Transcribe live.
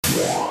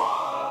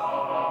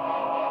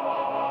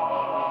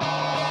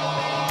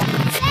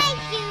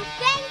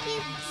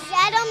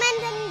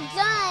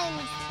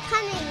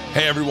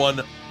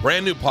everyone?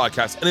 Brand new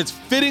podcast, and it's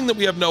fitting that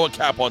we have Noah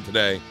Cap on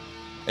today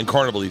and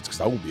Carnival Eats, because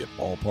I will be at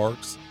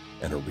ballparks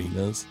and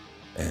arenas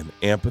and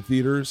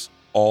amphitheaters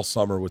all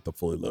summer with the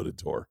Fully Loaded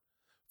Tour.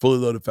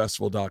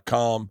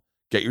 FullyLoadedFestival.com.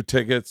 Get your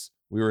tickets.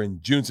 We were in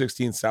June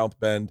 16th, South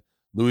Bend,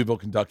 Louisville,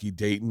 Kentucky,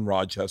 Dayton,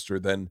 Rochester.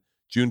 Then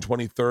June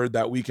 23rd,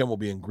 that weekend, we'll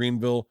be in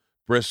Greenville,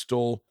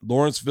 Bristol,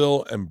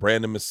 Lawrenceville, and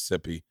Brandon,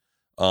 Mississippi.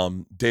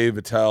 Dave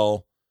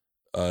Attell,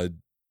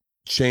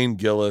 Shane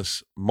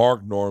Gillis,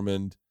 Mark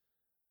Normand,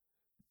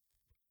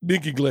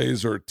 Nikki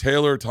Glazer,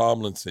 Taylor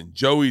Tomlinson,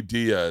 Joey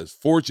Diaz,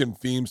 Fortune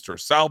Feemster,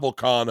 Sal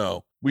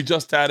Volcano. We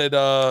just added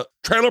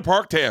Trailer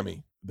Park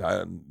Tammy.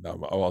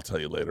 I'll tell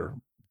you later.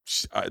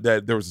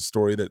 There was a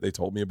story that they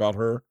told me about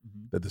her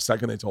that the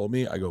second they told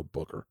me, I go,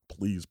 book her.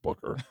 Please book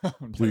her.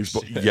 Please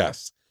book.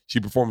 Yes. She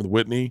performed with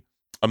Whitney.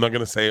 I'm not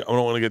going to say, I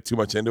don't want to get too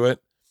much into it.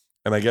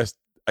 And I guess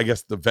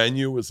the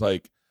venue was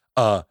like,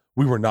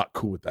 we were not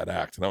cool with that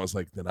act. And I was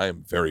like, then I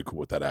am very cool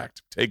with that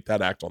act. Take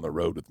that act on the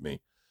road with me.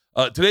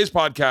 Today's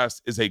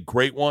podcast is a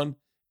great one.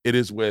 It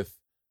is with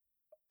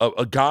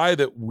a guy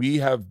that we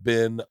have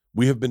been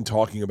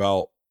talking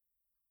about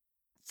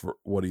for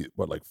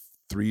like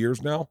 3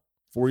 years now?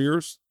 4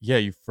 years? Yeah,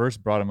 you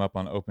first brought him up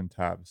on Open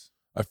Tabs.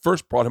 I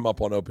first brought him up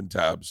on Open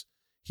Tabs.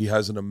 He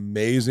has an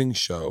amazing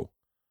show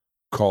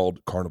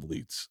called Carnival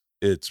Eats.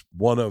 It's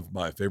one of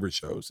my favorite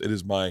shows. It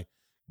is my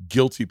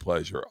guilty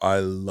pleasure. I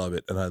love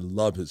it, and I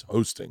love his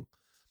hosting.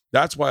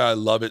 That's why I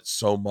love it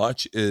so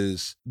much,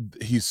 is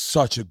he's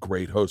such a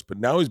great host, but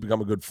now he's become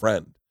a good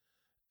friend.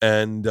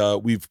 And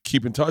we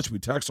keep in touch. We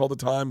text all the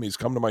time. He's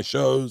come to my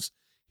shows.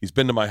 He's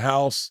been to my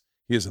house.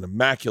 He is an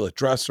immaculate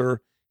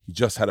dresser. He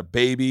just had a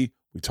baby.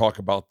 We talk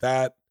about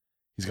that.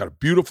 He's got a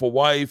beautiful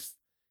wife.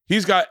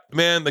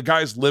 The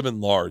guy's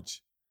living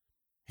large.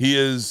 He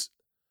is,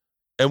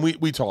 and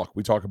we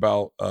talk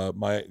about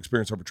my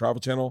experience over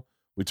Travel Channel.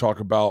 We talk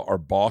about our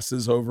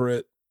bosses over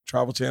at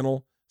Travel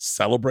Channel,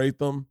 celebrate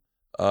them.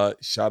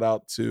 Shout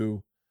out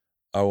to,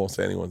 I won't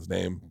say anyone's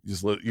name. You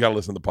got to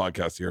listen to the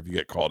podcast here if you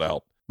get called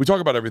out. We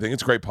talk about everything.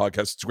 It's a great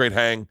podcast. It's a great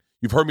hang.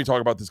 You've heard me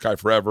talk about this guy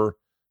forever.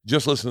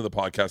 Just listen to the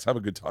podcast. Have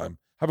a good time.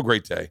 Have a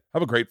great day.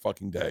 Have a great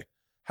fucking day.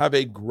 Have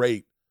a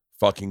great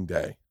fucking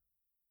day.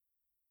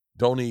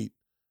 Don't eat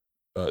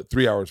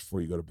 3 hours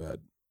before you go to bed,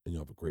 and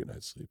you'll have a great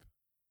night's sleep.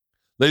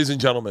 Ladies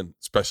and gentlemen,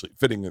 especially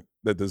fitting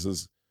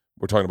that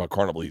we're talking about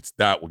Carnival Eats.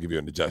 That will give you a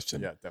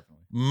indigestion. Yeah,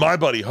 definitely. My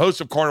buddy,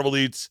 host of Carnival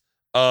Eats,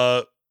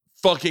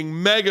 fucking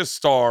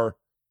megastar,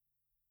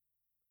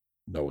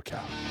 Noah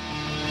Cap.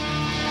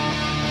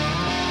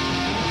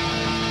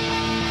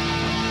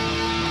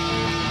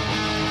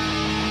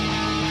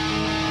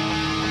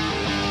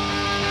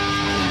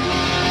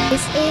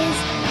 This is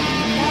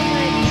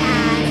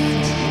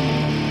Overcast.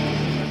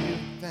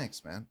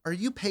 Thanks, man. Are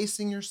you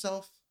pacing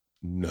yourself?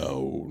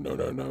 No.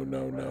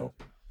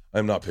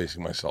 I'm not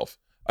pacing myself.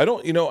 I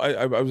don't,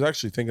 I was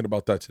actually thinking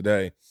about that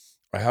today.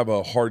 I have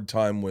a hard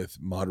time with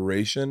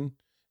moderation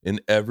in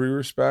every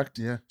respect.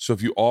 Yeah. So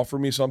if you offer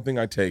me something,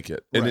 I take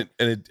it. And Right.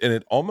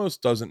 it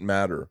almost doesn't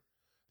matter.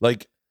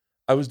 Like,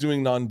 I was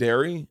doing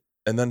non-dairy,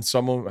 and then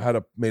someone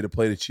made a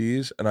plate of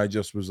cheese, and I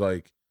was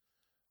like,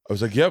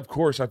 yeah, of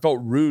course. I felt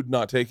rude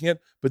not taking it,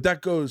 but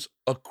that goes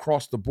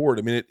across the board.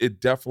 I mean,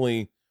 it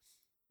definitely,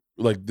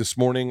 like this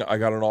morning I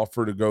got an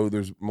offer to go.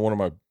 There's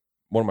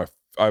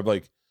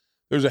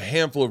there's a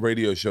handful of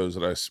radio shows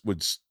that I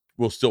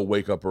will still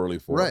wake up early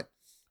for. Right.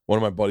 One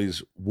of my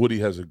buddies, Woody,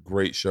 has a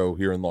great show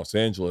here in Los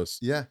Angeles.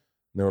 Yeah. And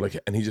they were like,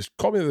 and he just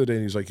called me the other day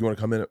and he's like, you want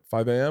to come in at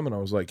 5 a.m.? And I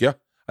was like, yeah.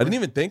 I didn't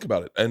even think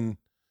about it. And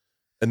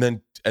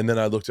then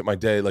I looked at my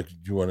day, like, do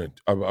you want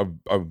to,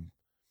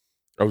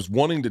 I was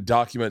wanting to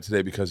document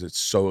today because it's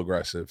so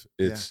aggressive.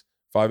 It's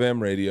 5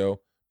 a.m.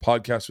 radio,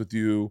 podcast with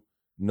you,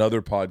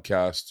 another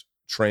podcast,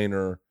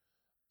 trainer,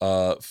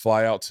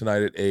 fly out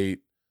tonight at 8,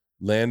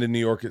 land in New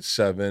York at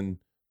 7,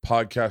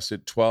 podcast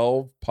at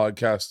 12,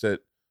 podcast at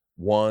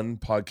 1,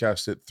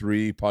 podcast at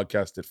 3,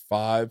 podcast at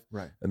 5,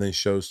 Right. and then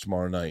shows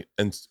tomorrow night.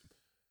 And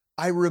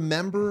I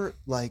remember,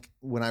 like,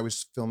 when I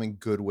was filming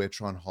Good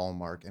Witch on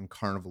Hallmark and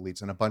Carnival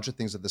Eats and a bunch of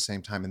things at the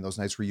same time, and those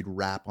nights where you'd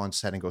wrap on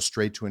set and go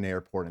straight to an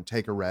airport and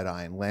take a red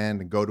eye and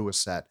land and go to a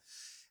set.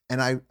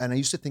 And I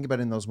used to think about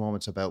in those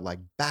moments about like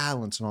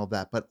balance and all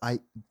that. But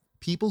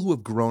people who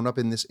have grown up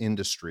in this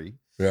industry,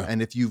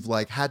 and if you've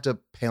like had to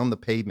pound the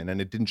pavement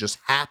and it didn't just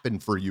happen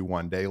for you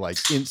one day, like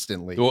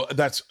instantly. Well,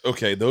 that's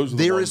okay.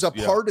 There is a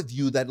part of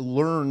you that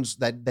learns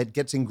that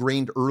gets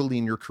ingrained early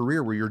in your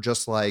career where you're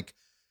just like,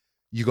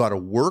 you got to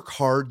work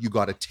hard. You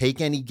got to take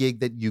any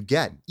gig that you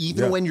get.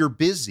 Even when you're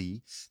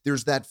busy,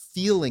 there's that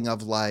feeling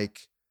of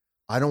like,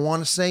 I don't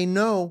want to say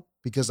no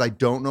because I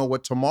don't know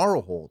what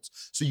tomorrow holds.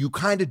 So you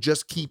kind of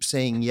just keep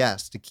saying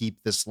yes to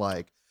keep this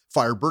like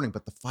fire burning,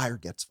 but the fire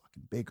gets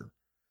fucking bigger.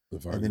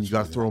 And then you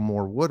got to throw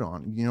more wood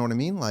on. You know what I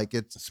mean? Like,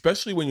 it's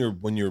especially when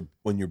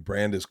your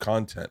brand is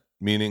content,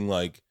 meaning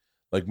like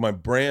my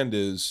brand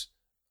is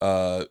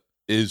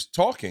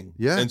talking.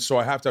 Yeah. And so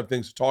I have to have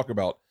things to talk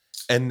about.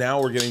 And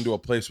now we're getting to a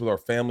place with our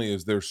family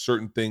is there's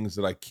certain things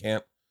that I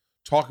can't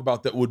talk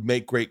about that would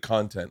make great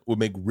content, would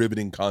make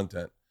riveting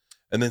content.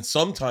 And then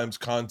sometimes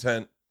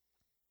content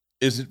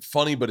isn't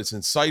funny, but it's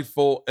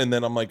insightful. And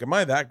then I'm like, am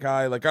I that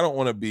guy? Like, I don't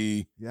want to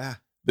be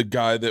the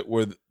guy that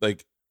would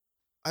like.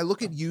 I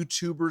look at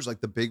YouTubers, like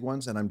the big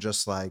ones, and I'm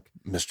just like,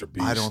 Mr.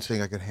 Beast. I don't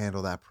think I could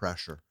handle that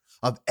pressure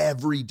of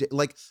every day.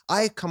 Like,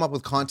 I come up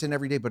with content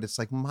every day, but it's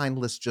like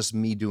mindless, just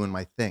me doing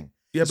my thing.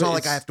 Yeah, it's not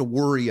like I have to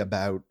worry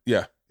about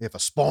if a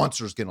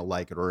sponsor's going to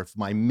like it or if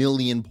my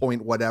 1,000,000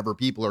 point whatever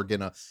people are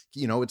going to,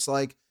 it's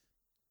like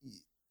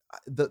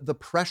the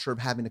pressure of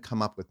having to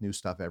come up with new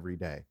stuff every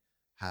day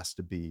has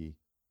to be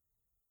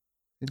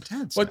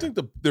intense. Well, I think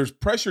there's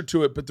pressure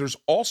to it, but there's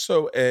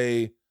also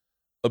a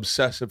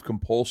obsessive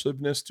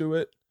compulsiveness to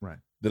it, right?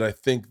 That I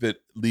think that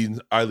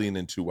I lean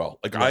into well.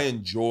 Like I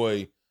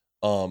enjoy,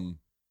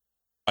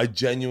 I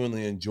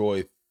genuinely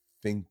enjoy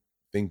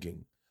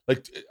thinking.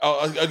 Like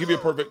I'll give you a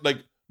perfect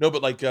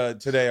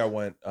today I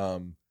went.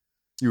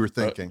 You were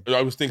thinking.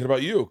 I was thinking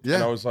about you, yeah.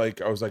 And I was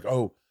like,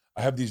 oh,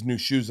 I have these new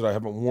shoes that I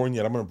haven't worn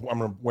yet. I'm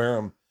gonna wear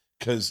them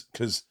because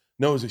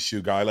Noah's a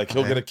shoe guy. Like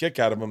he'll get a kick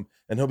out of them,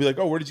 and he'll be like,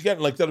 oh, where did you get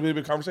it? Like that'll be a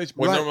big conversation.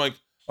 Right. And then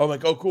I'm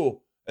like, oh,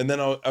 cool. And then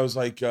I was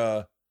like,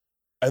 and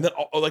then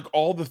like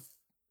all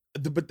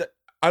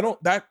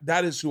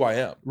that is who I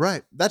am.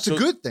 Right. That's a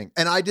good thing.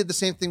 And I did the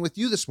same thing with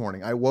you this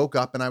morning. I woke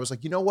up and I was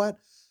like, you know what?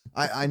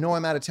 I know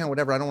I'm out of town,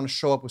 whatever. I don't want to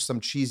show up with some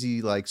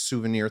cheesy like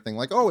souvenir thing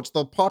like, oh, it's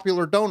the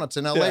popular donuts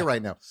in LA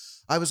right now.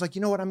 I was like,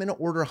 you know what? I'm going to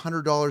order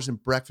 $100 in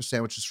breakfast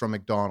sandwiches from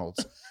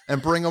McDonald's and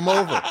bring them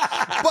over.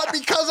 But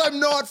because I'm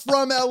not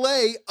from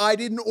LA, I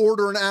didn't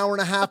order an hour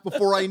and a half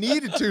before I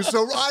needed to.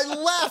 So I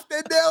left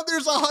and now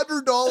there's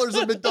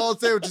 $100 of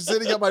McDonald's sandwiches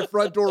sitting at my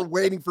front door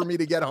waiting for me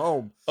to get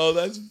home. Oh,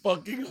 that's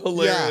fucking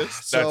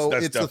hilarious. Yeah. So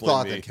that's it's the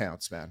thought that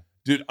counts, man.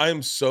 Dude, I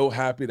am so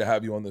happy to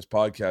have you on this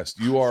podcast.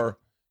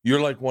 You're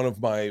like one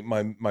of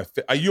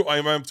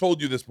I've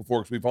told you this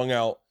before because we've hung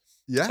out.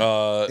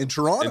 Yeah. In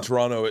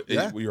Toronto.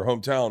 Your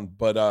hometown.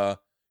 But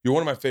you're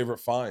one of my favorite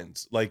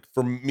finds. Like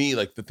for me,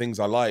 like the things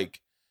I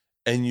like.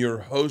 And your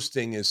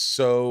hosting is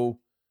so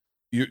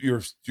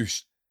your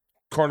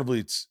Carnival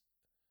Eats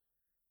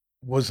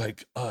was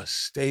like a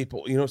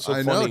staple. You know, it's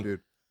so funny. I know,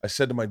 dude. I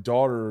said to my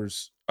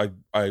daughters,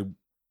 I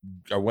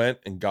went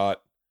and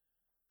got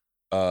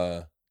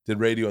did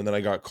radio, and then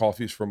I got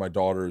coffees for my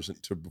daughters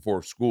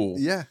before school.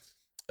 Yeah.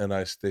 And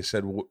they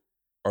said, well,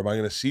 am I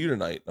going to see you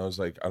tonight? And I was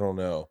like, I don't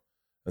know.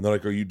 And they're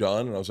like, are you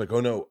done? And I was like, oh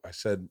no. I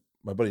said,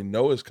 my buddy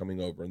Noah's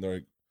coming over. And they're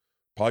like,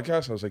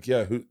 podcast? I was like,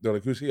 yeah. They're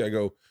like, who's he? I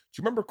go, do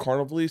you remember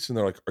Carnival Eats? And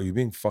they're like, are you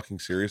being fucking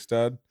serious,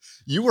 Dad?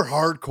 You were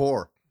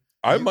hardcore.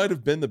 I might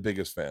have been the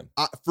biggest fan.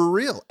 For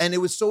real. And it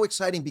was so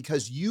exciting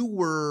because you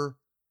were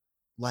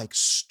like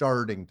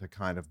starting to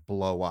kind of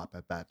blow up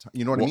at that time.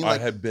 You know what I mean? Like,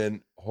 I had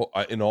been,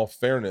 in all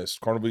fairness,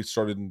 Carnival Eats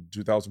started in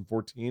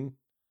 2014.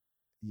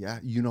 Yeah,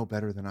 you know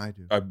better than I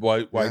do.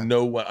 I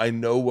know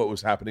what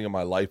was happening in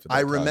my life at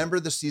that time. Remember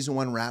the season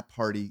 1 wrap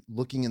party,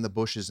 looking in the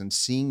bushes and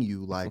seeing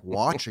you like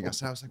watching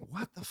us. And I was like,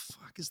 what the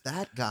fuck is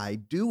that guy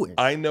doing?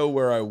 I know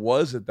where I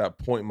was at that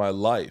point in my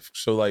life.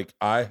 So like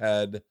I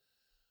had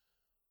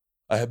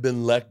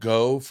been let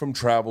go from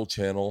Travel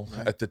Channel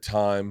at the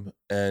time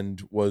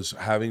and was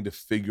having to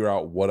figure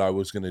out what I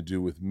was going to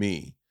do with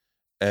me.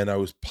 And I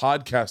was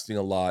podcasting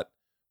a lot,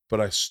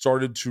 but I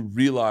started to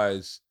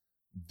realize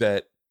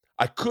that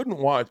I couldn't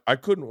watch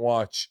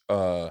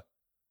a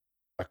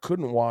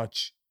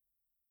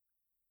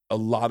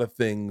lot of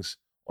things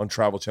on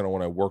Travel Channel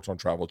when I worked on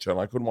Travel Channel.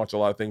 I couldn't watch a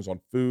lot of things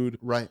on food.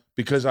 Right.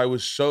 Because it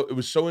was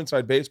so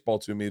inside baseball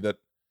to me that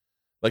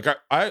like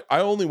I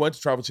only went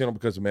to Travel Channel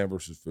because of Man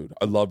vs. Food.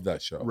 I loved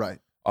that show. Right.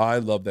 I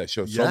loved that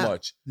show so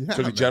much. Yeah,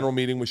 took a general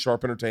meeting with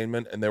Sharp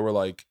Entertainment and they were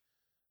like,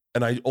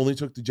 and I only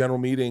took the general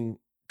meeting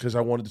because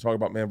I wanted to talk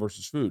about Man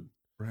vs. Food.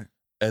 Right.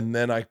 And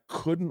then I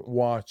couldn't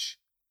watch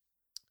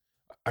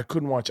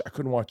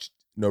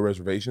No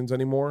Reservations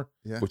anymore,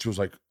 which was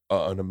like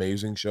an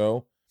amazing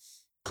show.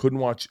 I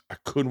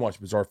couldn't watch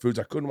Bizarre Foods.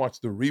 I couldn't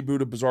watch the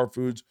reboot of Bizarre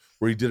Foods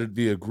where he did it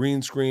via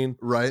green screen.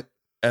 Right.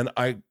 And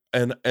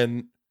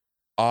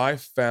I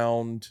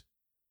found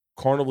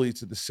Carnival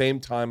Eats at the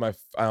same time I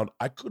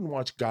couldn't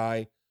watch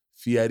Guy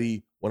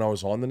Fieri when I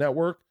was on the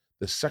network.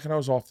 The second I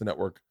was off the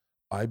network,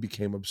 I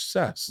became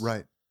obsessed.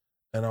 Right.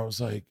 And I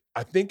was like,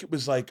 I think it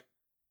was like,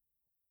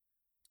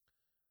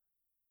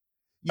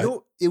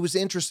 it was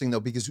interesting though,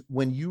 because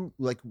when you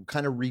like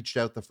kind of reached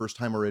out the first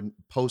time or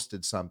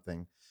posted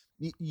something,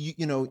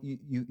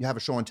 you have a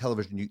show on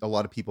television, a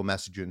lot of people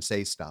message you and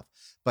say stuff,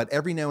 but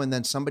every now and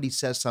then somebody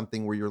says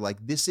something where you're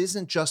like, this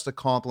isn't just a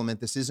compliment.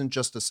 This isn't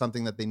just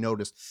something that they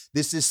noticed.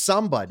 This is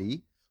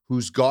somebody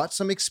who's got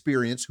some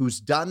experience, who's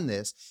done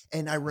this.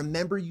 And I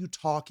remember you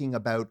talking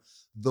about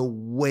the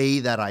way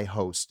that I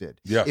hosted.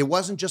 Yeah. It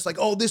wasn't just like,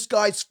 oh, this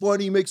guy's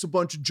funny, makes a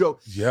bunch of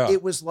jokes. Yeah.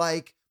 It was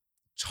like,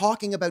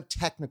 talking about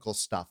technical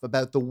stuff,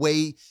 about the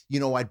way,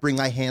 I'd bring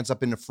my hands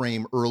up in the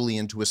frame early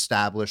and to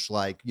establish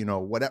like,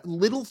 whatever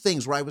little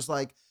things where I was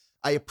like,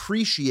 I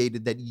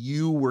appreciated that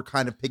you were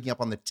kind of picking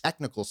up on the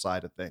technical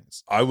side of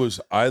things.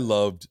 I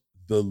loved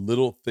the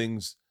little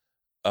things.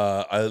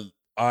 I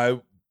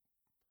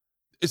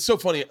it's so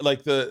funny.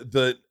 Like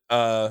the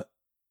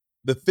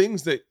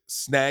things that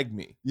snag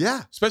me,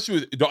 Yeah.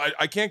 especially with,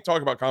 I can't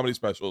talk about comedy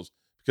specials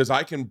because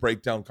I can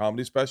break down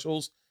comedy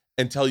specials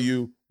and tell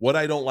you what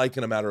I don't like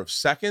in a matter of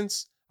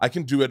seconds. I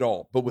can do it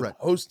all. But with Right.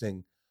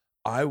 hosting,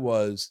 I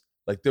was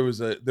like, there was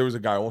a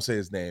guy, I won't say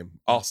his name.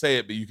 I'll say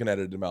it, but you can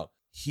edit him out.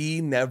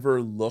 He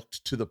never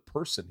looked to the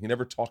person. He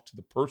never talked to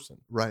the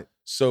person. Right.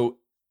 So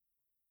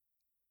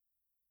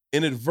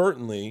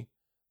inadvertently,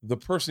 the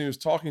person he was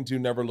talking to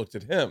never looked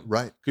at him.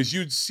 Right. Because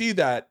you'd see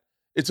that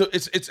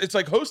it's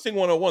like hosting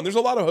 101. There's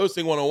a lot of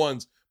hosting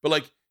 101s, but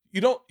like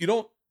you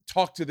don't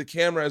talk to the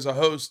camera as a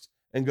host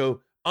and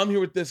go, I'm here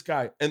with this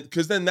guy. And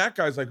because then that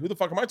guy's like, who the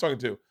fuck am I talking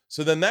to?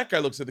 So then that guy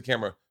looks at the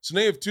camera. So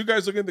now you have two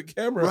guys looking at the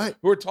camera Right.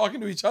 who are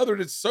talking to each other,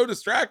 and it's so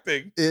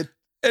distracting.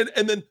 And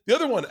then the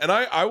other one, and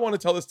I want to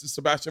tell this to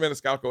Sebastian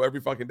Maniscalco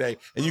every fucking day,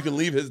 and you can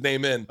leave his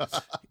name in.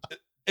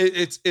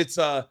 It's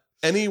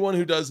anyone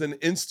who does an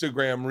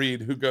Instagram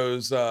read who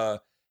goes,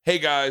 hey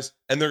guys,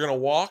 and they're gonna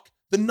walk.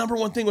 The number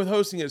one thing with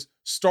hosting is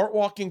start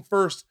walking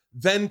first,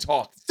 then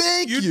talk.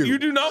 Thank you. You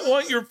do not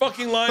want your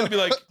fucking line to be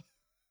like,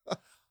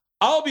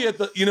 I'll be at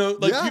the,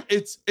 like Yeah.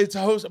 it's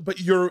a host, but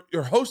your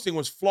hosting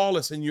was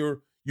flawless, and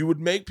you would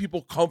make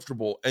people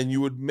comfortable, and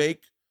you would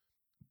make,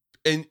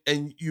 and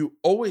you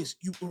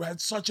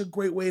had such a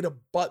great way to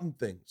button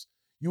things.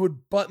 You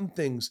would button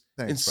things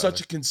Thanks, in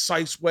such a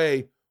concise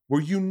way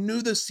where you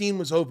knew the scene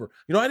was over.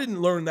 I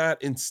didn't learn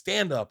that in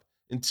stand-up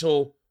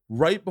until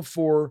right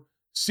before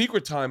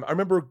Secret Time. I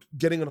remember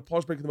getting an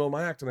applause break in the middle of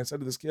my act, and I said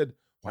to this kid,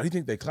 why do you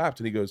think they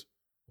clapped? And he goes,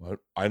 well,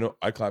 I know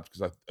I clapped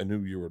because I knew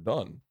you were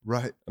done.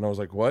 Right. And I was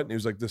like, what? And he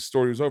was like, this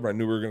story was over. I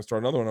knew we were going to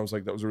start another one. I was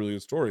like, that was a really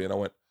good story. And I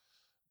went,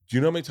 do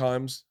you know how many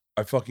times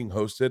I fucking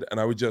hosted and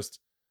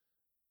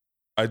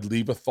I'd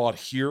leave a thought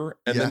here,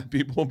 and then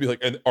people would be like,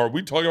 and are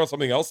we talking about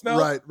something else now?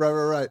 Right.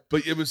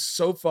 But it was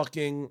so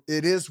fucking.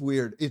 It is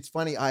weird. It's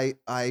funny. I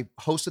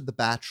hosted The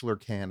Bachelor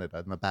Canada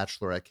and The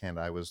Bachelorette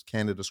Canada. I was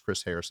Canada's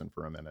Chris Harrison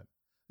for a minute.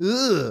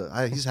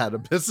 He's had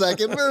a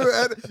second.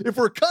 If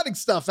we're cutting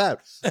stuff out.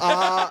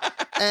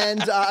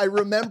 And I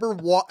remember,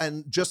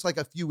 and just like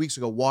a few weeks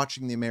ago,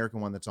 watching the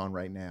American one that's on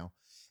right now.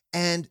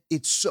 And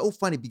it's so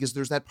funny because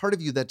there's that part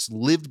of you that's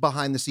lived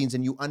behind the scenes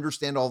and you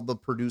understand all the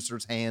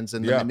producer's hands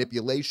and the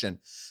manipulation.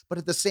 But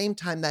at the same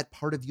time, that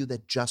part of you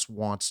that just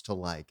wants to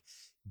like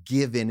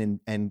give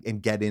in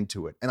and get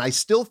into it. And I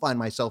still find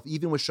myself,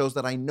 even with shows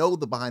that I know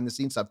the behind the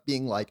scenes stuff,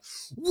 being like,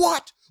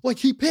 what? Like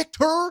he picked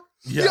her?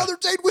 Yeah. The other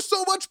date was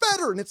so much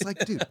better. And it's like,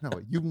 dude, no,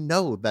 you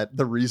know that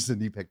the reason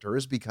he picked her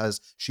is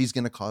because she's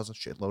going to cause a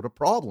shitload of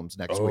problems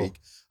next week.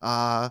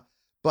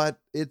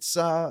 But it's,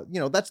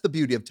 that's the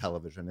beauty of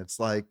television. It's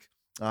like,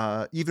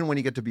 even when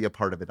you get to be a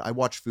part of it, I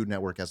watch Food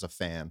Network as a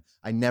fan.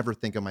 I never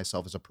think of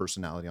myself as a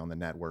personality on the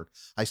network.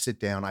 I sit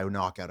down, I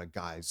knock out a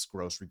Guy's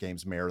Grocery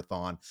Games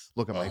marathon,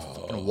 look at my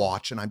fucking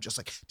watch, and I'm just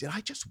like, did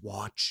I just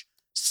watch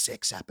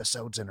 6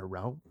 episodes in a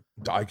row?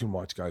 I can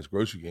watch Guys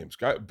Grocery Games.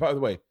 By the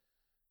way,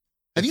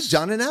 have you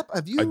done an ep?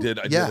 Have you? I did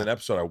an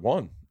episode. I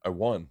won.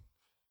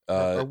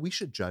 We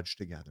should judge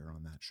together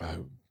on that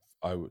show.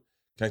 I would.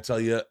 Can I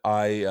tell you?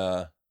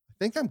 I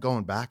think I'm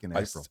going back in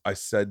April. I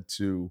said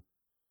to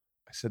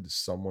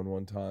someone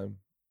one time,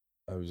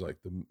 I was like,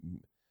 it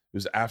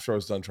was after I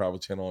was done Travel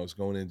Channel. I was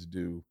going in to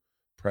do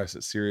press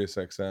at Sirius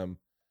XM,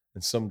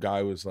 and some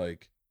guy was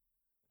like,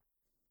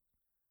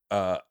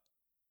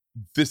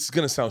 this is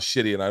gonna sound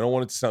shitty, and I don't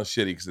want it to sound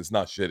shitty because it's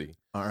not shitty.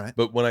 All right.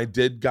 But when I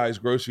did Guys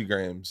Grocery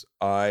Games,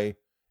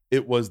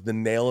 it was the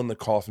nail in the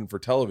coffin for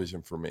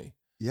television for me.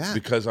 Yeah.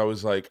 Because I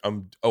was like,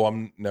 I'm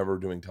never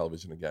doing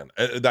television again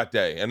that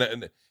day. And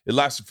it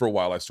lasted for a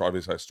while. I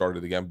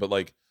started again. But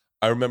like,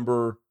 I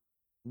remember.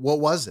 What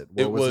was it?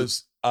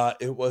 It's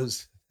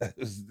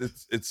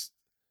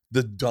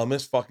the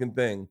dumbest fucking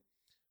thing.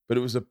 But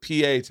it was a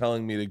PA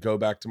telling me to go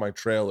back to my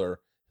trailer.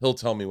 He'll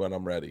tell me when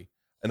I'm ready.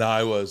 And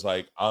I was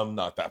like, I'm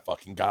not that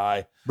fucking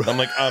guy. I'm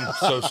like, I'm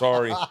so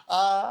sorry.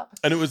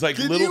 And it was like,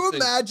 can you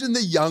imagine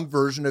the young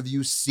version of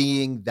you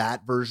seeing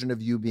that version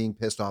of you being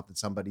pissed off that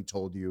somebody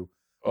told you?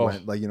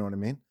 Like, you know what I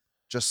mean?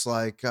 Just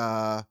like,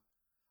 I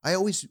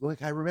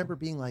remember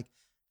being like,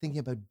 thinking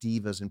about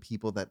divas and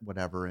people that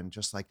whatever, and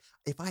just like,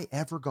 if I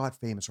ever got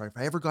famous, or if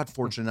I ever got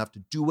fortunate enough to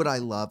do what I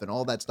love and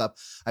all that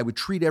stuff, I would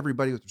treat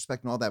everybody with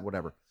respect and all that,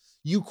 whatever.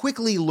 You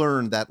quickly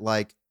learn that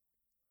like,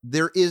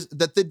 there is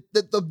that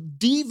the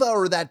diva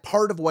or that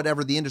part of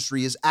whatever the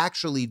industry is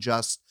actually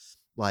just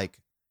like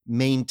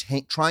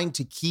trying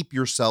to keep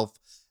yourself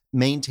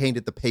maintained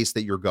at the pace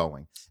that you're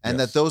going. And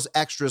that those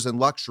extras and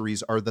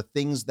luxuries are the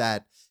things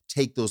that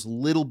take those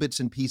little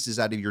bits and pieces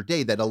out of your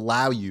day that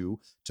allow you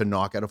to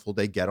knock out a full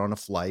day, get on a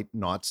flight,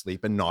 not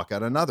sleep, and knock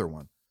out another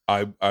one.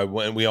 I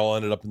went, we all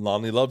ended up in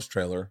Lonnie Love's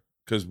trailer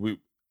because we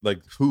like,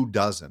 who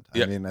doesn't?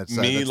 Yeah, I mean, that's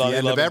me, the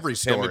end of every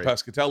Tammy story.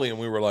 Pescatelli, and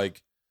we were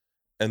like,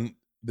 and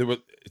there was,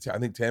 I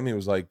think Tammy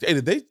was like, hey,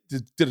 did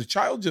a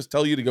child just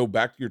tell you to go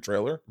back to your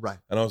trailer? Right.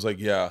 And I was like,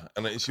 yeah.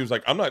 And she was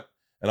like, I'm not.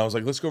 And I was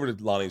like, let's go over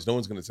to Lonnie's. No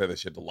one's going to say that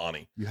shit to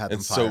Lonnie. You had them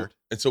fired.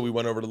 And so we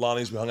went over to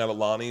Lonnie's. We hung out at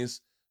Lonnie's.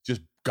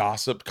 just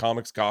gossip,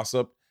 comics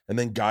gossip. And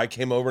then guy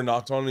came over and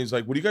knocked on and he's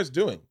like, what are you guys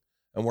doing?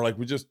 And we're like,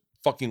 we're just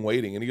fucking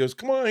waiting. And he goes,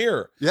 come on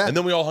here. Yeah. And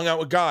then we all hung out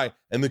with Guy.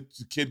 And the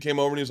kid came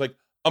over and he was like,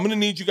 I'm going to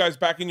need you guys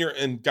back in your,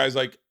 and Guy's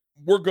like,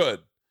 we're good.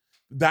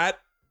 That,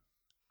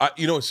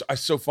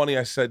 it's so funny.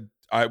 I said,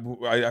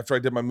 after I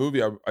did my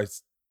movie,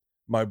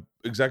 my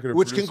executive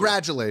Which producer,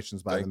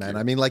 congratulations, by the Thank man. you.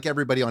 I mean, like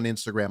everybody on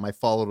Instagram, I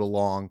followed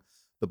along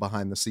the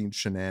behind the scenes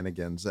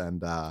shenanigans,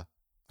 and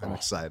I'm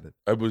excited.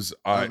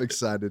 I'm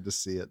excited to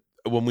see it.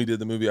 When we did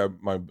the movie,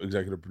 my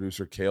executive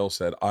producer, Kale,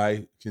 said,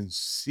 I can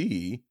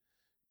see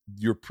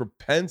your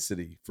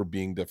propensity for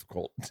being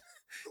difficult.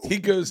 He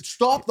goes,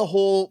 stop the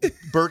whole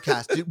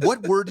Birdcast.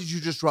 What word did you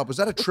just drop? Was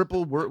that a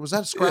triple word? Was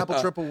that a Scrabble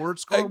triple word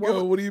score? I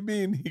go, what do you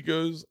mean? He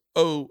goes,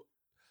 oh,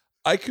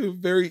 I could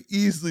very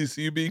easily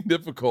see you being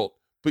difficult,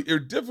 but you're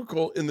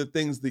difficult in the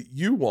things that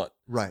you want.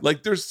 Right.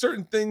 Like there's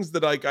certain things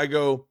that I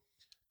go,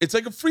 it's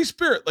like a free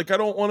spirit. Like I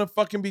don't want to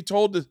fucking be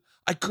told to,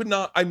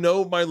 I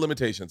know my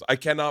limitations. I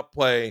cannot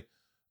play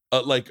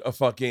like a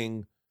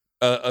fucking,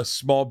 a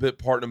small bit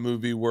part in a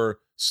movie where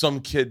some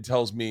kid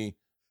tells me,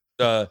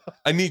 I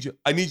need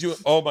you.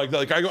 Oh my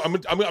God. Like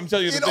I'm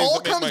telling you, it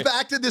all comes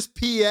back to this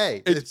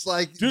PA. It's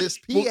like, dude, this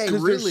PA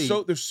really.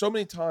 There's so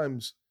many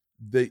times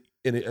that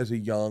as a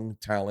young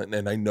talent,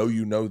 and I know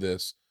you know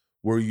this,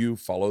 where you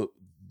follow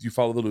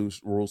the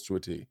rules to a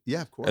T.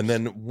 Yeah, of course. And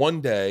then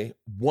one day,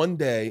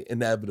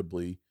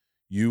 inevitably,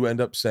 you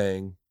end up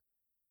saying,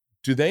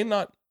 it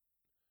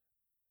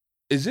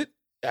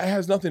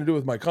has nothing to do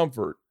with my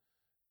comfort.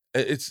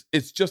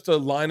 It's just a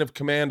line of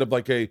command of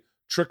like a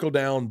trickle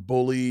down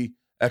bully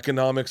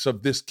economics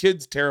of this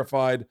kid's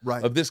terrified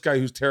of this guy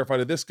who's terrified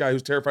of this guy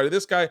who's terrified of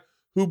this guy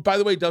who, by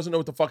the way, doesn't know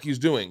what the fuck he's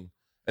doing.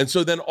 And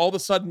so then all of a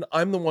sudden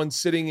I'm the one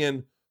sitting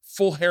in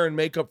full hair and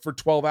makeup for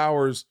 12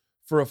 hours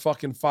for a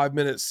fucking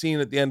 5-minute scene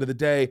at the end of the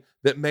day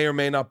that may or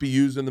may not be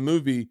used in the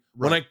movie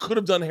when I could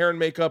have done hair and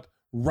makeup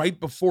right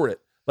before it.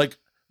 Like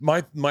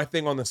my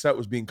thing on the set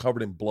was being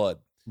covered in blood.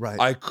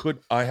 Right.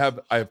 I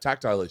have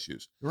tactile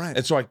issues. Right.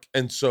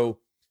 And so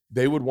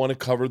they would want to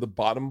cover the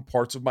bottom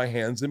parts of my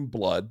hands in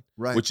blood,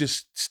 which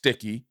is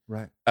sticky.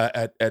 Right.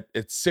 At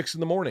 6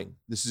 a.m.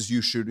 This is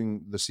you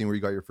shooting the scene where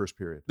you got your first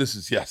period. This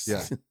is yes.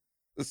 Yeah.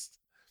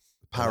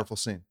 Powerful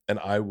scene. And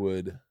I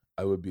would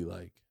be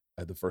like,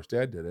 the first day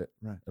I did it,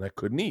 and I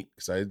couldn't eat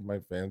because my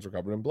hands were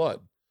covered in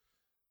blood.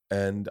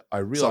 And I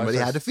realized somebody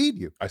had to feed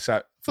you. I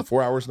sat for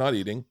 4 hours not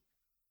eating,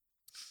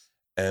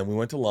 and we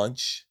went to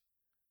lunch,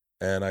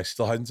 and I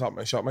still hadn't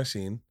shot my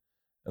scene,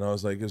 and I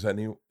was like,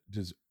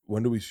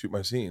 when do we shoot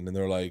my scene? And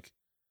they're like,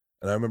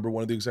 and I remember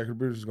one of the executive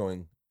producers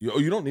going,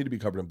 you don't need to be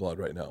covered in blood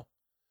right now.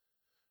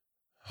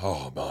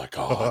 Oh my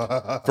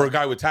God. For a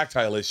guy with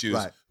tactile issues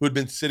who had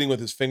been sitting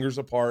with his fingers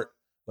apart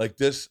like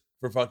this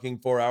for fucking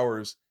 4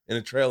 hours in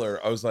a trailer,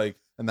 I was like,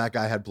 and that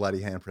guy had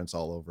bloody handprints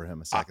all over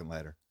him a second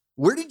later.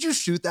 Where did you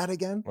shoot that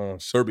again?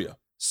 Serbia.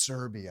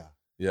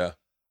 Yeah.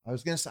 I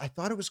was gonna say I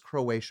thought it was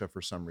Croatia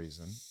for some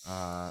reason,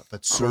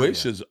 but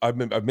Croatia's. I've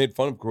made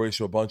fun of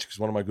Croatia a bunch because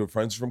one of my good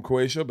friends is from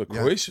Croatia, but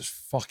Croatia's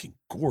fucking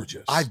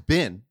gorgeous. I've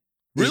been.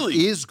 Really,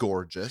 it is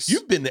gorgeous.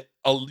 You've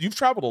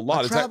traveled a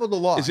lot. I've traveled a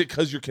lot. Is it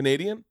because you're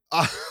Canadian?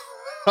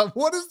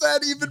 What does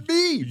that even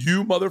mean?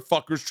 You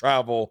motherfuckers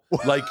travel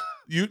like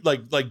you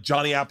like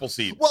Johnny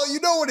Appleseed. Well, you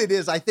know what it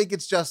is. I think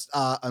it's just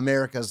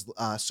America's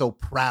so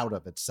proud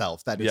of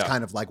itself that it's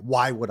kind of like,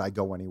 why would I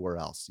go anywhere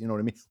else? You know what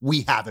I mean?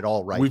 We have it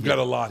all right. We've got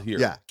a lot here.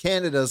 Yeah,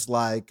 Canada's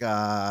like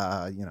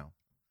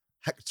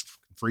heck, it's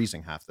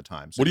freezing half the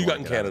time. So what do you got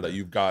in Canada?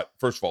 You've got,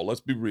 first of all,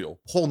 let's be real.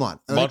 Hold on,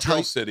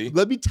 Montreal City.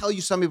 Let me tell you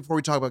something before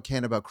we talk about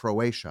Canada, about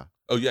Croatia.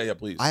 Oh yeah,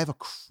 please. I have a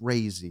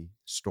crazy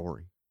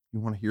story. You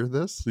want to hear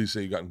this? Please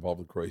say you got involved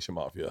with Croatian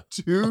mafia.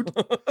 Dude,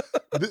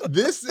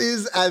 this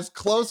is as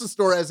close a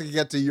story as I can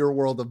get to your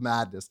world of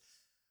madness.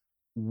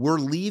 We're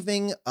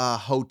leaving a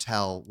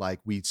hotel, like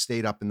we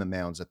stayed up in the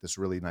mountains at this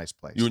really nice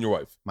place. You and your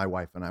wife? My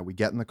wife and I, we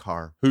get in the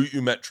car. Who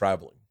you met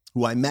traveling?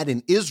 Who I met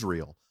in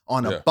Israel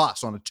on a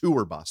bus, on a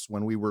tour bus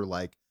when we were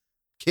like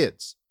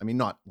kids. I mean,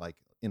 not like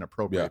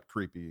inappropriate,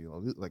 creepy,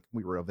 like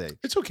we were of age.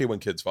 It's okay when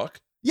kids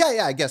fuck.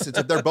 Yeah, I guess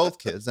they're both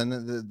kids and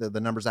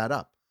the numbers add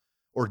up.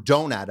 Or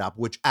don't add up,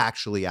 which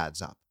actually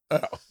adds up.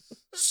 Oh.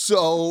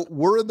 So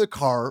we're in the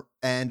car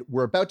and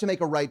we're about to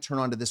make a right turn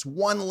onto this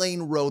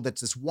 1-lane road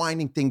that's this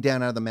winding thing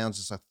down out of the mountains.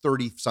 It's a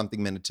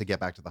 30-something minute to get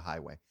back to the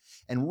highway.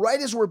 And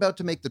right as we're about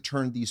to make the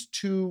turn, these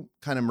two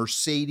kind of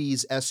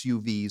Mercedes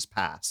SUVs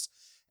pass.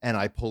 And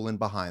I pull in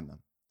behind them.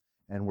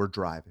 And we're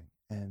driving.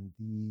 And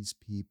these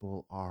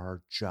people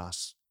are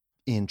just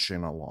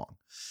inching along.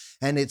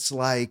 And it's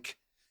like,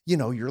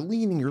 you're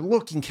leaning, you're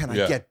looking, can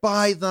I get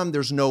by them?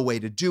 There's no way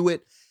to do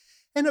it.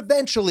 And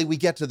eventually we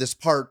get to this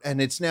part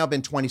and it's now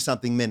been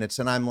 20-something minutes.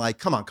 And I'm like,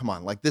 come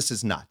on. Like, this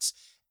is nuts.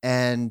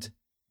 And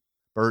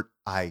Bert,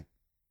 I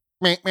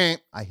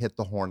hit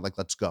the horn. Like,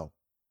 let's go.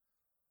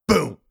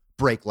 Boom.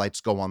 Brake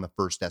lights go on the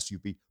first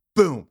SUV.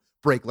 Boom.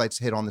 Brake lights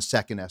hit on the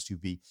second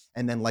SUV.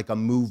 And then like a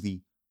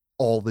movie,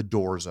 all the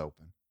doors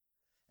open.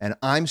 And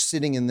I'm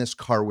sitting in this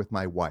car with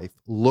my wife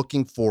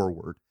looking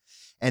forward.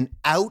 And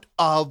out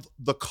of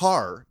the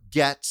car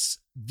gets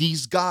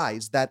these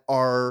guys that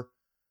are,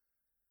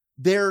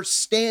 they're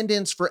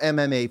stand-ins for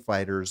MMA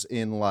fighters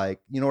in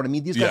like, you know what I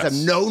mean? These guys have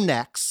no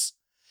necks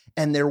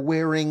and they're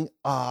wearing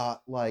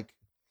like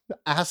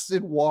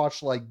acid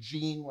wash, like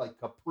jean, like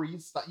capri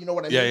style. You know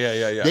what I mean?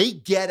 Yeah. They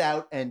get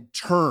out and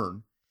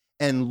turn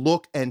and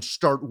look and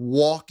start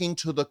walking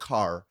to the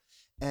car.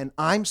 And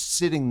I'm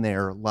sitting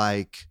there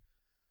like,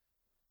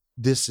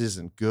 this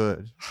isn't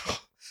good.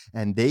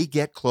 And they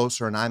get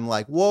closer and I'm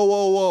like,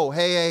 whoa.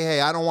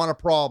 Hey, I don't want a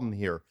problem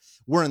here.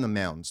 We're in the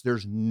mountains.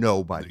 There's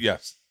nobody.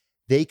 Yes.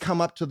 They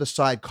come up to the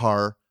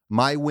sidecar,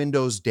 my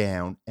window's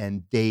down,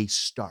 and they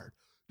start,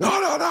 no,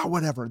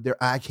 whatever.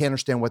 I can't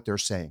understand what they're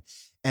saying.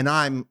 And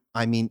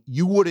I mean,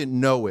 you wouldn't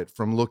know it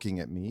from looking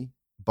at me,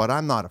 but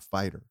I'm not a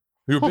fighter.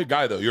 You're a big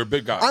guy, though. You're a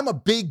big guy. I'm a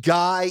big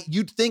guy.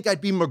 You'd think I'd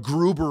be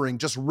MacGrubering,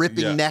 just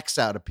ripping necks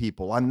out of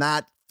people. I'm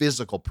that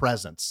physical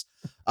presence.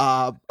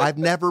 I've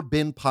never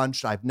been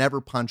punched. I've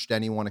never punched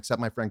anyone except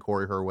my friend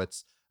Corey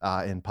Hurwitz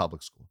in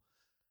public school.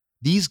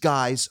 These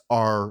guys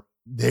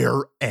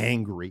they're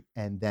angry,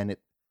 and then it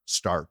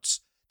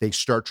starts. They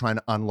start trying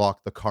to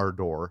unlock the car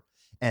door,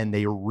 and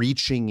they're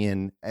reaching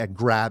in and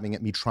grabbing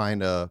at me, trying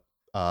to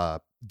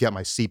get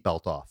my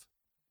seatbelt off.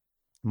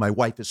 My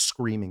wife is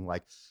screaming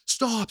like,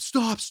 stop.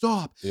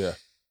 Yeah.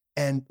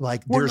 And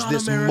like, We're there's not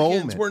this Americans.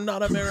 moment. We're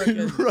not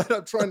Americans. Right.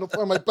 I'm trying to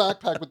find my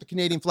backpack with the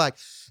Canadian flag.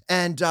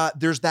 And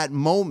there's that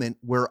moment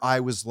where I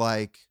was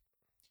like,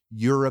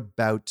 you're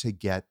about to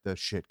get the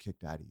shit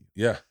kicked out of you.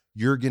 Yeah.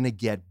 You're going to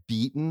get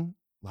beaten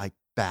like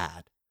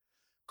bad.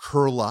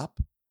 Curl up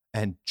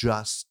and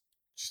just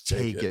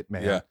take it,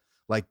 man. Yeah.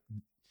 Like,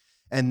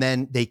 and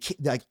then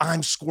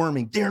I'm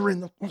squirming. They're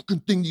in the fucking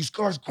thing. These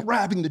guys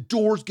grabbing the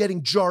doors,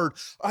 getting jarred.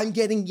 I'm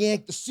getting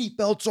yanked. The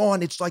seatbelt's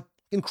on. It's like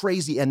fucking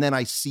crazy. And then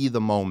I see the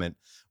moment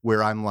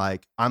where I'm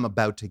like, I'm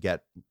about to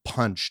get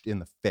punched in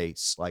the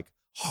face, like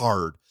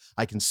hard.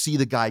 I can see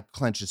the guy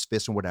clench his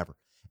fist and whatever.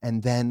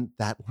 And then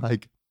that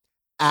like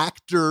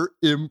actor,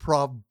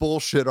 improv,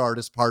 bullshit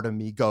artist part of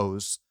me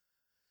goes,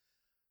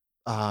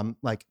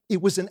 like,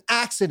 it was an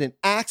accident.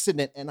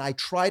 And I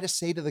try to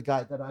say to the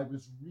guy that I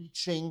was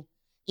reaching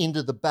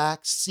into the back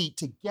seat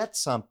to get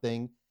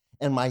something,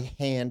 and my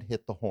hand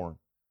hit the horn,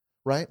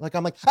 right? Like,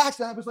 I'm like,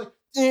 accident. I was like,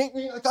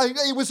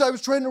 I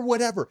was trying to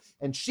whatever.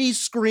 And she's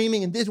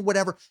screaming and this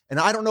whatever. And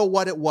I don't know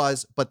what it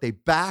was, but they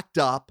backed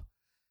up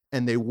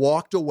and they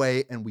walked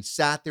away, and we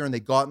sat there and they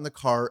got in the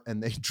car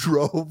and they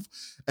drove,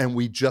 and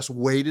we just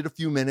waited a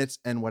few minutes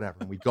and whatever.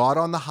 And we got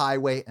on the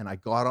highway and I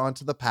got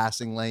onto the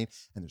passing lane,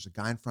 and there's a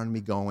guy in front of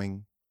me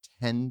going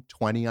 10,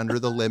 20 under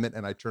the limit.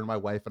 And I turned to my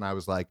wife and I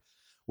was like,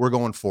 we're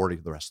going 40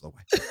 the rest of the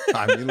way.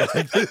 I mean, like,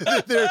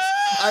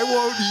 I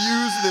won't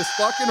use this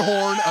fucking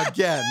horn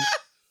again.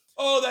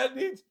 Oh,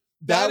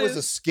 that was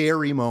a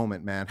scary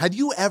moment, man. Have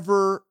you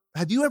ever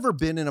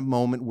been in a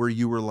moment where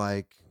you were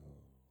like,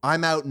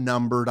 I'm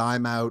outnumbered,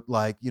 I'm out,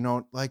 like, you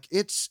know, like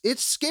it's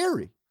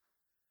scary.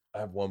 I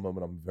have one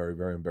moment I'm very,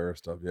 very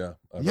embarrassed of. Yeah.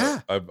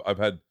 I've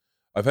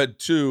had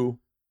two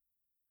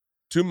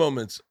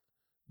moments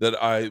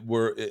that I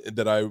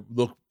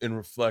look and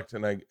reflect,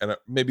 and I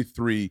maybe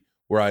three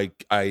where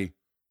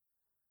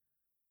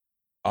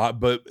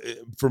but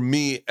for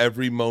me,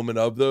 every moment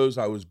of those,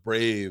 I was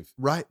brave.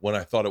 Right. When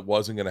I thought it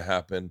wasn't going to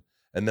happen.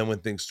 And then when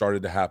things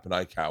started to happen,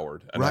 I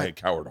cowered, and I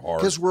cowered hard.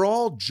 Because we're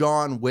all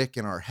John Wick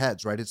in our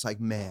heads, right? It's like,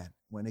 man,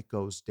 when it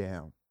goes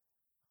down,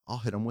 I'll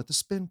hit him with a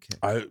spin kick.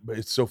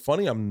 It's so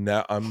funny.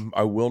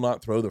 I will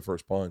not throw the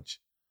first punch.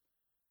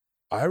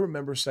 I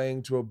remember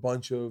saying to a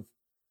bunch of,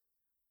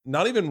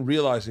 not even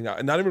realizing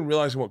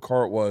what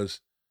car it was,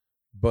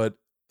 but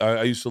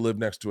I used to live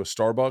next to a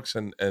Starbucks,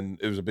 and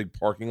it was a big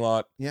parking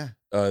lot. Yeah.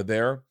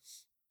 There,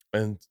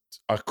 and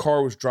a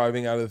car was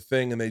driving out of the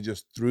thing, and they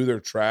just threw their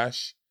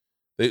trash.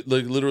 They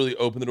like literally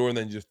opened the door and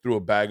then just threw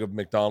a bag of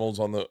McDonald's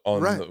on the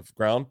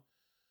ground.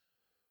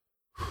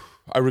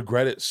 I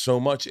regret it so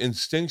much.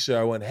 Instinctually,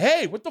 I went,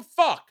 "Hey, what the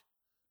fuck?"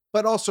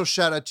 But also,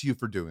 shout out to you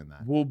for doing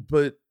that. Well,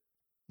 but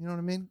you know what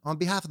I mean? On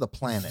behalf of the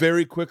planet.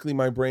 Very quickly,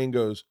 my brain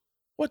goes,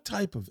 "What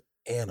type of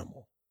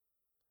animal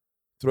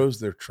throws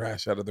their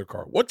trash out of their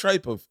car? What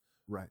type of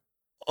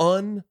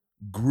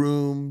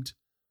ungroomed,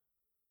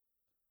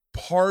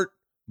 part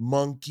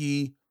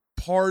monkey,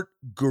 part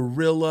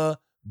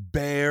gorilla,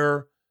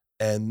 bear?"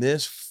 And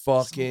this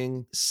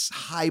fucking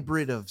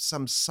hybrid of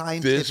some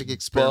scientific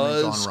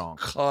experiment gone wrong.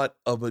 Cut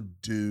of a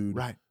dude.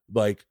 Right.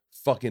 Like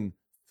fucking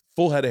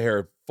full head of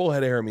hair. Full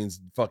head of hair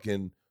means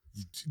fucking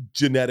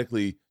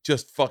genetically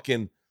just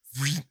fucking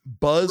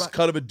buzz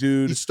cut of a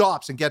dude. He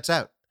stops and gets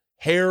out.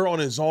 Hair on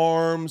his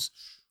arms.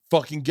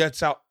 Fucking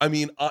gets out. I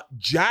mean,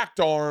 jacked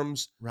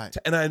arms. Right.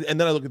 And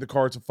then I look at the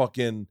car. It's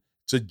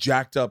a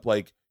jacked up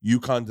like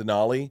Yukon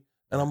Denali.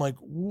 And I'm like,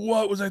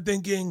 what was I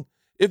thinking?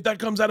 If that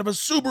comes out of a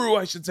Subaru,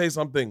 I should say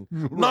something.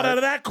 Not out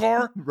of that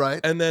car. Right.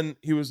 And then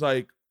he was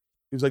like,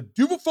 do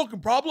you have a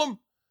fucking problem?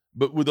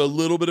 But with a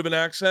little bit of an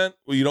accent.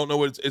 Well, you don't know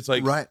what it's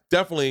like. Right.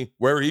 Definitely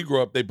where he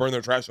grew up, they burn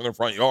their trash in their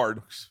front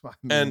yard.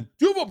 And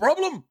do you have a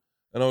problem?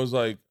 And I was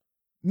like,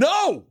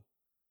 no.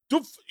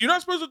 you're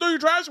not supposed to throw your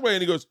trash away.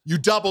 And he goes, You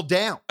doubled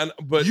down.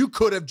 but You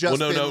could have just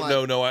been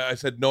no. I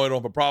said, no, I don't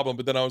have a problem.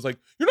 But then I was like,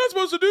 you're not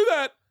supposed to do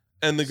that.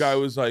 And the guy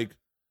was like,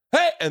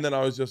 hey. And then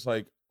I was just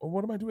like, oh,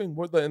 what am I doing?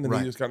 And then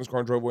he just got in his car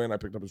and drove away, and I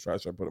picked up his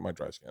trash and I put it in my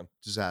trash can.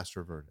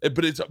 Disaster averted.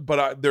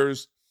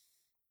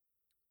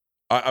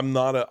 I'm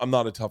not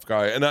a tough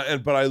guy.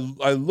 But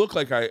I look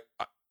like I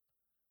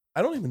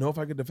don't even know if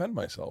I could defend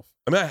myself.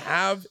 I mean, I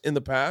have in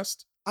the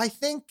past. I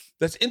think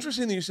that's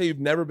interesting that you say you've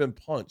never been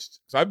punched,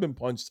 because I've been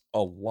punched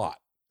a lot.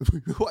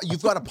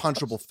 You've got a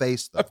punchable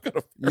face, though. I've got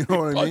a you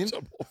know what I mean?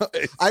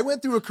 Face. I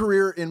went through a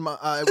career in my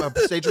a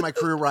stage of my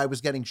career where I was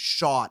getting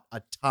shot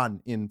a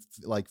ton in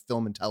like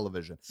film and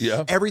television.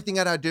 Yeah. Everything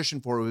I'd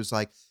auditioned for was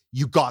like,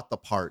 you got the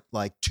part,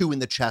 like 2 in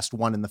the chest,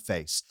 1 in the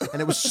face.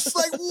 And it was just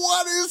like,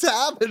 what is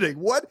happening?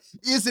 What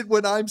is it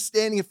when I'm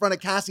standing in front of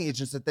casting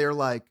agents that they're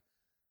like,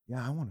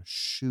 yeah, I want to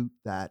shoot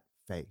that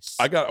face.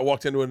 I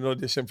walked into an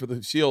audition for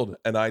The Shield,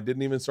 and I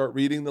didn't even start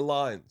reading the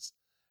lines.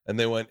 And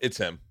they went, it's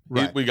him.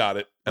 Right. We got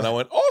it. And I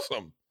went,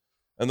 awesome.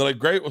 And they're like,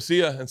 great, we'll see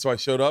you. And so I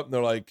showed up, and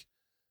they're like,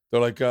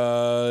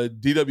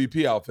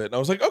 DWP outfit. And I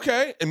was like,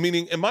 okay. And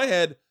meaning in my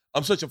head,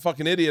 I'm such a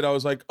fucking idiot. I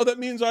was like, oh, that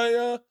means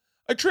I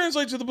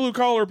translate to the blue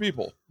collar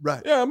people.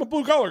 Right. Yeah, I'm a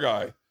blue collar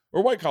guy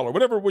or white collar,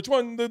 whatever. Which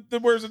one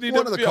that wears a DWP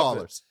One of the outfit.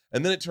 collars.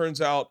 And then it turns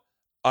out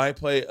I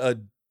play a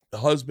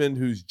husband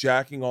who's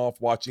jacking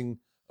off watching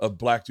a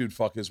black dude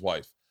fuck his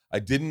wife. I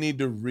didn't need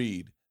to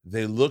read.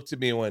 They looked at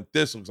me and went,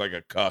 this looks like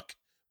a cuck.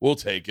 We'll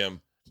take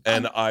him.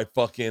 And I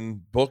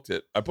fucking booked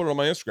it. I put it on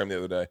my Instagram the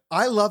other day.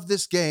 I love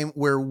this game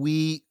where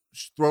we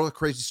throw a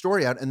crazy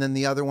story out and then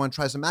the other one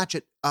tries to match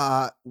it,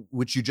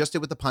 which you just did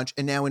with the punch.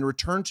 And now in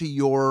return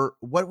to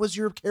what was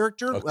your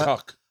character? A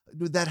cuck.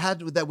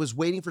 That was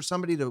waiting for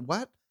somebody to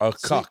what? A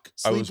cuck.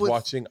 I was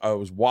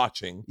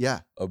watching yeah,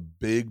 a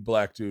big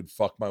black dude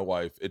fuck my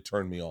wife. It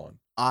turned me on.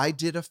 I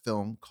did a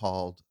film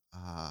called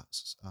How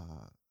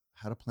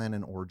to Plan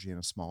an Orgy in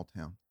a Small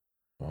Town.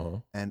 Uh-huh.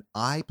 And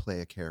I play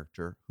a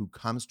character who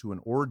comes to an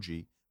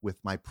orgy with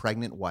my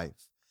pregnant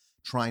wife,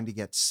 trying to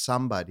get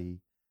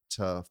somebody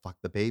to fuck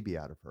the baby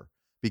out of her.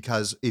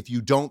 Because if you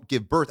don't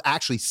give birth,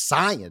 actually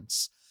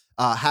science,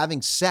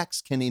 having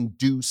sex can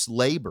induce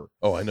labor.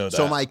 Oh, I know that.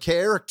 So my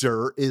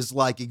character is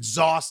like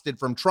exhausted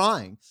from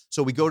trying.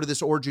 So we go to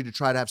this orgy to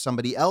try to have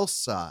somebody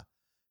else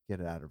get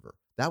it out of her.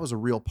 That was a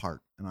real part,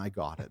 and I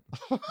got it.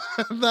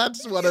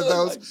 That's one of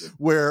those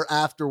where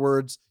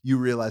afterwards you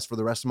realize for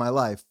the rest of my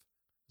life,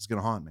 it's going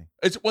to haunt me.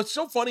 It's what's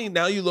so funny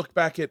now. You look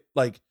back at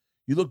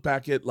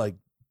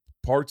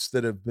parts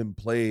that have been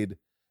played,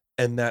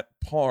 and that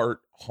part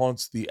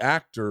haunts the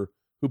actor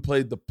who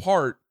played the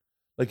part.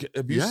 Like,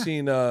 have you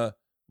seen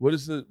what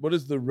is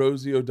the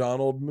Rosie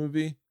O'Donnell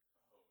movie?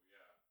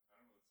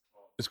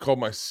 It's called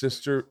My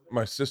Sister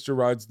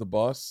Rides the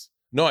Bus.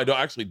 No, I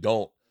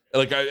don't.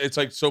 It's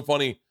like so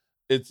funny.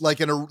 It's like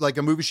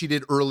a movie she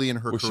did early in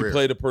her career. She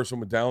played a person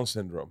with Down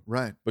syndrome,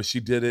 right? But she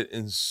did it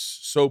in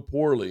so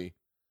poorly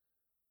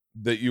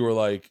that you were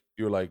like,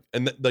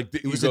 and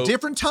it was a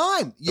different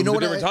time. You know, a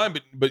different time,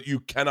 but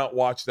you cannot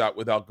watch that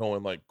without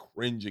going like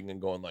cringing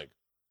and going like.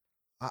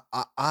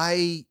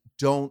 I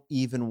don't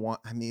even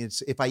want. I mean,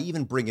 it's if I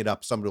even bring it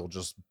up, somebody will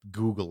just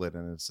Google it,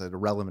 and it's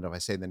irrelevant if I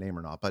say the name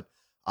or not. But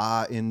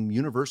in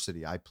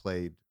university, I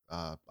played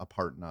a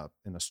part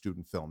in a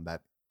student film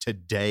that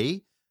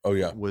today. Oh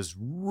yeah, was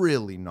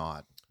really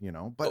not.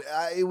 But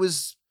it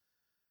was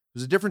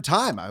a different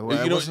time.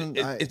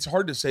 It's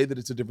hard to say that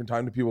it's a different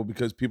time to people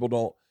because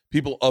people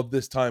of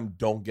this time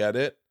don't get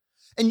it.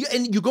 And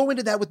you go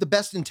into that with the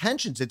best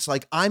intentions. It's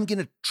like, I'm going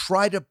to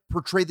try to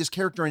portray this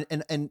character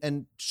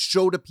and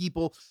show to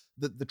people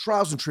the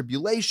trials and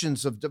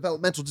tribulations of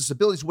developmental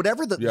disabilities,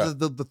 whatever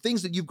the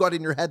things that you've got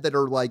in your head that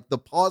are like the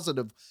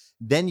positive.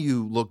 Then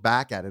you look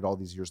back at it all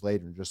these years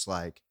later and just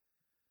like,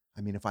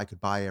 I mean, if I could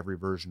buy every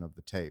version of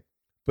the tape.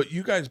 But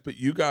you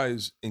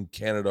guys in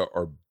Canada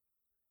are,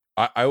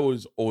 I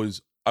was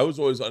always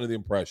under the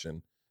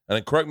impression,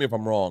 and correct me if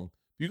I'm wrong,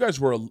 you guys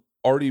were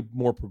already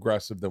more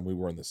progressive than we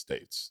were in the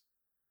States.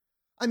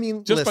 I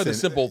mean, just by the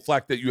simple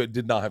fact that you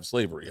did not have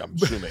slavery, I'm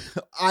assuming.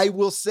 I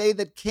will say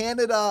that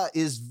Canada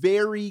is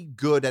very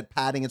good at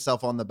patting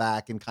itself on the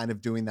back and kind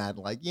of doing that.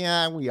 Like,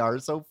 yeah, we are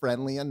so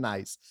friendly and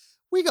nice.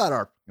 We got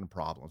our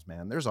problems,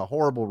 man. There's a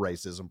horrible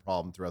racism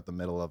problem throughout the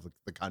middle of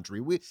the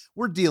country.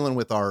 We're dealing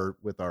with our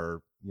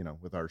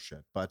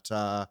shit, but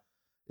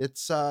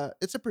it's a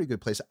pretty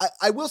good place.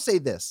 I will say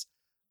this.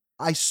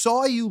 I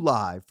saw you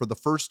live for the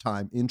first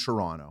time in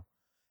Toronto,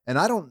 and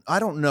I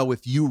don't know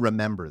if you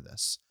remember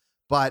this,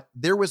 but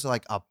there was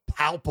like a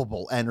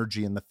palpable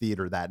energy in the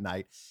theater that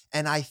night.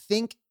 And I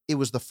think it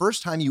was the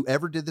first time you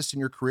ever did this in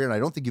your career. And I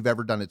don't think you've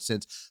ever done it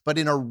since, but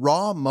in a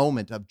raw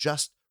moment of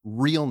just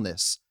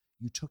realness,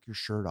 you took your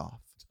shirt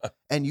off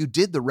and you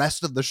did the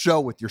rest of the show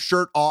with your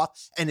shirt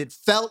off. And it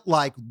felt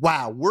like,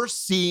 wow, we're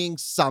seeing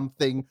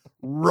something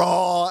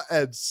raw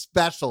and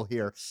special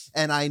here.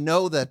 And I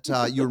know that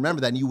you remember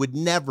that, and you would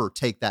never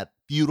take that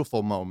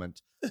beautiful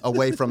moment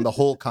away from the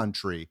whole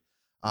country.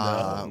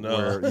 No.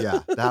 Where,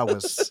 that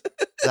was,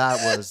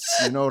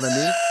 you know what I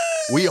mean?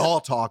 We all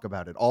talk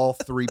about it, all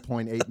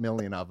 3.8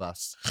 million of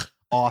us,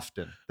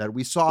 often, that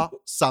we saw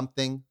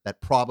something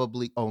that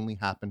probably only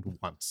happened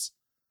once.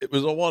 It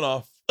was a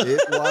one-off.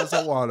 It was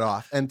a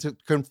one-off. And to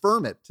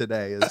confirm it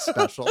today is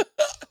special.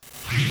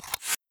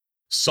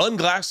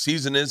 Sunglass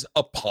season is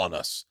upon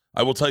us.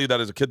 I will tell you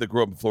that as a kid that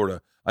grew up in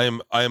Florida, I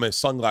am a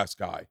sunglass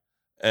guy.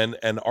 And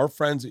our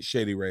friends at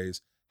Shady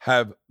Rays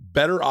have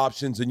better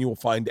options than you will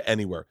find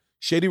anywhere.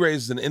 Shady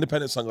Rays is an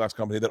independent sunglass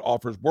company that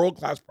offers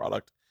world-class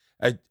product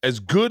as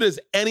good as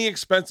any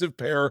expensive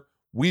pair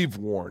we've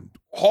worn.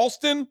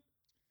 Halston?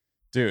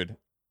 Dude,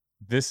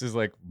 this is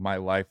like my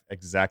life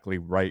exactly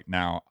right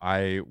now.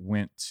 I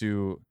went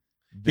to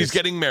this. He's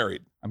getting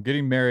married. I'm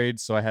getting married,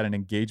 so I had an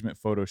engagement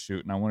photo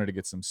shoot, and I wanted to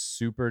get some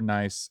super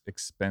nice,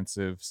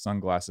 expensive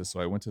sunglasses. So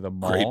I went to the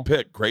mall.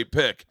 Great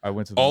pick. I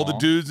went to the all mall. the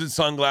dudes in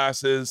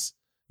sunglasses,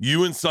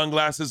 you in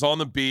sunglasses on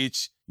the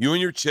beach, you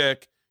and your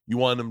chick. You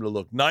want them to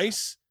look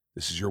nice.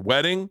 This is your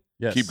wedding.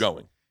 Yes. Keep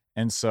going.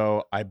 And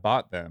so I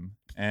bought them,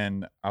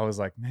 and I was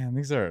like, man,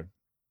 these are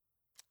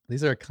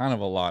kind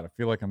of a lot. I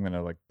feel like I'm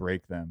gonna like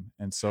break them.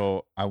 And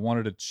so I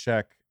wanted to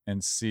check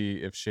and see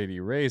if Shady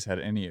Rays had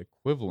any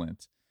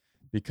equivalent,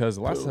 because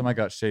the last time I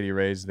got Shady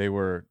Rays, they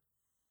were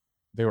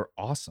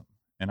awesome,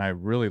 and I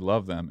really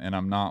love them. And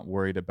I'm not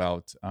worried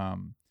about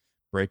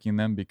breaking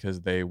them,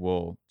 because they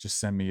will just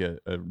send me a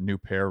new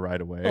pair right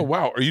away. Oh,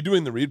 wow. Are you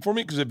doing the read for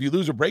me? Because if you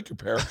lose or break your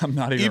pair, I'm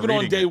not even on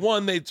reading day it.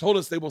 one, they told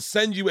us they will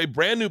send you a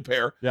brand new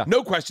pair. Yeah.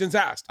 No questions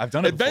asked. I've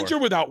done it Adventure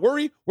before. without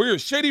worry. Wear your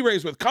Shady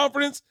Rays with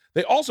confidence.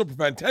 They also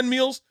prevent 10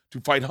 meals to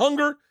fight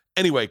hunger.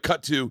 Anyway,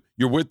 cut to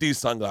you're with these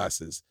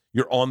sunglasses.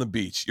 You're on the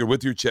beach. You're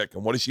with your chick.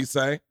 And what does she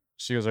say?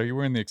 She goes, are you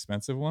wearing the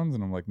expensive ones?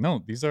 And I'm like,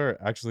 no, these are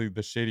actually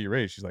the Shady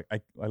Rays. She's like,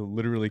 I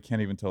literally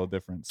can't even tell a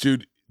difference.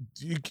 Dude,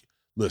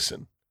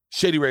 listen.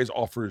 Shady Rays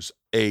offers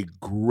a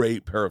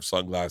great pair of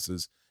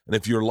sunglasses. And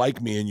if you're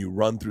like me and you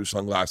run through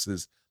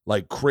sunglasses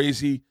like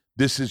crazy,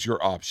 this is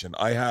your option.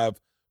 I have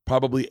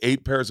probably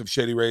 8 pairs of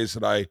Shady Rays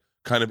that I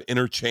kind of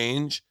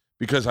interchange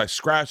because I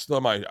scratch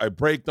them, I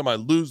break them, I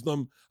lose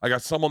them. I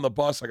got some on the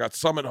bus, I got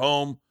some at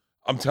home.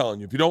 I'm telling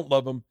you, if you don't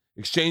love them,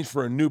 exchange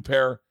for a new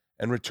pair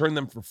and return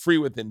them for free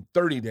within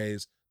 30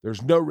 days.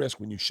 There's no risk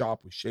when you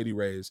shop with Shady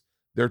Rays.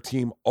 Their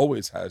team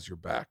always has your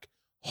back.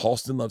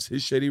 Halston loves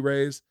his Shady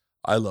Rays.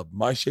 I love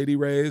my Shady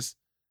Rays.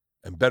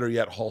 And better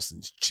yet,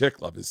 Halston's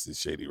chick loves his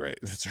Shady Rays.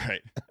 That's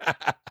right.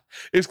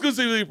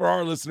 Exclusively for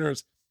our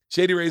listeners,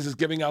 Shady Rays is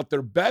giving out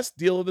their best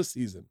deal of the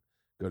season.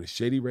 Go to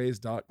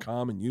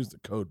shadyrays.com and use the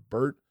code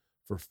BERT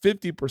for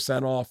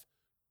 50% off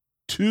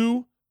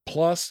 2+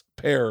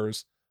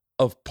 pairs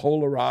of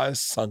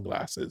polarized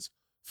sunglasses.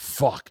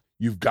 Fuck,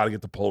 you've got to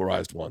get the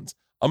polarized ones.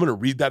 I'm going to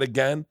read that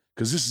again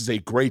because this is a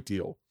great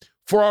deal.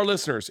 For our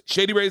listeners,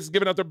 Shady Rays is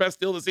giving out their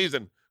best deal of the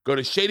season. Go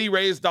to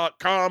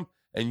shadyrays.com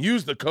and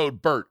use the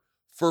code BERT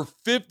for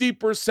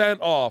 50%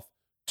 off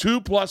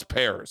 2+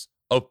 pairs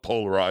of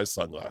polarized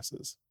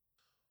sunglasses.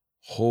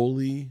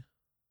 Holy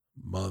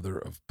mother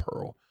of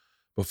pearl.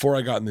 Before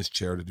I got in this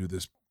chair to do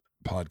this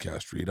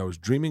podcast read, I was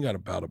dreaming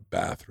about a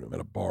bathroom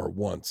at a bar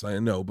once. I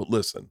know, but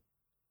listen.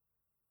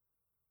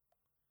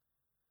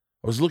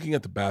 I was looking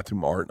at the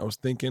bathroom art and I was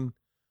thinking,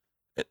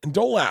 and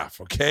don't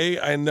laugh, okay?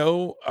 I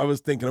know I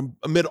was thinking,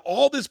 amid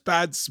all this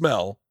bad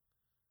smell,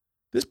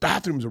 this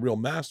bathroom's a real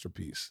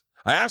masterpiece.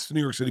 I asked the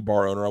New York City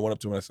bar owner, I went up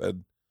to him and I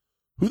said,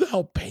 who the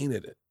hell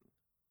painted it?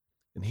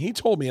 And he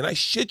told me, and I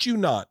shit you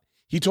not,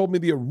 he told me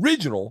the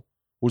original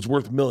was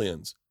worth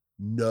millions.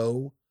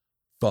 No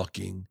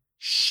fucking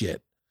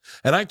shit.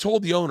 And I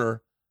told the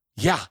owner,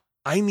 yeah,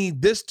 I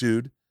need this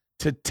dude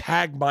to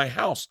tag my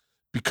house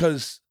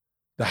because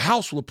the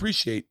house will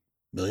appreciate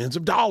millions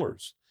of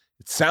dollars.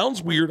 It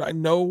sounds weird, I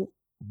know,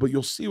 but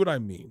you'll see what I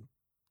mean.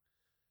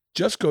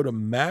 Just go to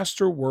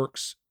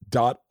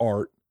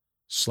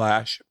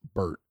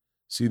masterworks.art/Bert.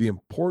 See the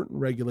important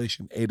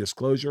Regulation A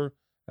disclosure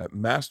at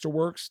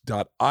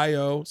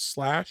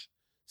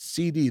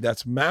masterworks.io/CD.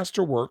 That's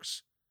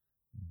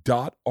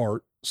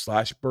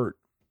masterworks.art/Bert.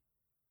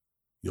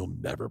 You'll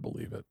never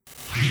believe it.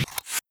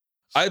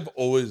 I've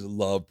always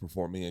loved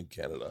performing in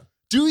Canada.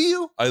 Do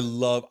you? I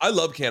love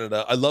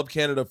Canada. I love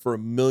Canada for a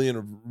million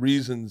of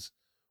reasons,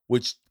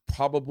 which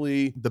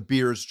probably The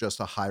beer's just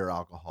a higher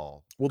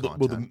alcohol.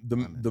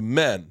 the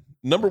men.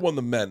 Number one,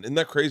 the men. Isn't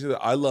that crazy that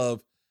I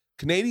love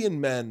Canadian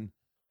men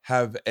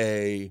have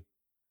a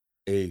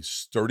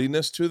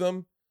sturdiness to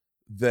them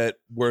that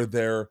where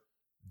they're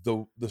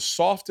the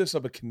softest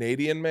of a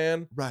Canadian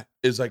man Right.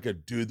 is like a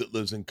dude that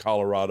lives in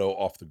Colorado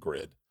off the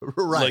grid.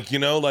 Right.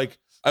 Like, like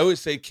I always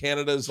say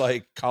Canada's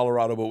like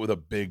Colorado, but with a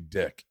big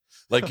dick.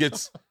 Like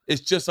it's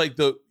just like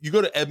you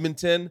go to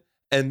Edmonton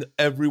and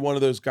every one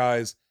of those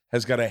guys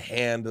has got a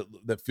hand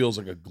that feels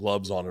like a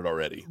glove's on it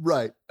already.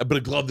 Right. But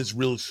a glove that's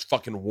really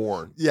fucking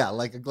worn. Yeah,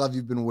 like a glove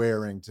you've been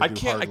wearing to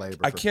do hard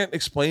labor. I can't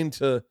explain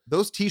to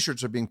Those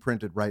T-shirts are being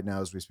printed right now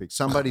as we speak.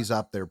 Somebody's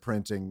up there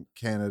printing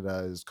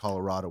Canada is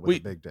Colorado with a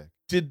big dick.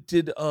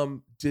 Did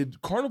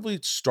Carnival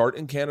start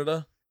in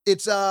Canada?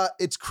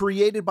 It's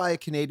created by a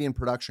Canadian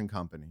production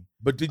company.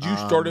 But did you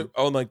start it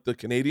on like the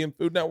Canadian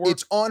Food Network?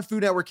 It's on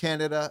Food Network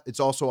Canada. It's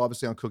also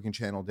obviously on Cooking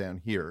Channel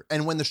down here.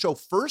 And when the show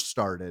first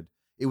started,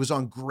 it was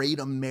on Great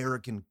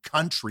American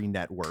Country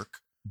Network.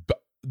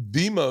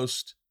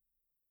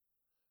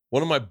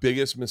 One of my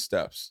biggest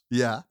missteps.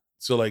 Yeah.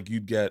 So like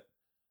you'd get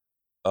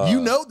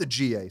the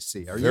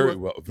GAC. Are very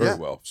you very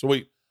well. So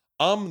wait,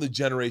 I'm the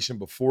generation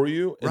before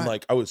you, and Right.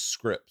 like I was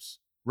Scripps.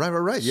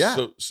 Right.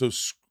 Yeah. So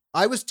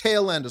I was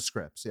tail end of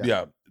Scripps.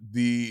 Yeah.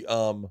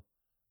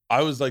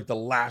 I was like the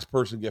last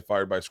person to get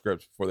fired by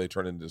Scripps before they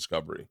turned into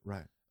Discovery.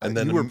 Right. And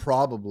then you were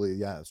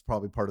probably, it's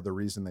probably part of the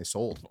reason they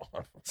sold.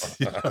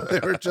 They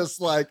were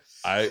just like,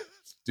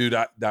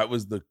 that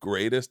was the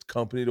greatest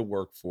company to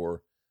work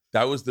for.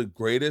 That was the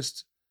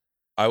greatest,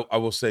 I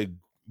will say,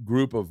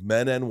 group of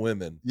men and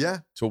women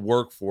to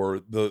work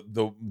for.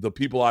 The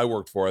people I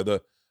worked for, I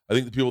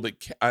think the people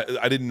that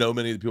I didn't know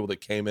many of the people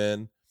that came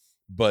in,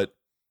 but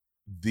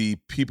the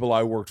people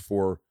I worked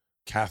for,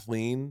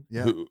 Kathleen,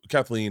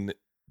 Kathleen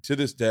to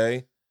this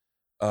day,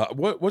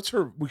 what's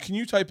her? Can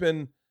you type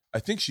in? I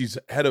think she's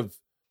head of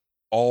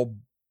all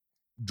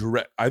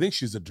direct. I think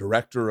she's the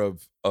director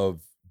of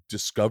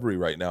Discovery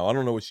right now. I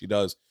don't know what she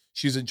does.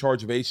 She's in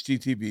charge of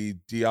HGTV,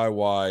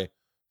 DIY,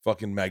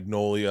 fucking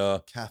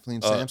Magnolia. Kathleen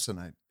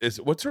Samsonite. Is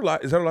that her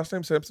last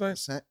name?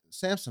 Samsonite.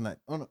 Samsonite.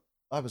 Oh no,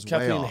 I was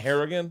Kathleen way off.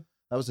 Harrigan.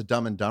 That was a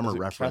Dumb and Dumber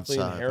reference.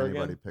 Kathleen If Harrigan?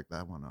 anybody picked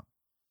that one up.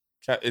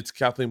 It's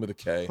Kathleen with a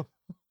K.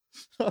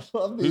 Who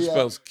Who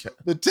spells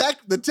the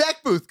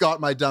tech booth got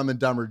my Dumb and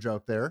Dumber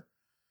joke there.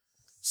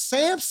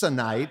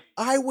 Samsonite,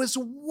 I was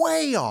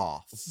way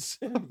off.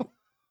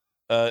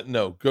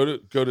 No, go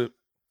to.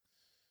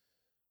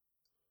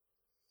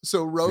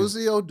 So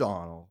Rosie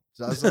O'Donnell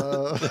does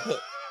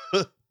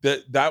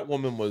that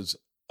woman was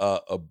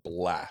a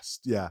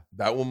blast. Yeah,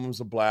 that woman was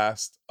a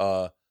blast.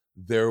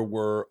 There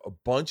were a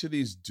bunch of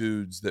these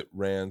dudes that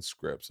ran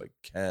Scripps, like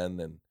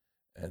Ken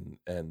and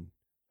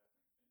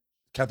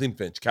Kathleen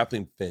Finch.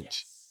 Yes.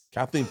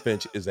 Kathleen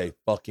Finch is a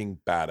fucking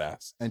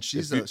badass, and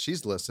she's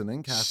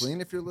listening. Kathleen,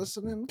 if you're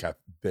listening,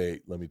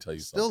 let me tell you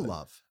still something.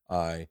 love.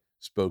 I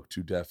spoke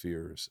to deaf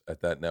ears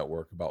at that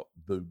network about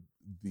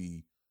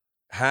the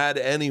had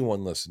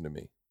anyone listen to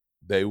me,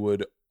 they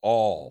would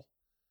all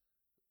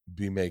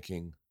be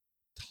making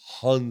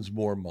tons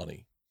more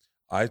money.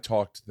 I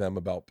talked to them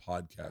about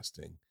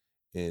podcasting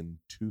in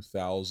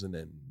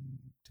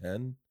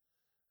 2010,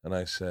 and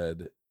I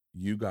said,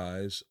 you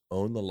guys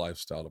own the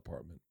lifestyle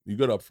department. You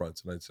go to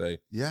Upfronts, and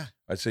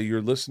I'd say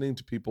you're listening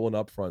to people in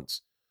Upfronts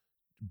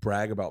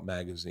brag about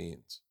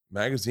magazines.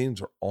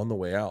 Magazines are on the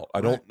way out.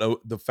 I don't know,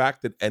 the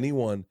fact that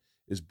anyone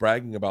is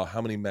bragging about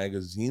how many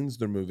magazines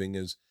they're moving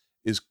is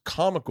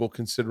comical,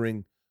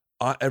 considering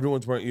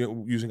everyone's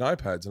using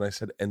iPads. And I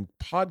said, and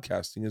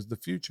podcasting is the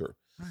future.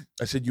 Right.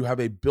 I said, you have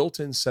a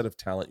built-in set of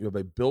talent. You have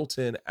a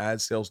built-in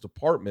ad sales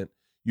department.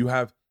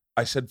 I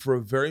said, for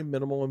a very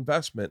minimal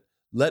investment,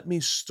 let me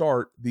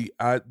start the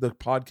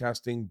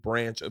podcasting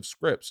branch of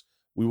Scripps.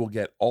 We will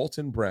get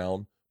Alton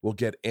Brown. We'll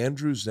get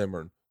Andrew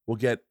Zimmern. We'll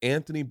get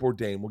Anthony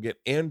Bourdain. We'll get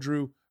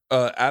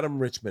Adam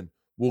Richmond.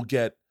 We'll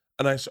get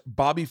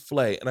Bobby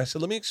Flay. And I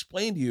said, let me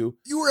explain to you.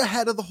 You were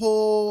ahead of the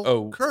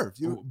whole curve.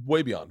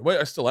 Way beyond.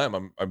 I still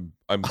am. I'm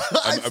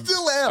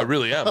still am. I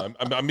really am.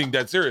 I'm being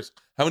dead serious.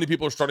 How many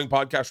people are starting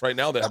podcasts right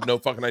now that have no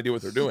fucking idea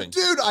what they're doing?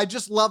 Dude, I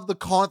just love the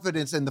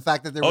confidence and the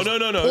fact that there was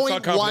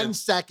 0.1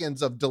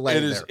 seconds of delay.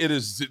 It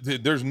is.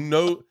 There's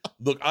no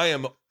look. I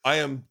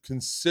am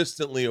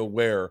consistently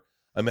aware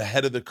I'm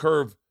ahead of the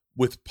curve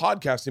with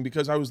podcasting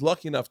because I was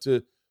lucky enough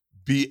to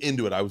be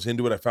into it. I was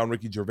into it. I found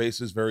Ricky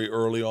Gervais's very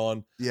early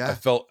on. Yeah.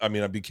 I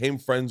became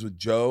friends with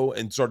Joe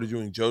and started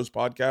doing Joe's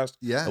podcast.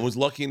 Yeah. And was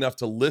lucky enough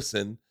to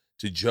listen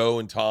to Joe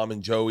and Tom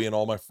and Joey and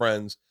all my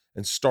friends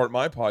and start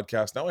my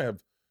podcast. Now I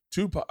have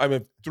 3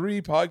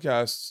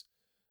 podcasts.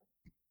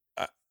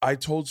 I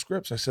told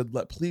Scripps, I said,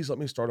 please let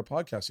me start a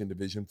podcasting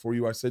division for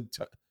you. I said,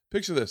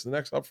 picture this, the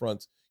next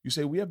Upfronts, you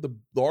say, we have the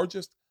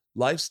largest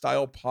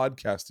lifestyle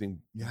podcasting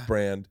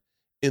brand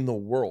in the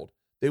world.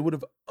 They would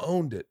have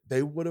owned it.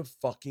 They would have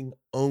fucking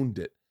owned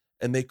it.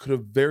 And they could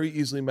have very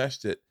easily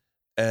meshed it.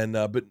 And,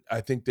 but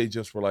I think they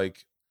just were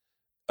like,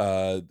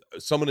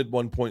 someone at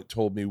one point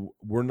told me,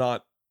 we're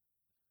not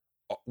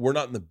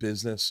in the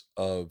business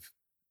of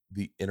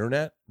the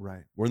internet.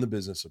 Right. We're in the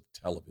business of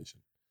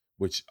television,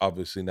 which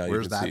obviously now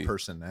where's you can that see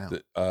person now?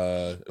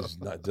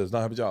 Does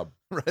not have a job.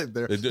 Right.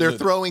 They're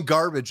throwing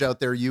garbage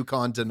out there,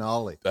 Yukon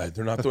Denali.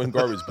 They're not throwing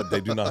garbage, but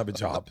they do not have a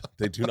job.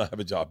 They do not have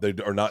a job.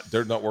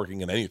 They're not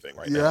working in anything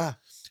right now. Yeah.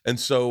 And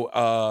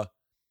so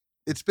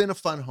it's been a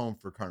fun home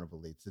for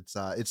Carnival Eats.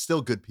 It's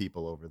still good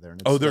people over there.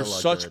 And they're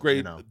such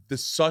great,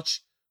 there's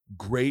such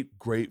great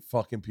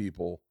fucking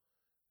people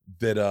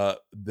that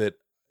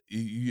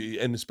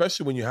and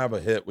especially when you have a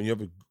hit, when you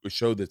have a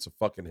show that's a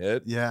fucking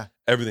hit,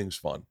 everything's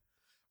fun.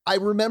 I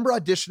remember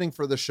auditioning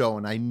for the show,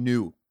 and I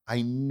knew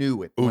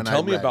it.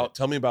 Tell me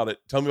about it.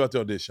 Tell me about the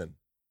audition.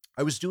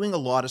 I was doing a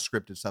lot of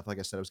scripted stuff. Like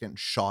I said, I was getting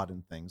shot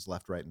in things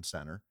left, right, and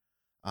center.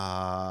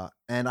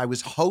 And I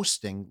was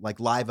hosting like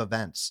live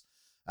events.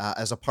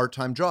 as a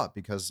part-time job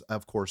because,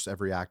 of course,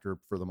 every actor,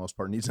 for the most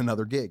part, needs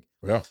another gig.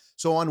 Yeah.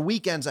 So on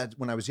weekends,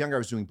 when I was younger, I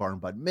was doing bar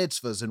and bat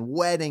mitzvahs and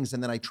weddings,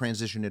 and then I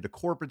transitioned into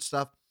corporate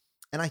stuff.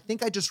 And I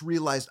think I just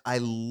realized I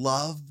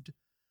loved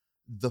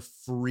the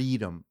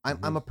freedom.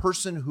 I'm a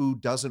person who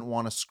doesn't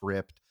want a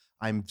script.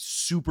 I'm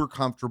super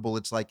comfortable.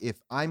 It's like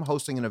if I'm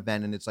hosting an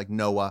event and it's like,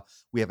 Noah,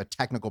 we have a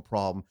technical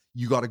problem.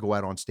 You got to go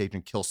out on stage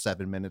and kill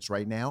 7 minutes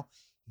right now.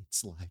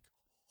 It's like,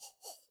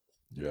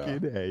 Yeah.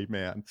 hey,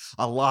 man,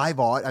 a live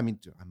audience. I mean,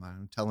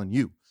 I'm telling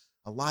you,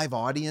 a live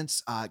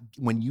audience,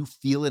 when you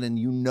feel it and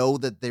you know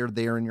that they're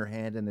there in your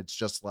hand and it's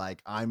just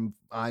like, I'm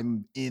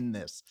in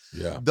this.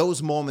 Yeah.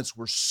 Those moments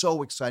were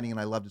so exciting and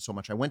I loved it so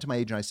much. I went to my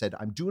agent. I said,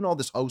 I'm doing all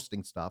this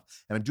hosting stuff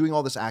and I'm doing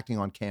all this acting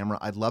on camera.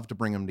 I'd love to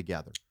bring them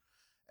together.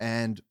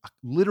 And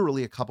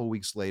literally a couple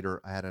weeks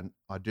later, I had an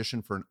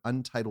audition for an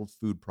untitled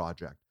food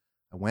project.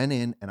 I went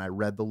in and I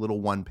read the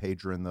little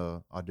one-pager in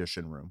the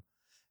audition room.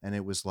 And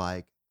it was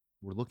like,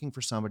 we're looking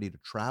for somebody to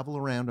travel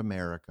around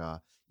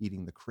America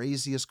eating the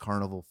craziest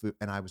carnival food.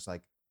 And I was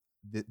like,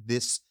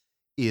 this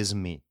is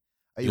me.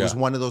 It was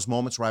one of those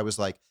moments where I was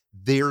like,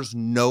 there's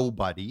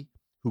nobody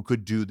who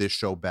could do this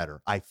show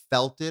better. I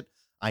felt it.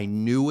 I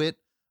knew it.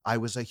 I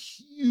was a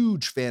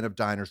huge fan of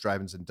Diners,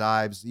 Drive-Ins, and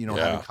Dives,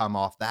 having come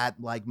off that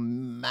like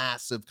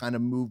massive kind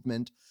of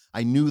movement.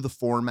 I knew the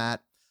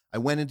format. I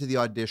went into the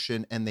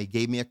audition and they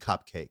gave me a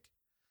cupcake.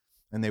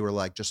 And they were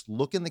like, just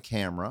look in the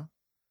camera.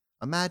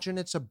 Imagine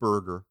it's a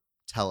burger.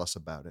 Tell us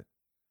about it.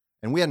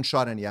 And we hadn't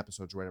shot any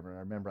episodes or whatever. And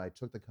I remember I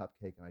took the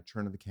cupcake and I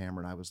turned to the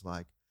camera and I was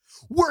like,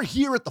 we're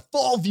here at the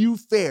Fall View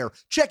Fair,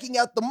 checking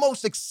out the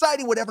most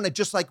exciting whatever. And I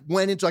just like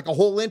went into like a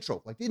whole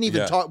intro, like didn't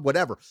even talk,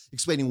 whatever,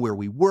 explaining where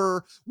we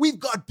were. We've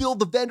got Bill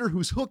the vendor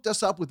who's hooked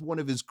us up with one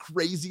of his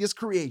craziest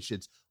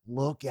creations.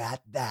 Look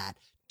at that.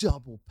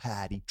 Double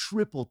patty,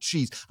 triple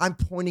cheese. I'm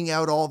pointing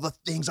out all the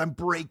things I'm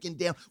breaking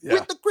down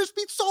with the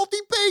crispy, salty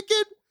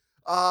bacon.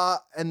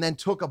 And then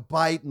took a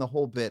bite and the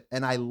whole bit.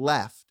 And I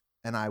left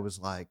and I was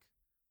like,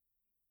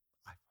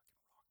 I fucking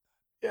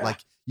rocked that. Like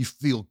you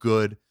feel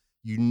good.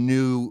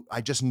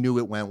 I just knew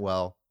it went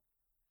well.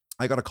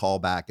 I got a call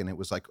back and it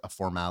was like a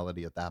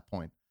formality at that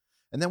point.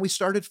 And then we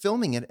started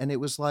filming it. And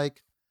it was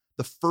like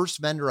the first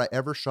vendor I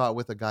ever shot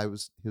with,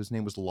 his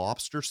name was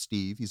Lobster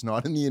Steve. He's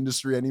not in the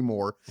industry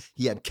anymore.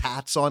 He had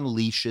cats on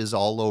leashes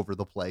all over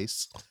the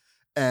place.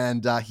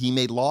 And he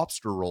made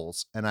lobster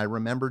rolls. And I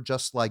remember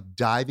just like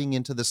diving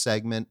into the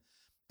segment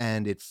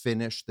and it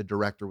finished. The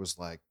director was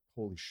like,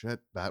 holy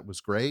shit, that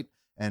was great.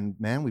 And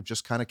man, we've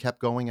just kind of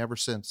kept going ever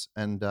since.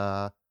 And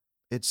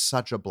it's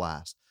such a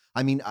blast.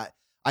 I mean,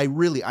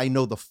 I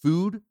know the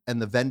food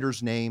and the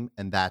vendor's name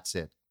and that's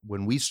it.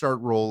 When we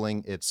start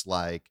rolling, it's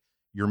like,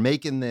 you're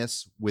making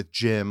this with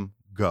Jim,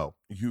 go.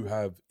 You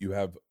have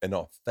an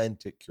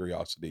authentic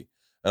curiosity.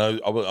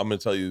 And I'm going to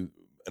tell you,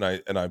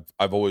 and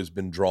I've always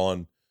been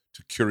drawn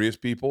to curious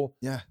people.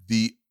 Yeah.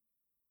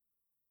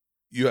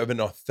 You have an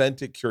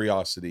authentic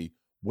curiosity,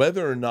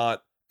 whether or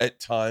not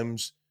at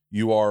times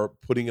you are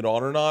putting it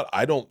on or not.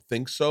 I don't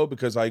think so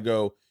because I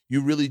go,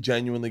 you really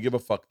genuinely give a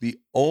fuck. The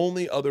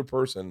only other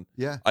person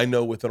I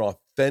know with an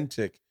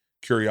authentic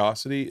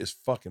curiosity is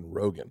fucking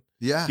Rogan.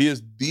 Yeah. He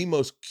is the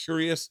most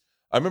curious.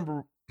 I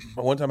remember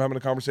one time having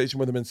a conversation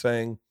with him and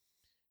saying,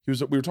 we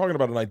were talking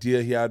about an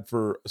idea he had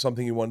for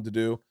something he wanted to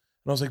do.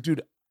 And I was like,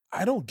 dude,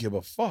 I don't give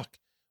a fuck.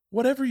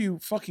 Whatever you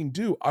fucking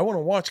do, I want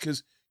to watch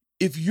because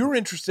if you're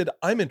interested,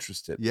 I'm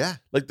interested. Yeah.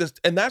 Like this.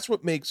 And that's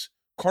what makes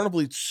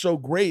Carnival Eats so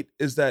great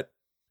is that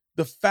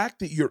the fact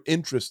that you're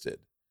interested,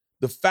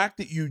 the fact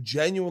that you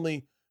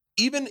genuinely,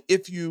 even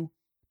if you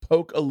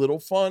poke a little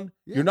fun,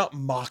 you're not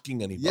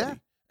mocking anybody. Yeah.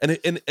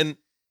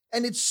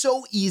 And it's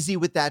so easy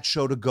with that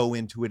show to go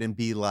into it and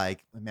be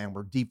like, man,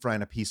 we're deep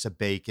frying a piece of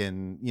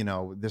bacon.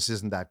 This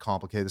isn't that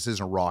complicated. This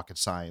isn't rocket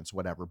science,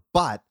 whatever.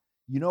 But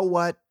you know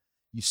what?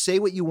 You say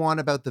what you want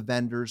about the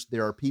vendors.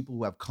 There are people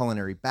who have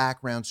culinary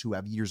backgrounds, who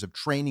have years of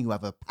training, who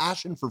have a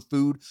passion for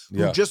food,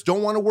 who just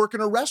don't want to work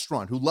in a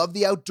restaurant, who love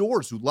the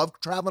outdoors, who love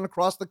traveling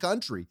across the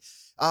country.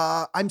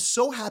 I'm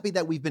so happy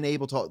that we've been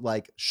able to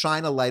like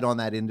shine a light on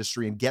that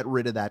industry and get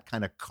rid of that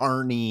kind of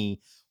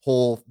carny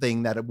whole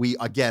thing that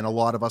a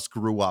lot of us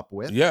grew up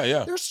with. Yeah,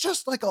 yeah. There's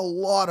just like a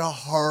lot of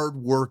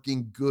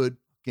hardworking, good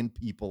fucking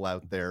people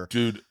out there.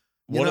 Dude,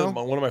 one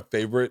of my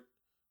favorite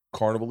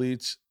Carnival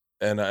Eats,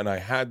 and I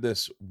had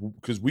this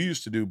because we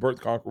used to do Bert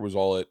the Conqueror was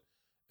all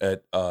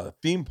at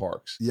theme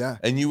parks. Yeah.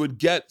 And you would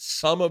get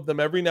some of them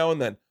every now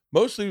and then,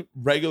 mostly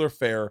regular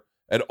fare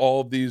at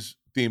all of these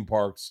theme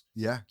parks.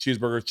 Yeah.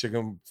 Cheeseburgers,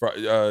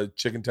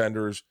 chicken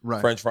tenders,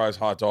 Right. French fries,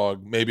 hot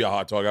dog, maybe a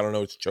hot dog. I don't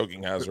know. It's a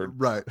choking hazard.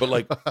 Right. But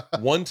like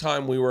one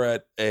time we were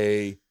at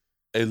a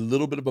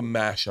little bit of a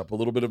mashup, a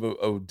little bit of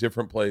a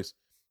different place.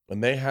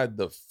 And they had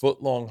the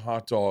foot-long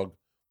hot dog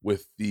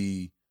with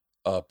the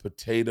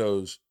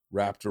potatoes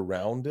wrapped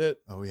around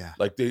it. Oh yeah.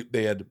 Like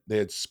they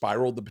had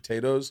spiraled the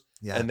potatoes.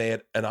 Yeah.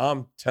 And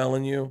I'm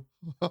telling you,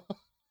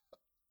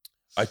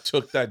 I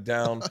took that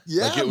down.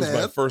 Yeah, like it was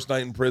man. my first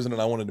night in prison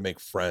and I wanted to make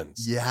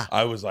friends. Yeah.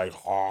 I was like,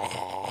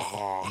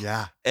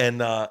 Yeah.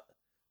 and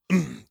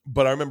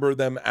but I remember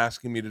them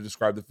asking me to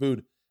describe the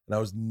food, and I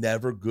was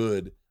never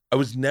good. I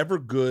was never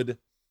good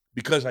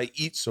because I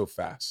eat so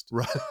fast.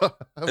 Right.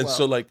 And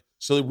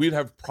so we'd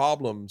have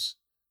problems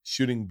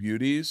shooting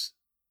beauties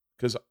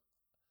because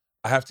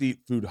I have to eat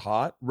food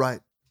hot.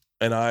 Right.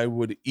 And I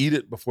would eat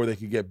it before they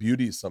could get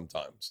beauties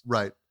sometimes.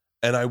 Right.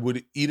 And I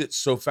would eat it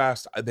so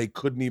fast they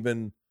couldn't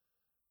even,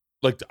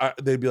 like,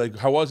 they'd be like,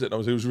 how was it? And I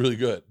was like, it was really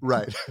good.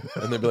 Right.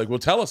 And they'd be like, well,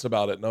 tell us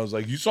about it. And I was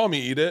like, you saw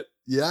me eat it.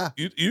 Yeah.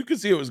 You could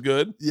see it was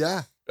good.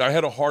 Yeah. I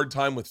had a hard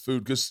time with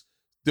food because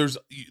there's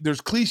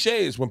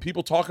cliches when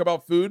people talk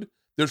about food.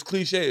 There's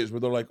cliches where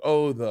they're like,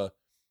 oh, the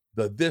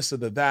this or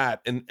the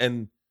that,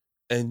 and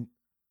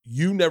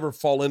you never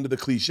fall into the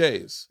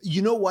cliches.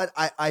 You know what?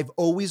 I've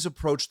always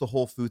approached the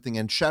whole food thing,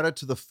 and shout out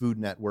to the Food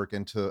Network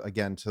and to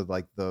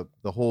like the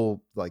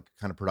whole like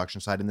kind of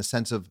production side, in the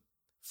sense of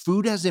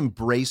food has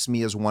embraced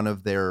me as one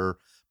of their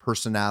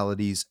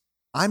personalities.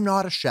 I'm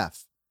not a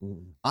chef.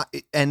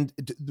 And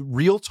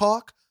real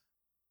talk,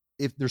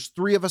 if there's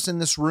 3 of us in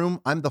this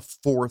room, I'm the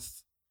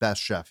 4th best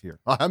chef here.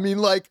 I mean,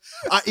 like,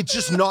 it's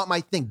just not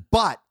my thing,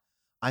 but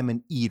I'm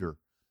an eater.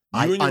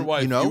 You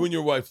and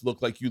your wife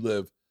look like you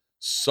live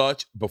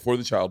such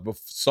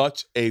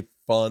a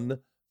fun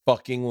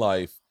fucking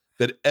life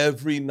that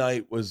every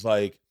night was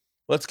like,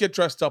 let's get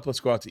dressed up, let's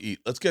go out to eat.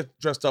 Let's get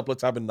dressed up,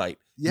 let's have a night.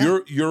 Yeah.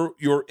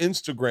 Your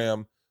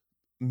Instagram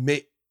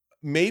made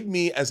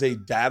me, as a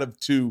dad of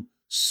 2,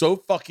 so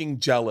fucking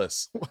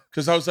jealous,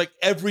 because I was like,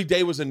 every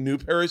day was a new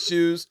pair of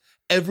shoes.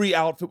 Every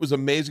outfit was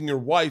amazing. Your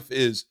wife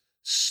is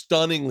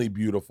stunningly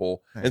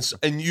beautiful,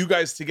 and you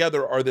guys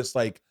together are these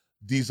 2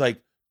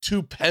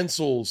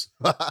 pencils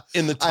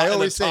in the top. I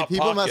always say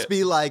people pocket. must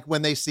be like,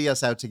 when they see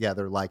us out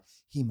together, like,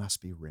 he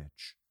must be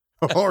rich,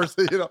 or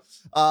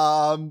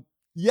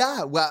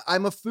yeah. Well, I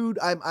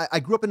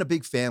grew up in a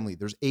big family.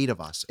 There's 8 of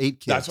us,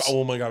 8 kids.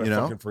 Oh my god, I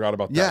fucking forgot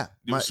about that.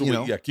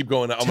 Yeah, keep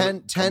going.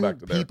 10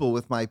 people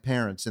with my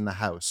parents in the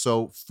house,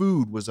 so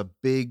food was a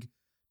big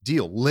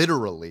deal.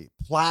 Literally,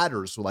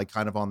 platters were like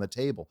kind of on the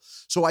table.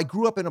 So I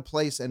grew up in a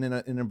place and in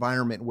an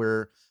environment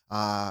where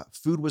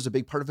food was a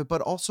big part of it,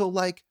 but also,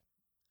 like,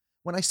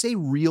 when I say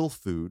real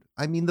food,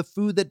 I mean the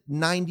food that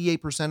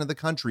 98% of the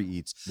country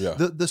eats. Yeah.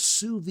 The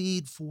sous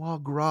vide, foie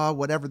gras,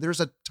 whatever. There's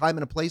a time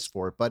and a place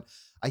for it. But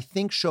I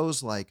think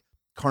shows like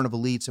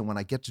Carnival Eats, and when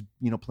I get to,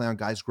 play on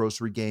Guys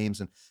Grocery Games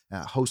and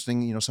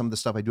hosting, some of the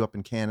stuff I do up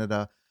in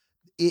Canada,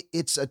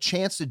 it's a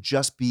chance to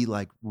just be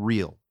like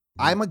real.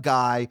 Mm-hmm. I'm a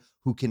guy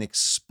who can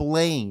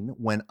explain,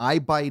 when I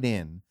bite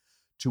in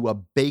to a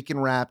bacon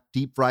wrapped,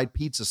 deep fried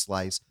pizza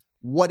slice,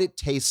 what it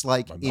tastes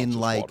like in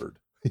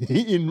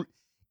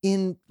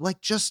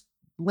like just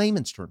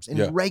layman's terms,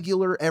 in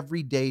regular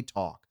everyday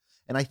talk.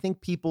 And I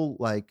think people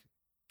like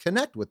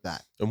connect with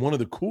that. And one of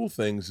the cool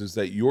things is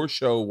that your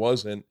show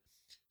wasn't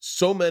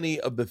so many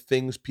of the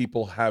things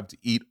people have to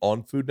eat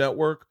on Food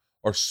Network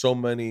are so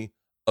many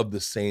of the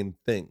same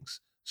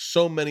things.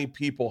 So many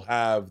people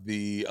have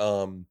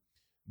I'm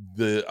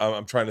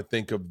trying to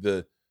think of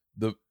the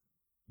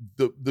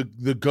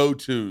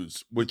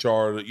go-tos, which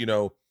are,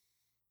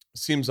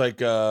 seems like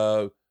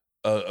the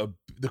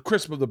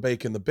crisp of the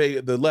bacon,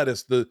 the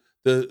lettuce, the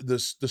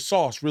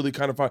sauce really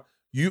kind of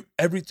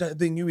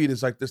everything you eat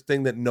is like this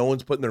thing that no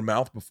one's put in their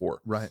mouth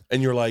before. Right.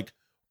 And you're like,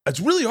 it's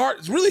really hard.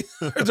 It's really,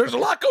 there's a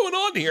lot going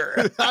on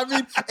here. I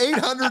mean,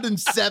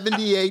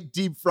 878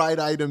 deep fried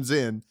items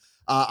in.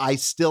 I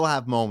still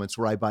have moments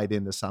where I bite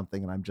into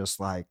something and I'm just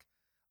like,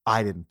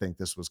 I didn't think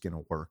this was going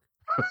to work.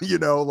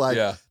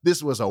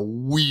 This was a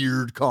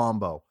weird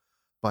combo,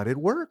 but it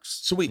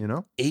works. So wait,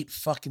 8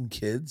 fucking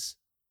kids?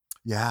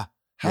 Yeah.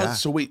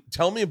 So wait,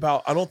 tell me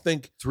about, I don't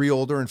think 3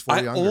 older and 4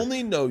 younger. I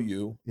only know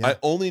you. Yeah. I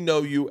only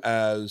know you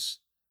as,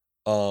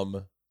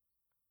 I'm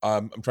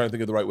trying to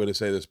think of the right way to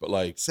say this, but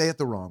like, say it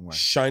the wrong way.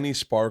 Shiny,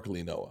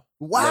 sparkly Noah.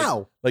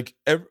 Wow.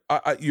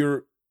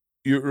 You're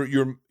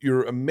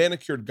a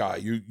manicured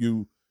guy.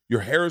 Your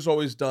hair is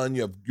always done.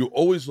 You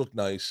always look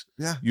nice.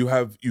 Yeah. You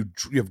have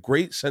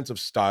great sense of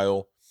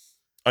style.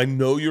 I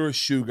know you're a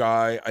shoe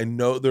guy. I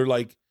know they're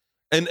like,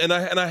 and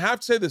I have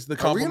to say this, the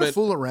compliment. Are we gonna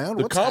fool around?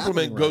 The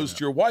compliment goes to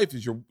your wife.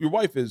 Your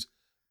wife is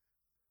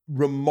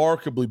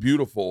remarkably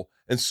beautiful,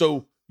 and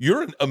so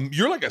you're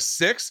like a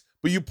 6,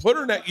 but you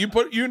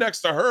put you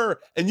next to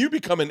her, and you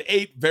become an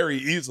 8 very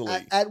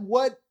easily. At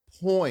what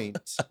point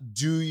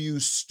do you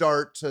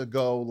start to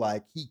go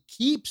like, he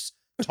keeps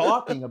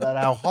talking about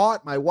how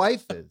hot my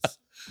wife is,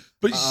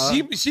 but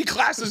she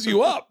classes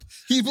you up.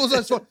 He pulls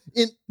us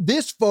in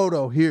this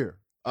photo here.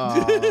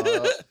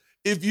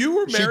 If you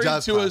were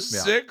married to a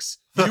 6,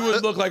 you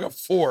would look like a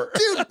 4.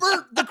 Dude,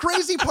 Bert, the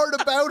crazy part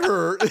about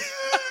her, the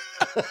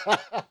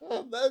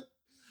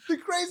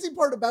crazy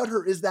part about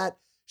her is that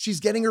she's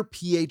getting her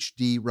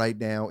PhD right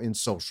now in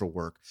social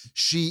work.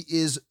 She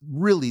is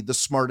really the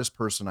smartest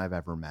person I've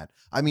ever met.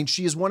 I mean,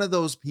 she is one of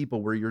those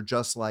people where you're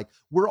just like,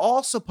 we're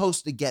all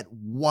supposed to get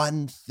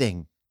one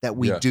thing that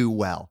we do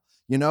well.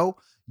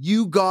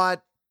 You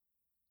got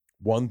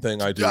one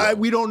thing I do.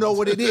 We don't know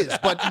what it is,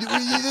 but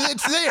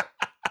it's there.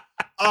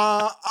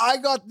 I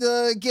got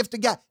the gift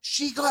of gab.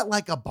 She got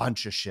like a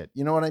bunch of shit.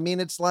 You know what I mean?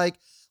 It's like,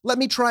 let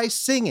me try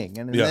singing.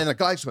 And then a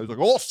guy's like,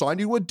 oh, I'll sign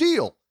you a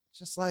deal. It's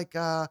just like,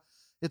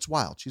 it's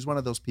wild. She's one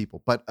of those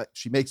people, but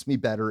she makes me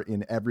better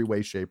in every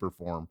way, shape, or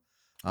form.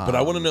 But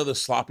I want to know the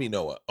sloppy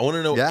Noah. I want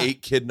to know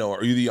 8-kid Noah.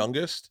 Are you the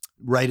youngest?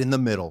 Right in the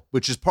middle,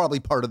 which is probably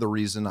part of the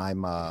reason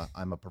I'm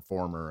a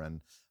performer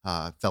and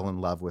fell in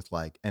love with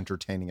like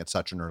entertaining at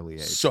such an early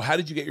age. So how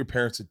did you get your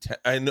parents'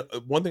 I know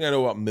one thing I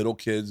know about middle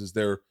kids is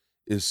there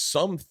is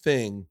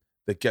something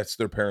that gets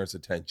their parents'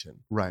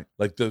 attention. Right.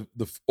 Like the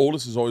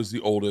oldest is always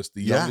the oldest,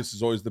 the youngest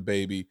is always the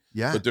baby.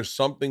 Yeah. But there's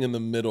something in the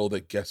middle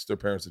that gets their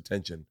parents'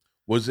 attention.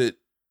 Was it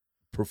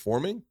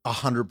performing?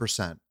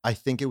 100%. I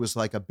think it was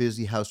like a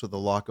busy house with a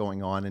lot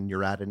going on, and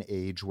you're at an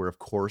age where, of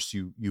course,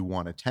 you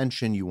want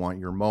attention, you want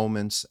your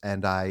moments.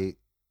 And I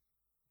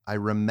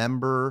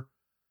remember,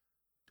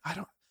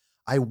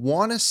 I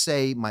want to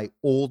say my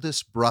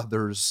oldest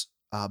brother's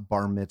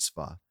bar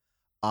mitzvah.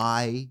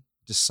 I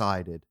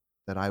decided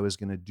that I was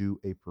going to do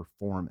a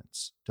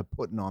performance to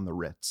Putting on the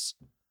Ritz.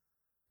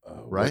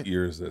 Right? What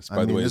year is this?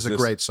 By the way, this is a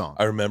great song.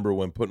 I remember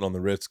when Putting on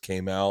the Ritz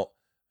came out.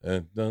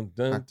 And and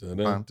the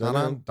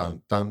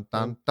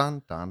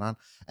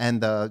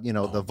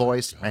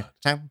voice, it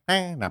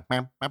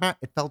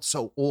felt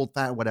so old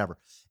fat, whatever.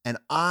 And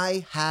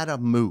I had a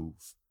move.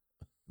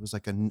 It was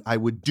like I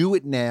would do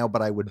it now,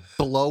 but I would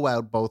blow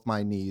out both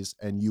my knees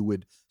and you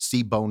would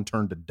see bone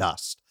turn to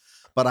dust.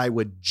 But I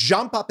would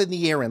jump up in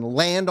the air and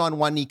land on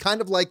one knee,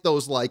 kind of like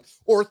those like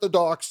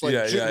orthodox, like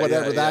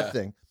that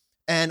thing.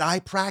 And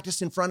I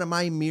practiced in front of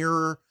my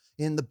mirror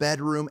in the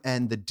bedroom,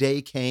 and the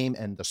day came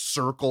and the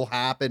circle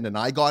happened and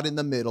I got in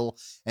the middle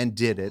and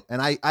did it.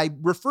 And I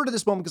refer to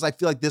this moment because I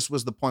feel like this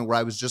was the point where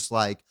I was just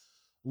like,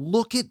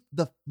 look at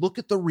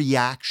the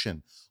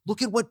reaction.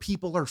 Look at what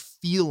people are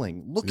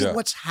feeling. Look at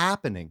what's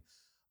happening.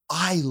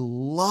 I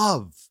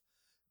love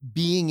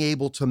being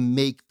able to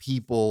make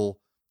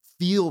people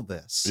feel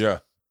this. Yeah.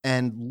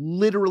 And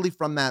literally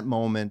from that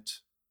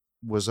moment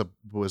was a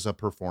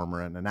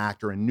performer and an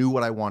actor and knew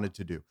what I wanted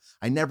to do.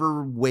 I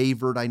never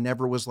wavered. I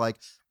never was like,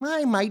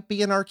 I might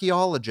be an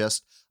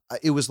archaeologist.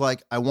 It was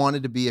like, I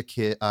wanted to be a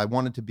kid. I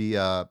wanted to be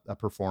a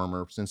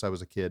performer since I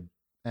was a kid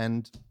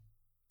and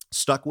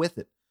stuck with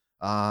it.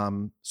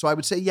 So I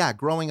would say,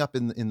 growing up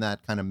in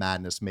that kind of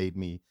madness made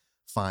me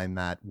find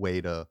that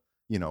way to,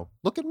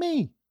 look at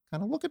me,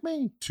 kind of look at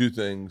me. Two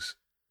things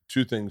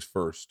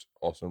first.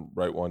 Also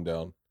write one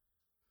down.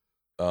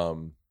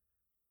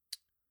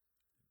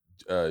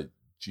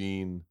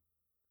 Gene.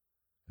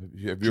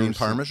 Have you Gene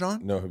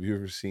Parmesan? No. Have you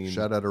ever seen?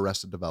 Shout out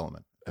Arrested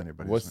Development.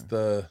 Anybody?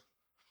 Have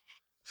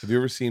you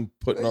ever seen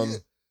Putting on?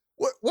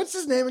 What's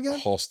his name again?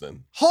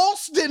 Halston.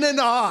 Halston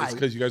and I. It's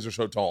because you guys are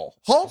so tall.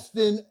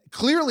 Halston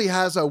clearly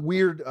has a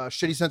weird,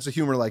 shitty sense of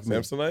humor like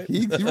Samsonite? me.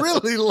 He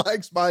really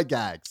likes my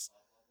gags.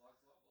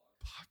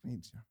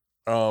 Putting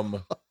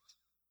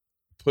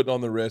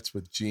on the Ritz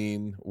with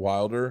Gene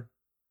Wilder.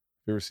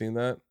 You ever seen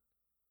that?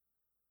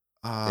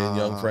 In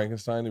Young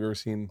Frankenstein, have you ever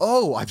seen?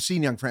 Oh, I've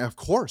seen Young Frank, of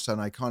course,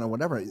 and I kind of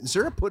whatever. Is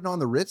there a Putting on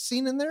the Ritz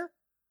scene in there?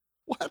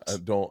 What?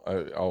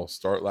 I'll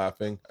start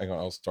laughing.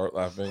 I'll start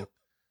laughing.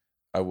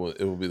 It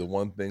will be the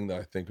one thing that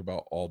I think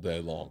about all day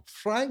long.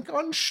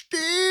 Frankenstein.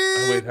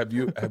 Oh, wait, have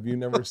you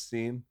never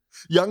seen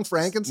Young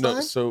Frankenstein?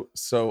 No, so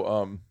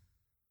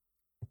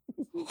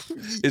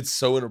it's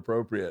so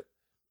inappropriate.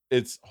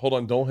 It's hold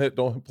on, don't hit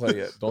play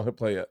yet. Don't hit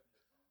play yet.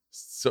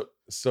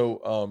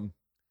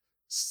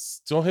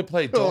 Don't hit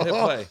play.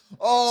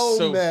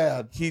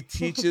 Man. He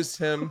teaches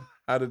him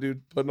how to do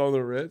Putting on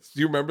the Ritz.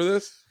 Do you remember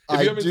this? If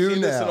I you haven't do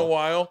seen this in now. a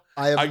while,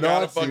 I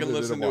gotta fucking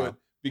listen to it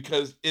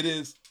because it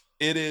is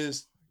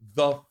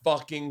the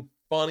fucking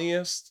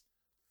funniest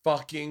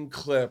fucking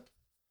clip.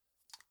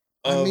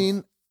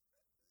 This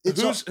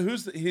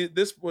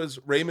was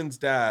Raymond's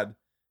dad,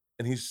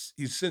 and he's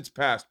since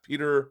passed.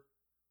 Peter,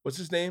 what's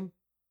his name?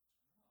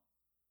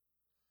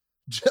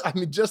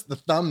 Just the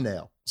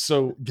thumbnail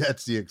so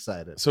gets you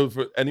excited. So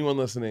for anyone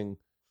listening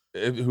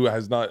who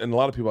has not, and a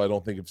lot of people I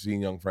don't think have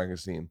seen Young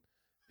Frankenstein,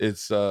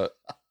 it's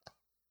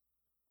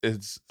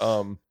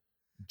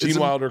Gene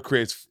Wilder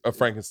creates a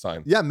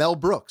Frankenstein. Yeah, Mel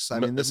Brooks.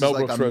 This is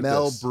like a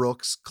Mel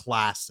Brooks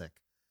classic.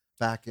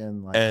 Back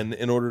in and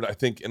in order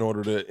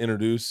to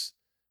introduce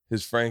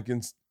his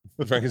Frankenstein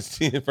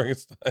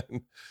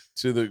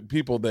to the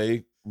people,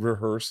 they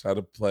rehearse how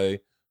to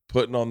play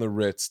Putting on the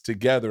Ritz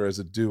together as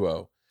a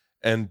duo.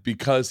 And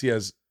because he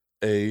has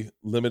a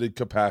limited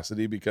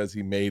capacity, because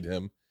he made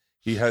him,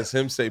 he has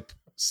him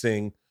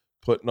sing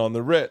Putting on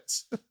the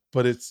Ritz.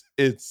 But it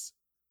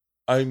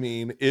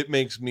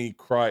makes me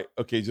cry.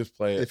 Okay, just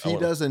play it. If he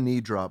does a knee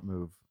drop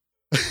move.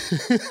 It's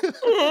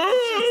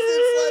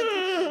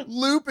like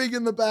looping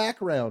in the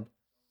background.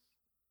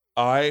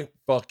 Oh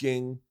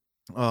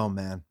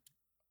man.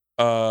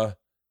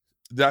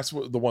 That's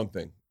the one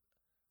thing.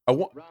 I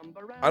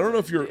don't know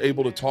if you're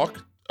able to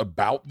talk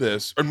about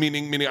this, or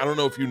meaning I don't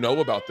know if you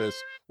know about this,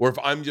 or if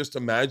I'm just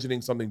imagining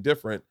something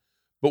different.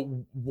 But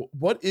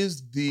what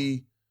is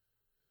the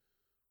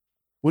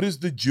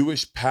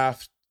Jewish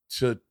path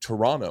to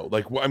Toronto?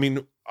 Like, I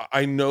mean,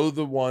 I know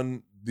the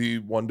one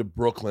to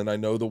Brooklyn. I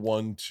know the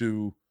one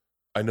to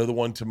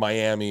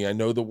Miami. I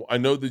know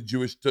the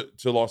Jewish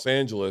to Los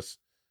Angeles.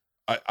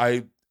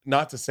 I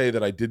not to say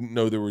that I didn't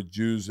know there were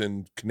Jews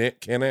in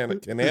Canada.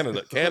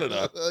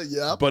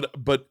 Yeah.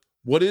 But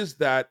what is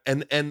that?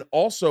 And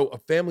also a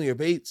family of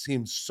 8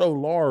 seems so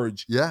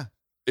large. Yeah.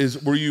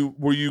 Were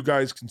you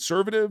guys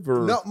conservative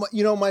or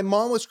No? My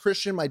mom was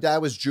Christian. My dad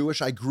was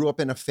Jewish. I grew up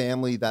in a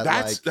family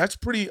that's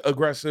pretty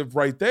aggressive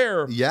right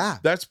there. Yeah.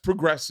 That's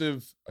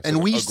progressive.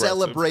 And we aggressive.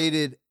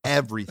 celebrated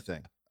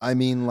everything. I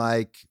mean,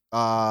 like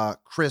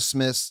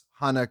Christmas,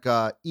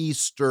 Hanukkah,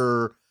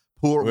 Easter,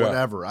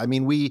 whatever. I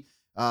mean, we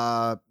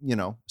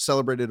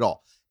celebrated it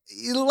all.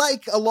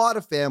 Like a lot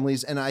of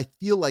families, and I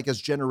feel like as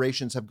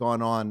generations have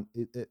gone on,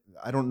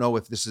 I don't know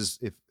if this is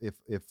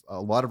if a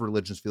lot of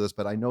religions feel this,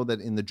 but I know that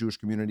in the Jewish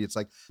community, it's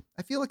like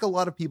I feel like a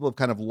lot of people have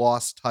kind of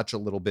lost touch a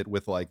little bit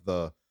with like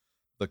the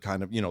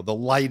kind of the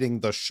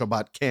lighting the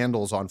Shabbat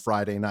candles on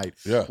Friday night.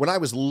 Yeah. When I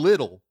was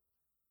little,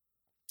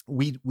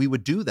 we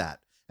would do that,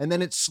 and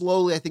then it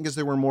slowly, I think, as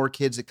there were more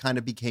kids, it kind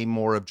of became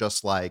more of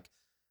just like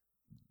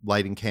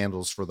lighting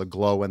candles for the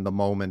glow and the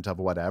moment of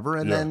whatever,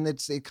 and then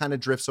it kind of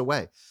drifts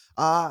away.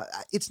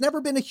 It's never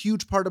been a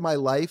huge part of my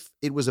life.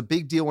 It was a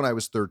big deal when I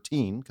was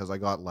 13 because I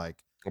got like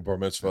a bar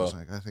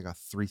mitzvah. I think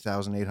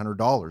 $3,800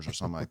 or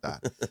something like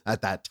that.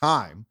 At that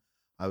time,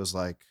 I was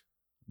like,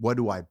 "What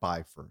do I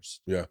buy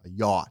first? Yeah, a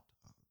yacht,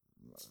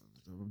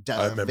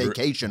 a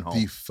vacation home."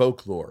 The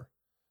folklore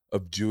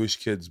of Jewish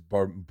kids'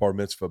 bar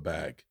mitzvah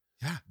bag.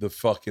 Yeah, the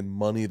fucking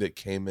money that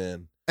came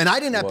in. And I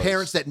didn't have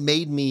parents that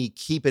made me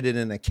keep it in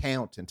an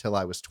account until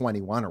I was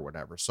 21 or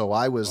whatever. So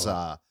I was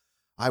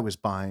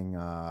buying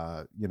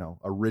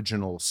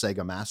original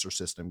Sega Master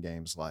System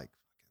games like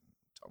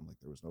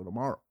there was no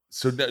tomorrow.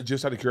 So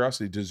just out of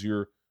curiosity, does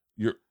your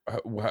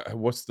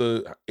what's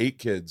the 8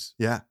 kids?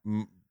 Yeah.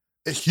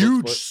 A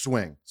huge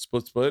swing.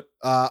 Split.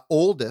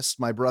 Oldest,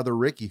 my brother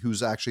Ricky,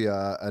 who's actually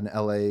an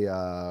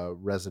LA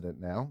resident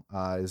now,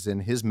 is in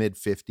his mid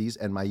 50s,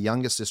 and my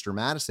youngest sister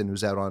Madison,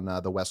 who's out on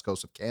the west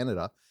coast of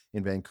Canada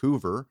in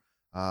Vancouver,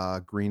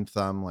 green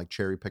thumb, like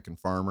cherry picking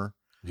farmer.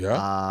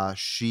 Yeah.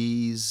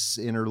 She's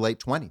in her late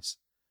 20s.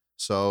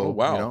 So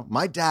wow.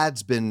 My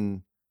dad's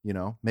been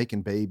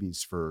making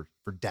babies for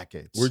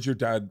decades. Is your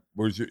dad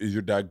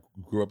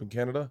grew up in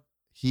Canada?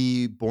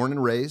 He born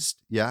and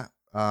raised, yeah.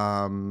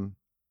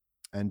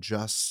 And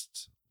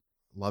just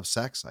love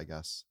sex, I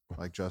guess.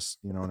 Like just,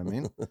 you know what I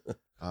mean?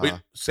 Wait,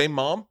 same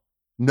mom?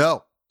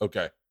 No.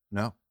 Okay.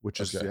 No, which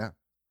is, Okay.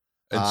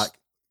 yeah.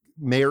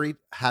 Married,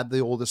 had the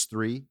oldest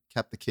 3,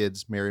 kept the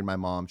kids, married my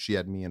mom. She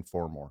had me and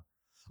 4 more.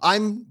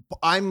 I'm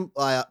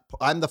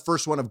the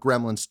first one of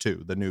Gremlins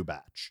 2, the new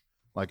batch.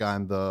 Like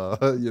I'm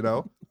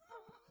the,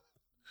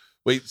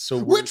 Wait, so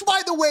which,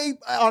 by the way,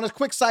 on a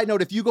quick side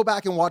note, if you go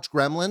back and watch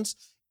Gremlins,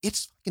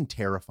 it's fucking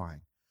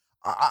terrifying.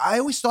 I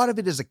always thought of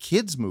it as a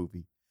kid's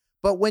movie,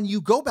 but when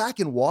you go back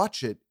and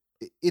watch it,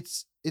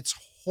 it's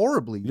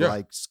horribly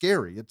like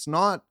scary. It's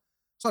not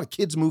a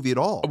kid's movie at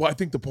all. Well, I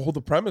think the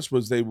premise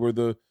was they were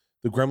the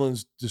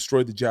Gremlins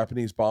destroyed the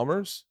Japanese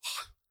bombers.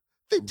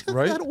 They took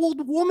that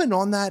old woman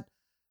on that.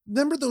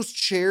 Remember those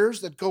chairs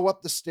that go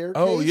up the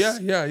staircase? Oh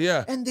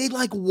yeah. And they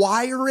like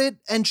wire it,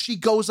 and she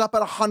goes up at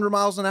 100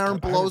 miles an hour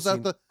and blows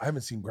out the. I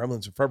haven't seen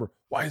Gremlins in forever.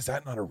 Why is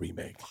that not a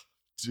remake,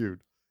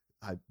 dude?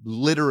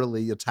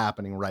 Literally, it's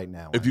happening right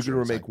now. If you could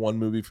remake one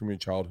movie from your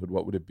childhood,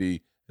 what would it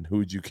be, and who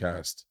would you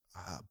cast?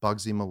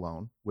 Bugsy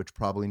Malone, which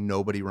probably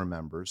nobody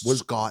remembers.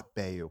 Scott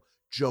Baio,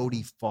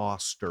 Jodie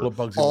Foster, all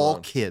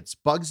Malone. Kids.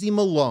 Bugsy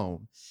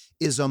Malone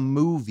is a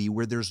movie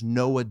where there's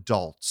no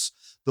adults.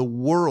 The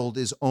world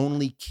is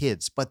only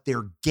kids, but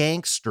they're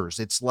gangsters.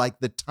 It's like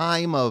the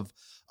time of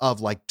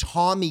like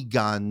Tommy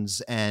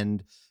guns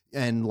and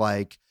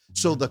like.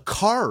 So the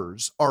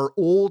cars are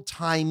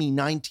old-timey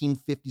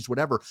 1950s,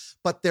 whatever,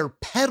 but they're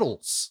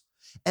pedals,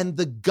 and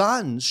the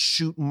guns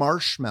shoot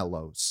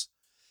marshmallows.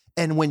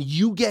 And when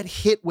you get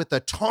hit with a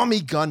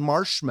Tommy gun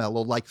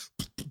marshmallow, like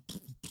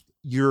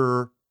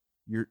you're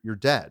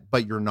dead,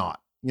 but you're not.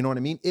 You know what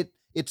I mean?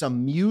 It's a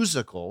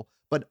musical,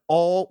 but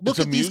look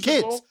at these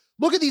kids.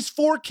 Look at these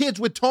 4 kids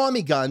with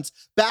Tommy guns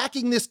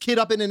backing this kid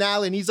up in an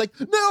alley, and he's like,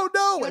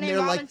 no. And they're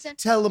Robinson? Like,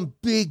 tell him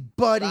Big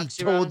Buddy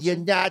Roxy told Robinson.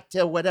 you not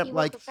to, whatever. You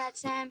like, Fat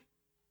Sam?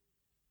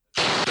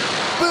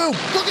 boom,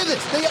 look at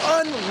this. They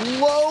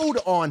unload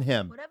on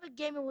him. Whatever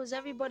game it was,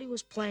 everybody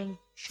was playing.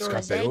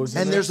 Scott Baio.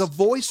 And there's a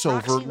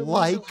voiceover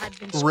like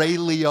Ray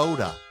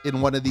Liotta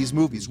in one of these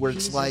movies where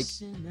it's like,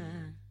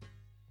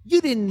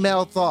 you didn't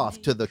mouth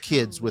off to the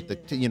kids with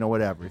the,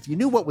 whatever. If you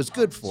knew what was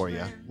good for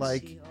you,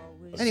 like...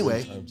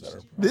 Anyway,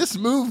 this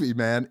movie,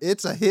 man,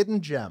 it's a hidden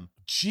gem.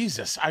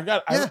 Jesus,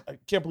 I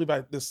can't believe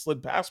this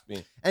slid past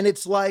me. And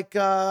it's like,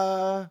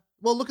 well,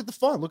 look at the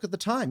fun, look at the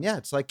time. Yeah,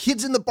 it's like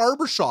kids in the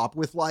barbershop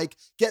with like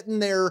getting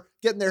their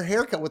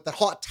haircut with the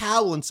hot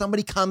towel, and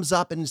somebody comes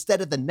up and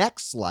instead of the neck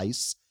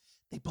slice,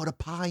 they put a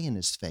pie in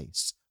his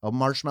face, a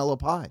marshmallow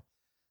pie,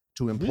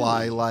 to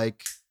imply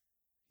like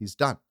he's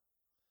done.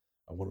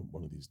 I want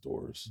one of these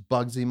doors.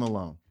 Bugsy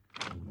Malone.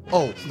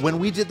 Oh, when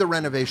we did the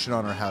renovation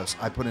on our house,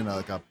 I put in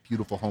a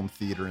beautiful home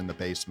theater in the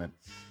basement.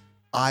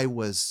 I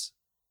was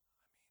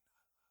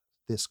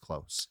this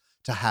close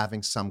to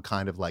having some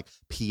kind of like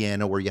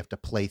piano where you have to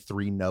play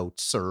 3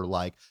 notes or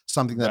like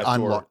something that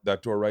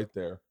that door right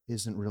there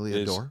isn't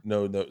really a door.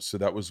 No. So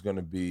that was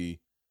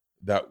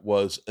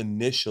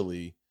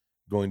initially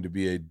going to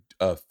be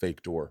a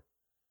fake door.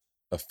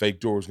 A fake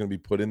door was going to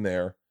be put in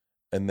there,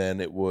 and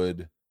then it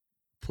would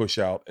push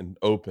out and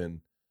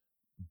open.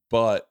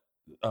 But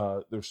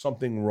there's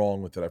something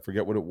wrong with it. I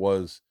forget what it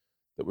was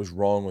that was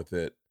wrong with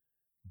it.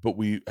 But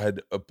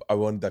I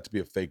wanted that to be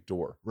a fake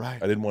door.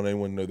 Right. I didn't want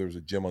anyone to know there was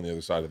a gym on the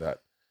other side of that.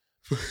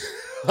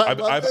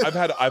 I've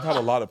had a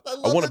lot of.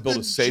 I want to build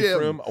a safe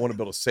room. I want to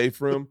build a safe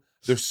room.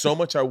 There's so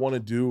much I want to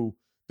do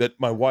that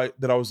my wife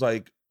that I was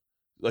like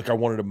I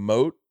wanted a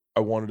moat. I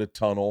wanted a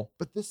tunnel.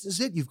 But this is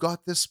it. You've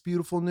got this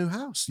beautiful new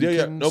house.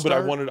 Yeah. No, but I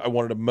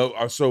wanted a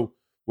moat. So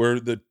where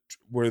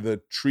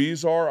the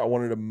trees are, I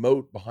wanted a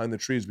moat behind the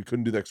trees. We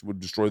couldn't do that because it would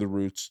destroy the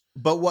roots.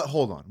 But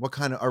hold on. What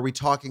kind of, are we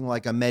talking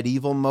like a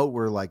medieval moat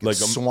where like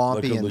it's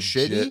swampy and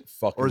shitty?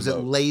 Or is it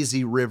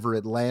lazy river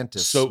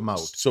Atlantis moat?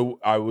 So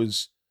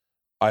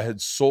I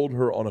had sold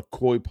her on a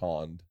koi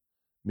pond,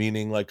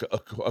 meaning like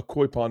a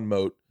koi pond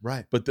moat.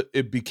 Right. But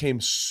it became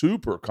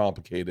super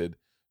complicated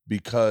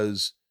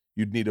because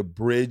you'd need a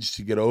bridge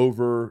to get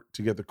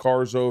the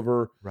cars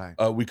over. Right.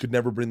 We could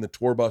never bring the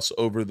tour bus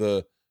over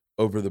the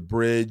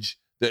bridge.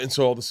 And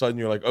so all of a sudden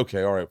you're like,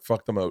 okay, all right,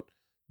 fuck the moat.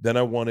 Then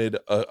I wanted,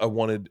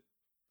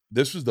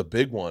 this was the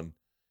big one,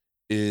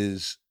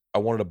 is I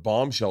wanted a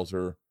bomb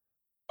shelter.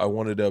 I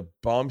wanted a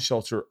bomb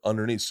shelter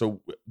underneath.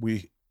 So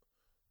we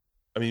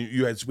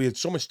had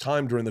so much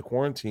time during the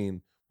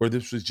quarantine where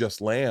this was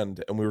just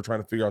land and we were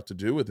trying to figure out what to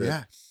do with it.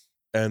 Yeah.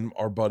 And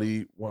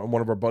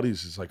one of our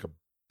buddies is like a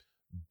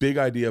big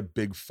idea,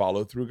 big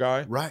follow through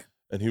guy. Right.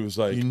 And he was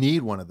like, you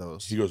need one of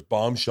those. He goes,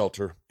 bomb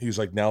shelter. He's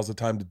like, now's the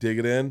time to dig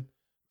it in.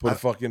 Put a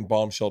fucking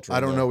bomb shelter. I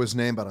don't know his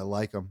name, but I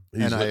like him.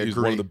 He's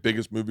one of the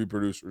biggest movie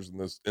producers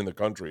in the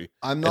country.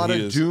 I'm not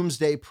a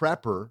doomsday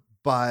prepper,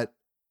 but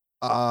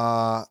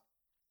I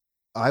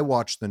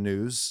watch the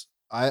news.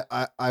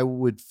 I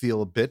would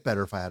feel a bit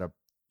better if I had a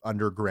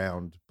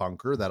underground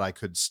bunker that I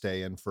could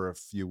stay in for a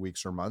few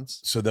weeks or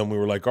months. So then we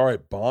were like, all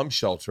right, bomb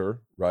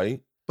shelter,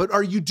 right? But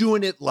are you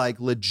doing it like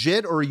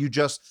legit, or are you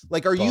just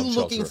like, are you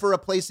looking for a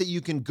place that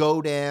you can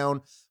go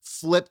down,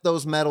 flip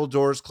those metal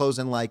doors closed,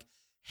 and like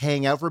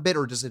hang out for a bit?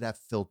 Or does it have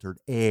filtered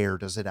air?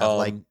 Does it have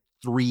like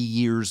 3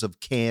 years of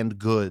canned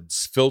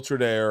goods?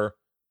 Filtered air,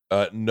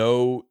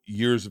 no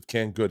years of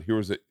canned good. Here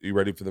was it. You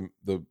ready for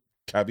the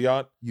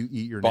caveat? You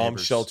eat your bomb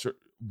neighbors. Shelter.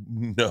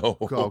 No,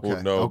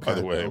 okay, no. Okay, by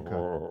the way,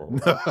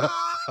 okay.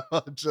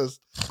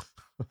 Just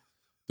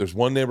there's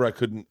one neighbor I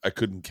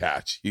couldn't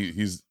catch.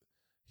 He's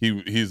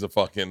a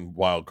fucking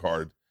wild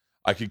card.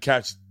 I could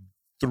catch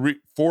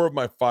 4 of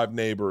my 5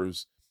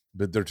 neighbors,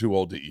 but they're too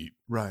old to eat.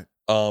 Right.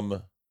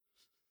 A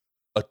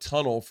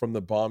tunnel from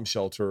the bomb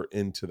shelter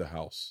into the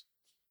house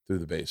through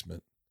the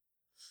basement.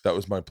 That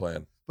was my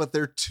plan. But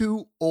they're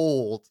too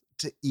old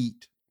to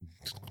eat.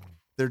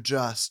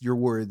 You're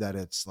worried that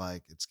it's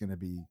going to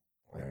be.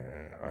 I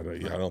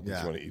don't think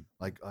you want to eat.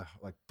 Like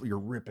you're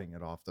ripping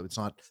it off, though. It's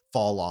not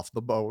fall off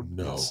the bone.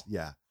 No.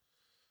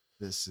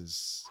 This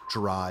is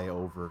dry,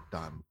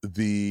 overdone.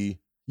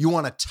 You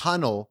want a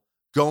tunnel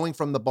going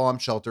from the bomb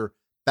shelter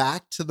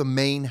back to the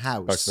main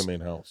house.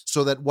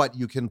 So that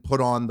you can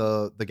put on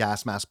the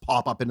gas mask,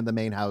 pop up into the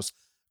main house,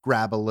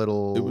 grab a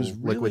little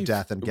liquid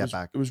death, and get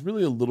back. It was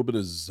really a little bit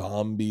of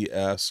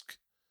zombie-esque.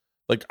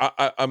 Like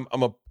I'm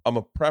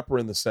a prepper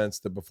in the sense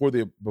that before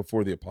the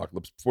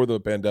apocalypse, before the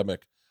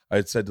pandemic, I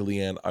had said to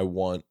Leanne,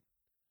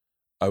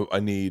 I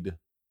need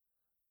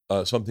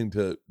something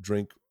to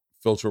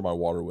filter my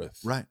water with.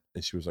 Right.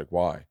 And she was like,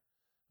 why? I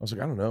was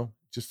like, I don't know.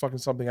 Just fucking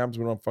something happens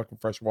when I'm fucking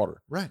fresh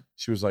water. Right.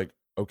 She was like,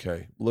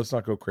 okay, well, let's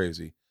not go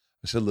crazy.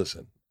 I said,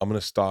 listen, I'm going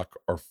to stock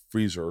our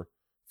freezer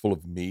full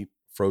of meat,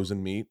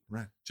 frozen meat,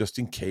 right, just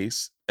in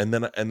case. And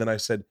then I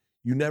said,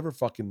 you never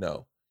fucking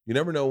know. You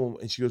never know.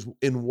 And she goes,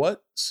 in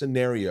what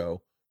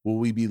scenario will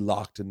we be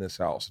locked in this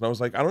house? And I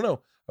was like, I don't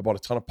know. I bought a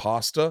ton of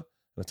pasta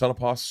and a ton of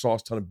pasta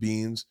sauce, a ton of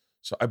beans.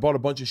 So I bought a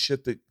bunch of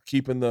shit that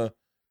keep and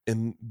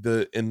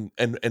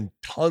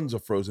tons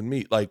of frozen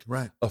meat, like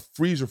right, a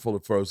freezer full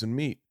of frozen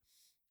meat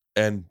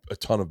and a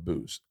ton of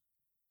booze.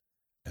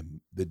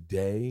 And the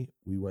day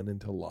we went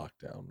into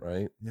lockdown,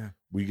 right? Yeah.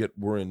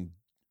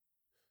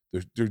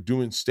 They're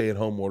doing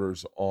stay-at-home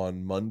orders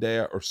on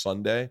Monday or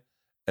Sunday,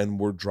 and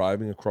we're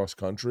driving across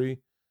country.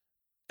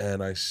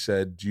 And I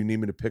said, do you need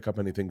me to pick up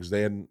anything? Because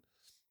the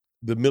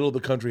middle of the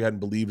country hadn't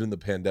believed in the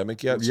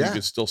pandemic yet, so you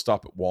could still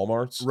stop at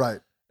Walmart's. Right.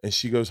 And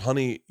she goes,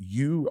 honey,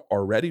 you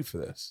are ready for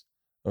this.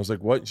 I was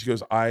like, what? And she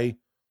goes, I've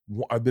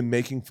been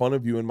making fun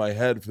of you in my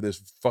head for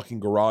this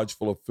fucking garage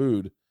full of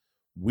food.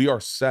 We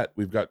are set.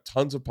 We've got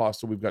tons of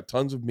pasta. We've got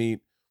tons of meat.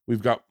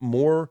 We've got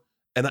more.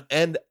 And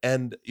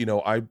you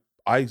know,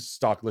 I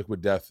stock liquid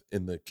death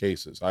in the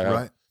cases. I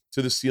have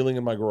to the ceiling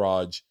in my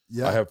garage.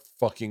 Yeah. I have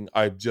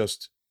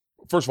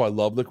first of all, I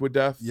love Liquid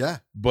Death. Yeah.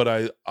 But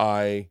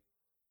I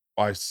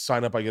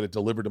sign up, I get it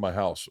delivered to my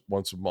house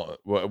once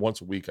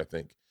a week, I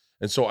think.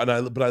 And so,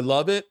 but I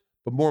love it.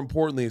 But more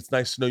importantly, it's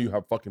nice to know you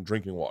have fucking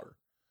drinking water.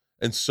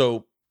 And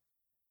so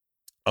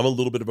I'm a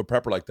little bit of a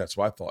prepper like that.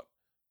 So I thought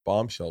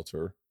bomb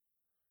shelter,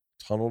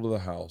 tunnel to the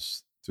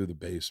house through the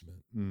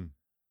basement,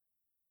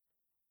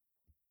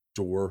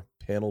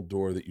 panel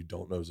door that you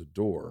don't know is a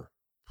door.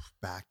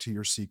 Back to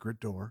your secret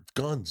door.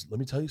 Guns. Let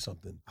me tell you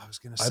something. I was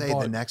going to say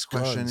the next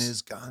question guns.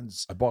 is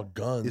guns. I bought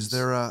guns. Is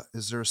there a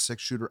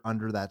 6-shooter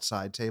under that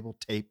side table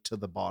taped to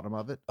the bottom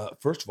of it?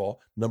 First of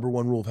all, number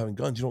one rule of having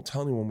guns, you don't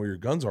tell anyone where your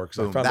guns are, because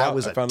I found that out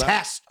was I a found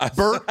test, out.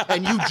 Bert,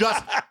 and you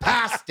just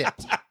passed it.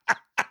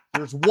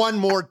 There's one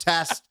more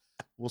test.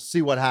 We'll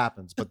see what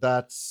happens, but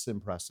that's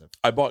impressive.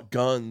 I bought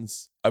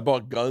guns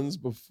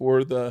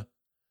before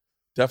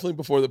definitely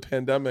before the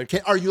pandemic.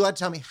 Are you allowed to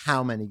tell me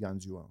how many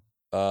guns you own?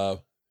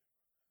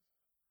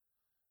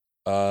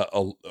 I'm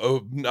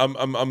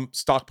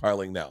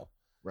stockpiling now.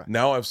 Right.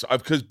 Now I've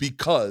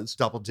because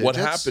double digits. What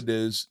happened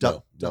is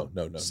no.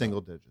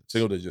 Single digits.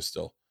 Single digits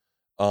still.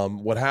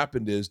 What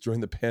happened is during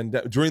the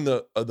pandemic, during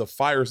the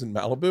fires in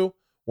Malibu,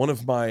 one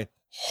of my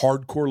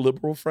hardcore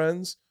liberal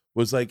friends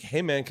was like,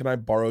 "Hey man, can I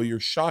borrow your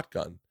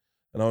shotgun?"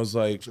 And I was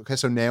like, "Okay,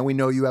 so now we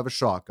know you have a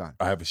shotgun."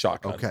 I have a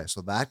shotgun. Okay,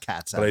 so that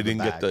cat's out. But I of the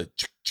didn't bag. get the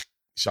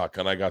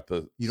shotgun. I got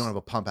the. You don't have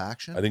a pump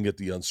action? I didn't get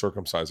the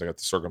uncircumcised. I got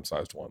the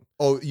circumcised one.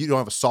 Oh, you don't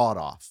have a sawed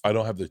off. I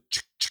don't have the.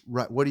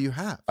 Right. What do you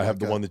have? I have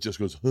the one that just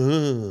goes.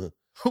 It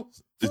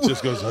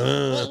just goes.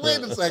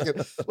 Wait a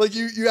second. Like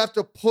you have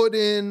to put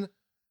in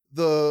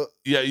the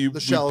you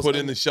shells put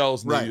in the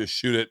shells and right. then you just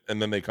shoot it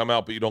and then they come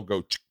out, but you don't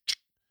go.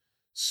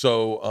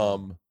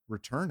 So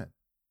return it.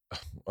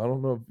 I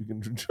don't know if you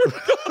can return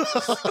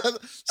it.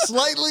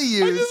 Slightly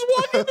used. I just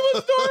walk into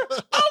a store.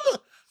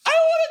 I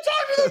want to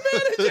talk to the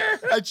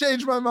manager. I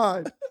changed my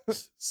mind.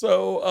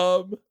 So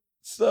I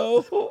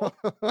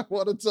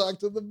want to talk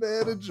to the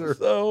manager.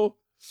 So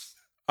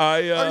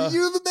are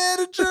you the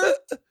manager?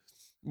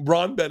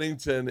 Ron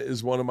Bennington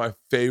is one of my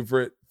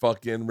favorite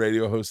fucking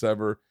radio hosts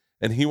ever.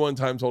 And he one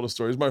time told a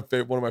story. He's one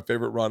of my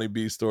favorite Ronnie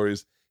B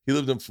stories. He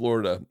lived in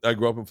Florida. I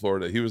grew up in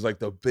Florida. He was like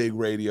the big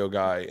radio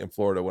guy in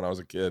Florida when I was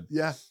a kid.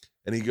 Yeah.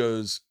 And he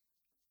goes,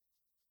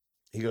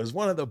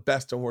 one of the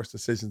best and worst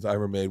decisions I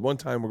ever made. One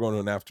time we're going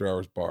to an after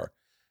hours bar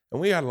and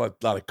we had a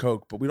lot of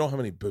Coke, but we don't have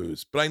any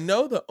booze. But I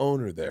know the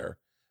owner there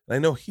and I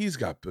know he's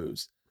got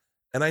booze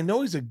and I know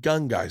he's a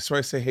gun guy. So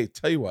I say, hey,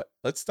 tell you what,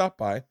 let's stop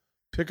by,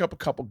 pick up a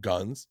couple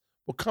guns.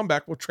 We'll come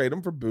back. We'll trade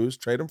them for booze,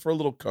 trade them for a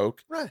little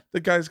Coke. Right. The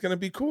guy's going to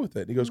be cool with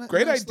it. He goes,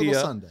 Great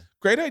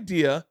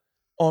idea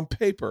on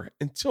paper,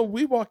 until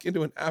we walk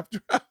into an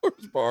after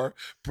hours bar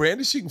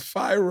brandishing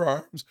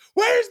firearms.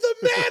 Where's the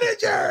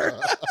manager?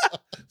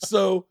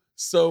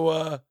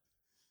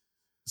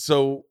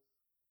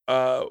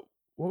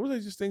 What was I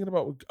just thinking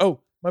about? Oh,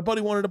 my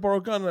buddy wanted to borrow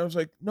a gun. And I was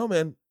like, no,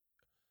 man,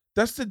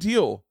 that's the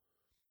deal.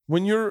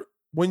 When you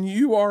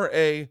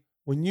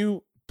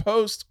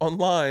post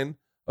online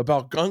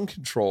about gun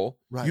control,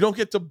 right. You don't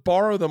get to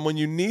borrow them when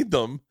you need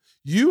them.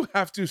 You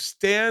have to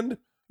stand.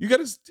 You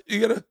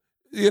gotta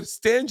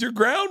stand your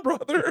ground,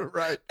 brother.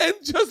 Right. And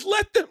just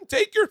let them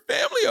take your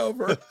family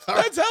over.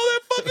 That's how that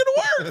fucking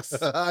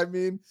works. I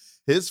mean,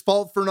 his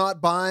fault for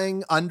not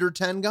buying under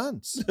 10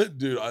 guns.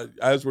 Dude,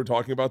 as we're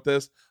talking about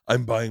this,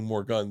 I'm buying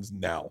more guns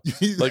now.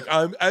 Like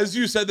as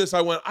you said this,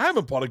 I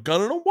haven't bought a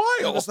gun in a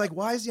while. It's like,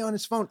 why is he on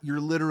his phone? You're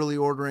literally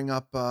ordering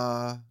up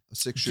a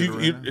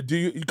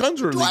 6-shooter.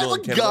 Guns are illegal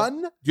in Canada.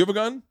 Gun? Do you have a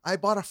gun? I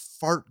bought a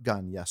fart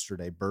gun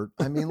yesterday, Bert.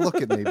 I mean,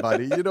 look at me,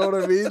 buddy. You know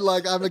what I mean?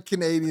 Like, I'm a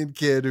Canadian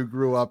kid who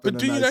grew up in But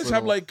do you guys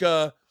have like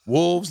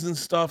wolves and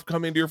stuff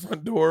coming to your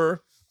front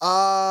door?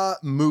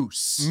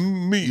 Moose.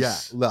 Yeah.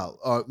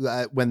 Well,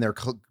 when they're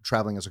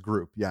traveling as a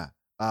group. Yeah.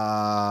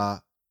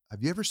 Have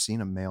you ever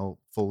seen a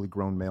fully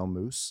grown male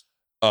moose?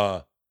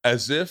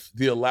 As if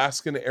the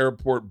Alaskan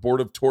Airport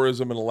Board of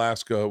Tourism in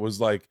Alaska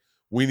was like,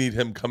 we need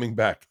him coming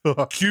back.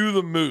 Cue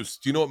the moose.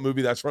 Do you know what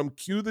movie that's from?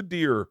 Cue the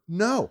deer.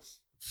 No.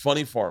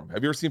 Funny Farm.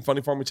 Have you ever seen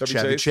Funny Farm with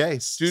Chevy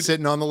Chase? Dude,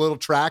 sitting on the little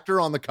tractor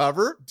on the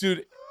cover?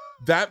 Dude,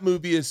 that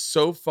movie is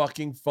so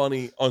fucking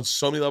funny on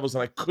so many levels,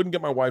 and I couldn't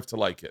get my wife to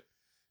like it.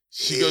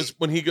 She goes,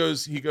 when he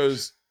goes,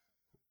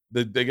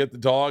 they get the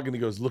dog, and he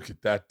goes, look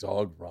at that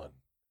dog run.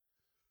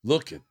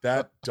 Look at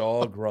that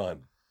dog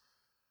run.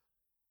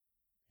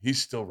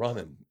 He's still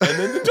running. And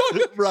then the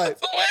dog right.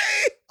 runs away.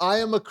 I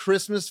am a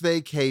Christmas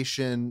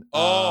Vacation.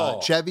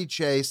 Chevy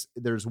Chase.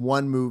 There's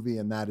one movie,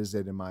 and that is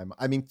it in my mind.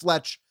 I mean,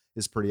 Fletch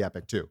is pretty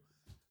epic, too.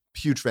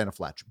 Huge fan of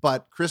Fletch.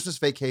 But Christmas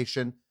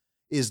Vacation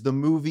is the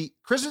movie.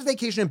 Christmas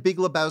Vacation and Big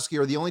Lebowski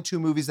are the only two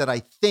movies that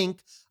I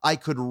think I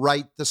could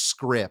write the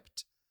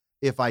script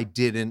if I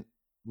didn't,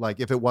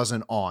 like, if it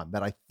wasn't on,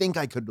 that I think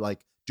I could,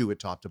 like, do it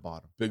top to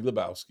bottom. Big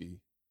Lebowski.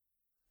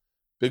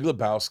 Big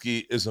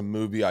Lebowski is a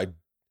movie I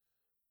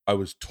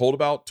was told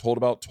about.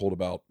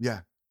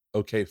 Yeah.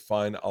 Okay,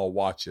 fine, I'll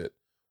watch it.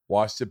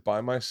 Watched it by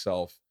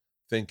myself,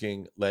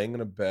 thinking, laying in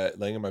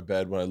my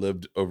bed when I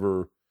lived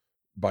over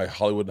by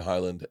Hollywood and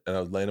Highland, and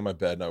I was laying in my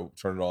bed and I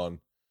turned it on,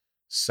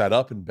 sat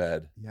up in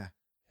bed, Yeah.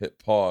 hit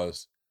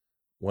pause,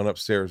 went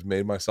upstairs,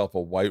 made myself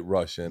a White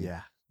Russian,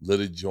 Yeah.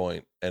 lit a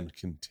joint, and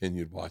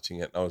continued watching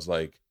it. And I was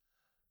like,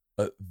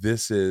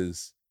 this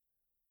is,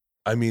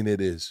 I mean,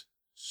 it is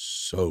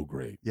so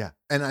great. Yeah.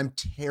 And I'm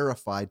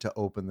terrified to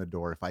open the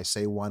door. If I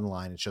say one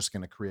line, it's just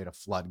going to create a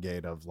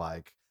floodgate of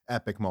like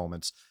epic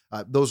moments.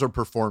 Those are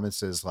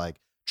performances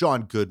like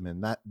John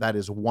Goodman. That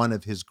is one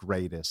of his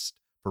greatest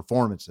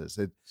performances.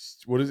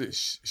 What is it?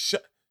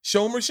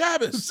 Shomer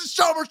Shabbos. This is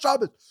Shomer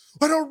Shabbos.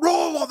 I don't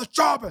roll on the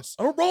Shabbos.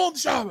 I don't roll on the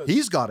Shabbos.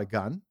 He's got a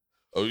gun.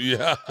 Oh,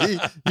 yeah.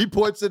 He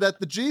points it at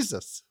the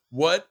Jesus.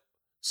 What?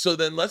 So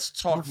then let's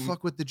talk. Don't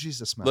fuck with the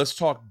Jesus, man. Let's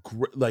talk.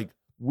 Like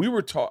we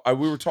were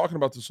talking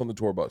about this on the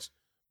tour bus.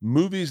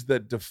 Movies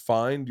that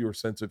defined your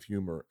sense of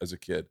humor as a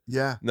kid.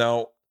 Yeah.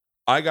 Now,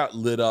 I got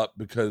lit up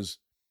because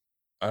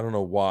I don't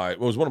know why. It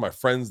was one of my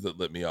friends that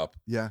lit me up.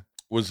 Yeah.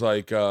 Was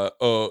like,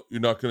 oh, you're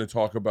not going to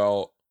talk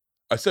about.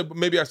 I said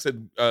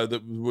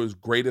that was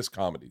greatest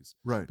comedies.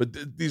 Right.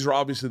 But these are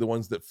obviously the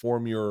ones that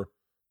form your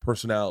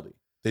personality.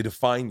 They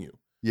define you.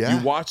 Yeah.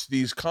 You watch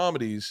these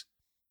comedies,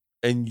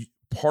 and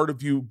part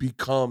of you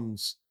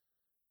becomes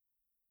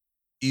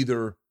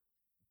either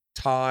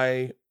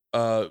Ty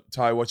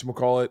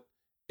whatchamacallit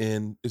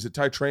is it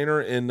Ty Trainer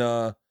in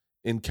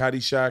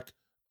Caddyshack,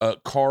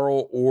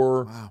 Carl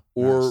or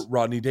Nice.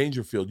 Rodney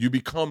Dangerfield. You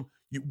become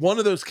one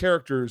of those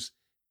characters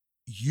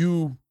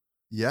you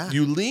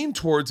lean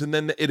towards, and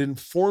then it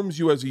informs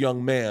you as a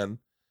young man.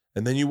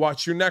 And then you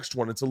watch your next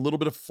one. It's a little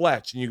bit of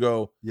Fletch, and you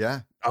go,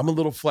 yeah, I'm a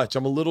little Fletch.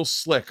 I'm a little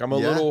slick.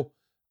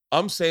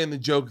 I'm saying the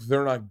joke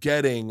they're not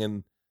getting.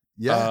 And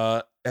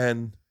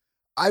and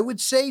I would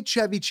say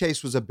Chevy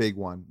Chase was a big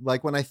one.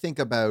 Like when I think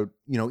about,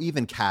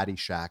 even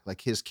Caddyshack,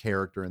 like his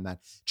character in that.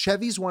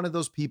 Chevy's one of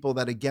those people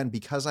that, again,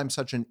 because I'm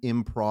such an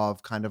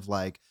improv kind of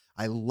like,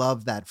 I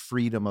love that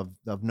freedom of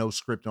no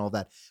script and all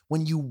that.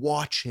 When you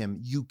watch him,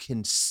 you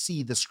can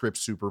see the script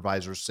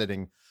supervisor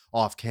sitting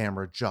off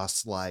camera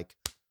just like,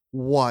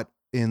 what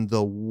in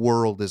the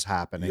world is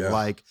happening? Yeah.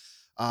 Like,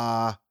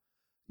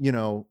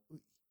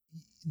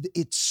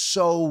 it's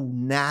so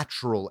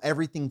natural.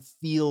 Everything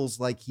feels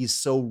like he's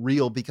so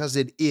real because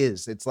it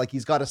is. It's like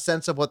he's got a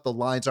sense of what the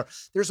lines are.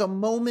 There's a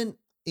moment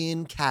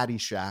in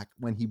Caddyshack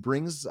when he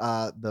brings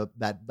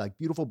that like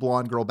beautiful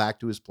blonde girl back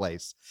to his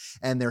place,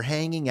 and they're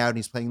hanging out and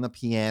he's playing the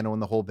piano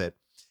and the whole bit.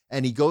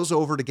 And he goes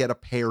over to get a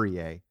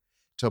Perrier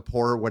to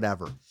pour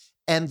whatever.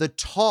 And the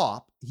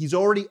top, he's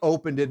already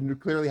opened it and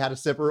clearly had a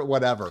sip or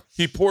whatever.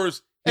 He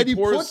puts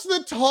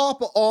the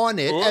top on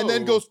it and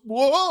then goes,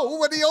 whoa,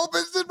 when he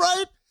opens it,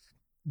 right?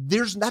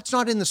 That's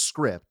not in the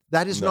script.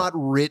 That is not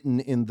written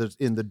in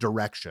the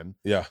direction.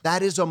 Yeah.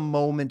 That is a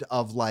moment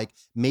of like,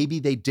 maybe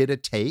they did a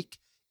take,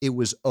 it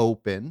was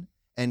open,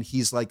 and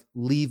he's like,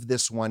 leave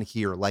this one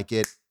here. Like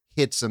it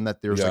hits him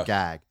that there's a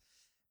gag.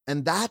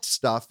 And that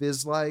stuff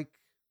is like,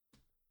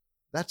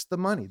 that's the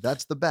money.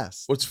 That's the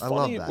best. I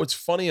love that. What's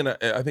funny, and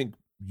I think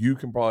you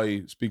can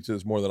probably speak to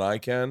this more than I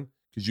can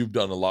because you've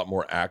done a lot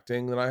more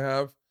acting than I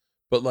have.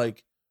 But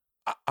like,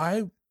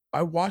 I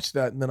watch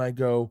that and then I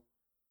go,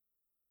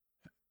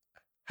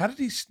 how did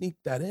he sneak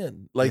that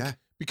in? Like,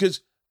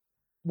 because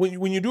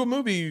when you do a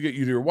movie, you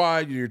do your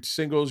wide, you do your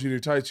singles, you do your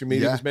tights, your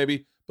mediums,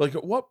 maybe. But like,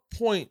 at what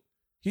point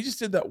he just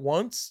did that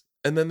once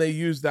and then they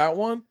used that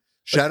one?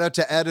 Shout out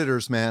to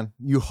editors, man.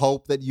 You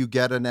hope that you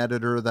get an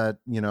editor that,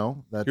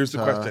 that here's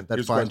the question.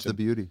 That finds the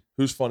beauty.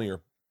 Who's funnier?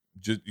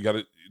 Just you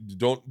gotta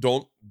don't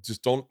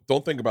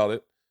think about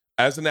it.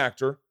 As an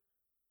actor,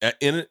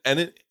 in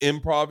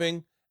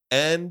improving,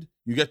 and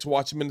you get to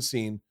watch him in the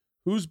scene.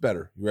 Who's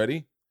better? You ready?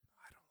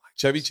 I don't like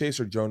Chevy Chase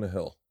or Jonah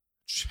Hill?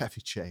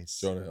 Chevy Chase.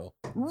 Jonah Hill.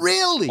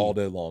 Really? All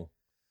day long.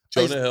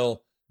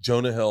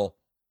 Jonah Hill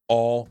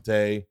all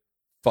day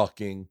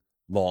fucking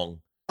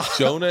long.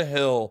 Jonah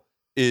Hill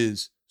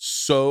is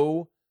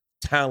so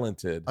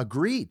talented.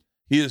 Agreed.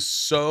 He is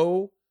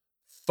so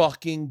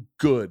fucking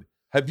good.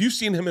 Have you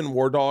seen him in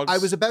War Dogs? I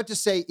was about to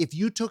say, if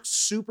you took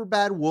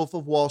Superbad, Wolf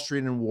of Wall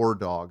Street, and War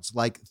Dogs,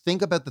 like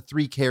think about the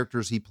three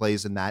characters he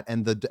plays in that,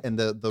 and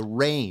the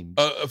range.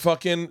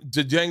 Fucking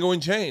Django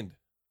Unchained.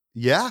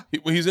 Yeah,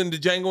 he's in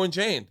Django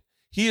Unchained.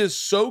 He is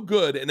so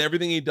good in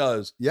everything he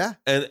does. Yeah,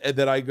 and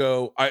that I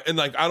don't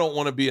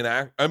want to be an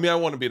actor. I mean, I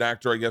want to be an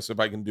actor. I guess if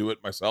I can do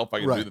it myself, I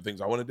can do the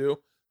things I want to do.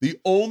 The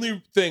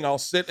only thing I'll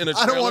sit in a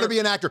trailer, I don't want to be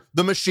an actor.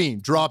 The Machine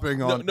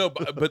dropping on. No,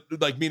 but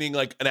like meaning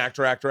like an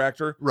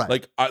actor. Right.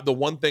 Like the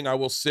one thing I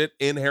will sit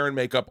in hair and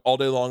makeup all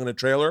day long in a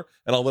trailer,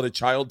 and I'll let a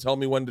child tell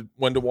me when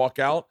to walk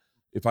out.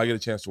 If I get a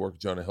chance to work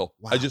with Jonah Hill,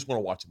 I just want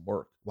to watch him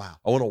work. Wow.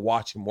 I want to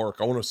watch him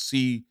work. I want to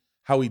see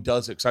how he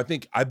does it.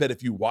 Because I bet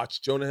if you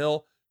watch Jonah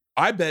Hill,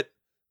 I bet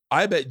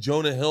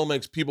Jonah Hill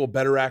makes people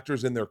better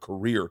actors in their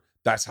career.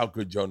 That's how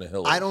good Jonah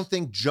Hill is. I don't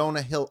think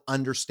Jonah Hill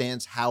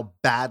understands how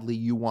badly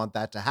you want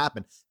that to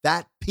happen.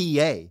 That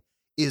PA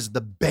is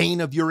the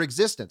bane of your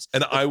existence.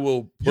 And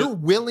you're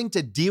willing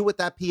to deal with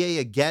that PA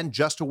again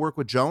just to work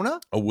with Jonah?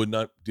 I would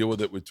not deal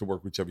with it to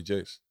work with Chevy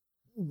Chase.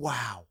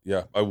 Wow.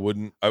 Yeah, I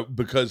wouldn't.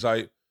 Because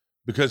I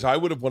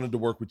would have wanted to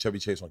work with Chevy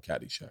Chase on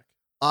Caddyshack.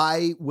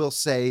 I will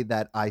say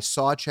that I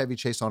saw Chevy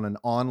Chase on an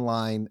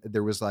online.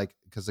 There was like,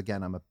 because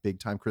again, I'm a big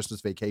time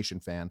Christmas Vacation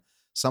fan.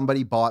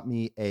 Somebody bought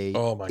me a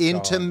Oh my God.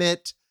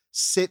 intimate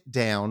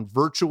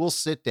virtual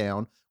sit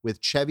down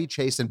with Chevy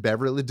Chase and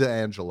Beverly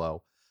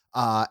D'Angelo.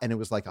 And it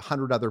was like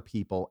 100 other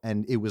people.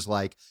 And it was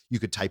like, you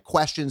could type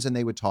questions and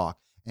they would talk.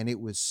 And it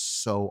was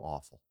so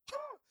awful.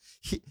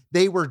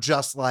 They were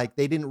just like,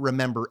 they didn't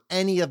remember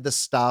any of the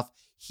stuff.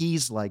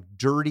 He's like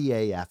dirty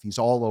AF. He's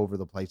all over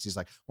the place. He's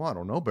like, well, I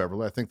don't know,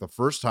 Beverly. I think the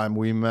first time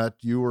we met,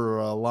 you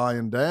were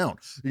lying down.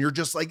 And you're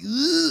just like,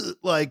 ugh.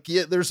 Like,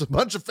 yeah, there's a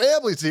bunch of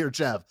families here,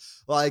 Chev.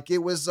 Like it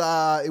was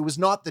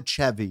not the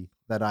Chevy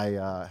that I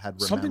had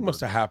remembered. Something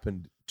must have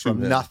happened to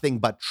from him. Nothing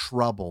But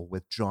Trouble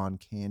with John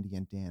Candy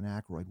and Dan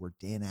Aykroyd, where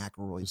Dan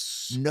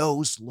Aykroyd's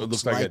nose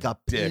looks like a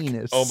dick.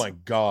 penis. Oh my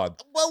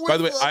God. By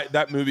the way,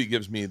 that movie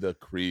gives me the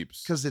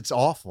creeps. Because it's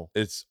awful.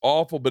 It's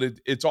awful, but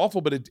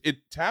it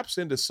taps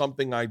into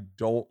something I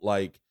don't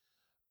like.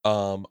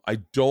 I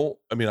don't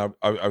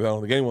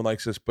think anyone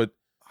likes this, but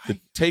the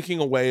taking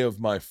away of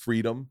my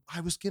freedom.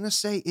 I was gonna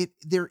say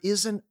there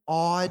is an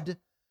odd,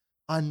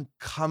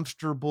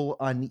 uncomfortable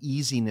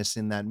uneasiness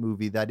in that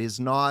movie that is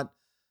not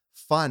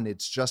fun.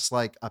 It's just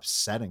like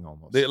upsetting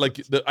almost. Like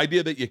the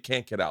idea that you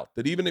can't get out,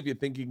 that even if you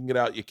think you can get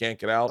out, you can't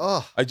get out.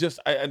 Oh. I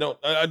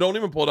don't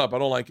even pull it up. I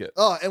don't like it.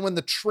 Oh, and when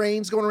the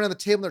train's going around the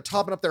table and they're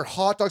topping up their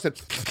hot dogs and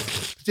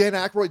Dan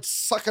Aykroyd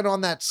sucking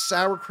on that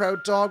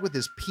sauerkraut dog with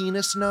his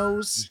penis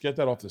nose. Just get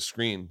that off the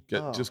screen.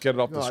 Just get it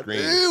off the screen.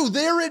 Ew,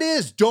 there it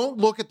is. Don't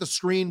look at the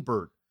screen,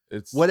 Bert.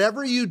 It's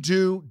whatever you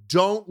do,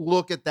 don't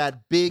look at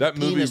that big that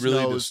movie penis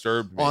really nose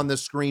disturbed me on the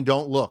screen.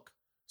 Don't look.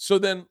 So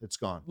then It's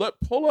gone.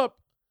 Pull up,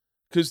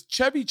 because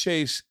Chevy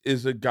Chase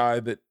is a guy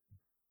that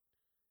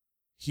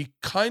he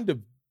kind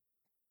of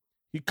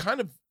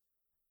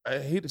I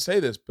hate to say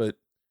this, but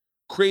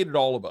created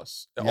all of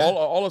us. Yeah.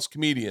 All us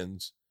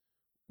comedians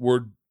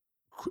grew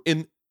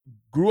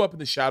up in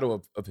the shadow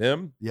of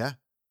him. Yeah.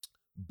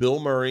 Bill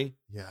Murray.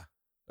 Yeah.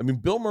 I mean,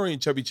 Bill Murray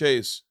and Chevy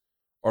Chase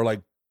are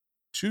like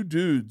two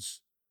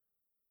dudes.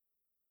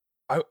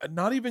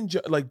 Not even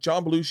like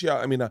John Belushi.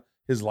 I mean,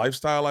 his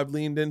lifestyle I've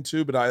leaned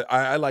into, but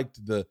I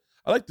liked the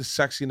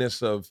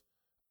sexiness of.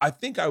 I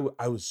think I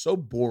was so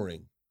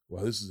boring.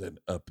 Well, this is an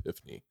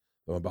epiphany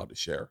that I'm about to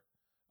share.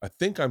 I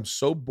think I'm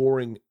so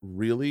boring,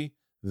 really,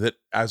 that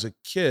as a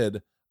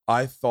kid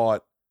I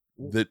thought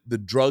that the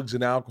drugs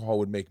and alcohol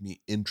would make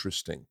me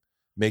interesting,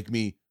 make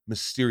me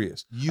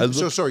mysterious.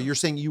 So sorry, you're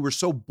saying you were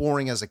so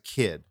boring as a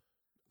kid.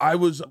 I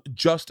was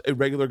just a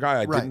regular guy.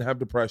 I Right. didn't have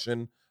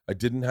depression. I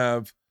didn't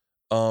have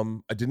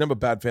a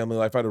bad family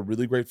life. I had a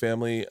really great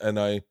family, and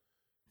I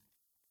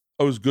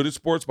was good at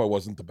sports, but I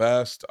wasn't the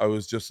best. I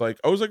was like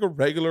a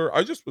regular.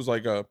 I just was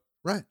like a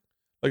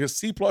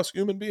C+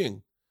 human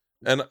being,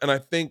 and I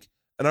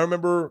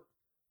remember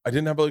I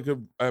didn't have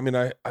I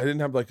didn't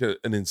have like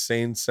an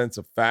insane sense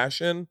of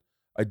fashion.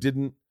 I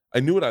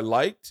knew what I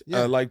liked.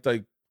 Yeah. I liked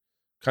like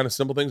kind of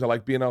simple things. I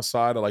liked being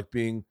outside. I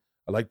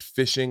liked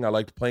fishing. I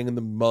liked playing in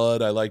the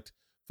mud. I liked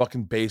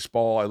fucking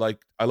baseball.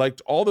 I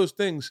liked all those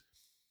things.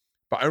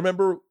 But I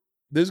remember,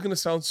 this is going to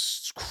sound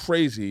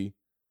crazy.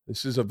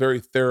 This is a very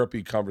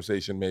therapy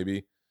conversation,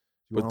 maybe.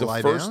 You But the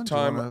lie first down?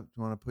 time Do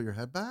you want to put your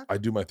head back? I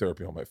do my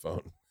therapy on my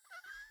phone.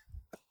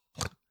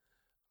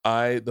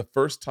 The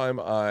first time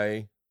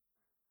I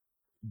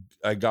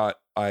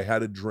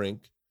had a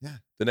drink. Yeah.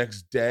 The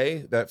next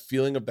day, that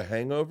feeling of the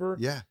hangover.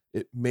 Yeah.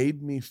 It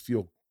made me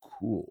feel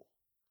cool.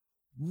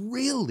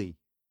 Really?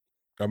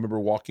 I remember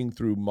walking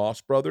through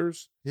Moss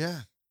Brothers.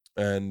 Yeah.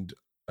 And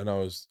I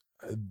was,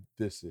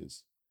 this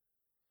is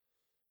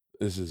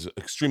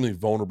extremely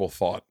vulnerable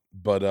thought,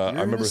 but I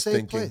remember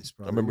thinking,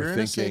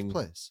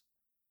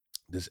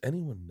 does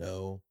anyone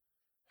know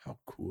how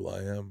cool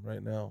I am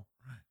right now?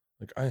 Right.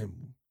 Like I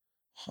am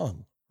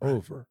hung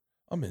over.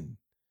 I'm in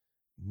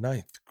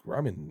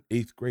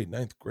 8th grade,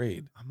 9th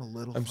grade. I'm a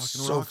little I'm fucking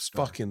so rock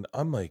star.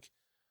 I'm like,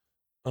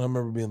 and I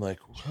remember being like,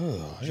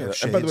 whoa. Did you have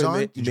shades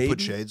on? Did you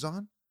put shades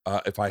on?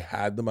 If I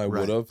had them, I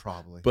would have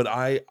probably. But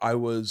I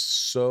was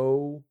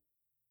so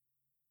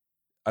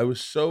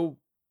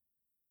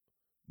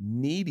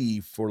needy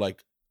for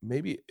like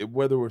maybe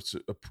whether it's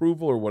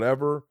approval or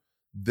whatever,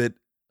 that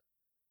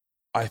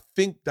I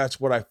think that's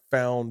what I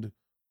found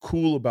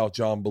cool about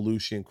John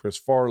Belushi and Chris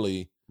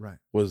Farley. Right.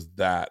 Was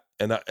that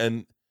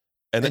and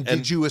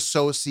did you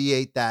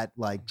associate that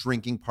like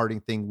drinking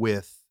partying thing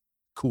with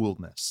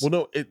coolness?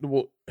 Well,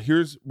 no.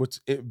 Here's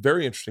what's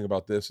very interesting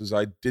about this is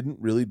I didn't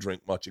really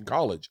drink much in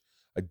college.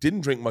 I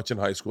didn't drink much in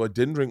high school. I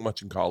didn't drink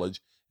much in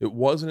college. It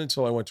wasn't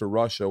until I went to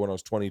Russia when I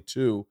was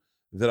 22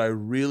 that I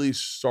really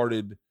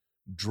started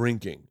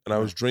drinking. And I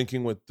was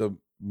drinking with the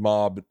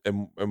mob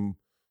and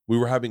we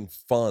were having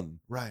fun.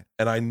 Right.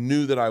 And I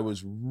knew that I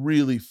was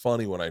really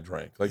funny when I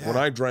drank. Like when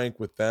I drank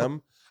with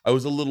them, I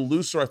was a little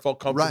looser. I felt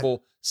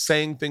comfortable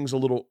saying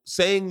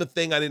the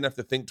thing I didn't have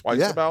to think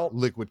twice about.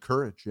 Liquid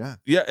courage. Yeah.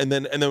 Yeah. And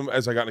then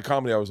as I got into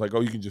comedy, I was like,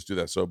 oh, you can just do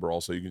that sober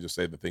also. You can just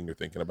say the thing you're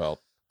thinking about.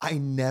 I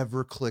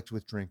never clicked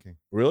with drinking.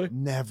 Really?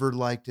 Never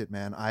liked it,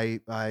 man. I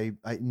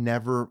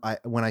never,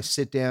 when I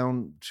sit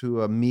down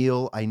to a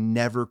meal, I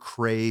never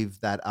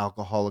crave that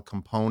alcoholic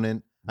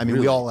component. I mean, we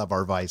Really? all have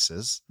our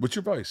vices. What's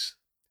your vice?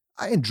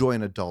 I enjoy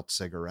an adult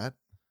cigarette.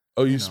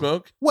 Oh, you know.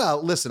 smoke?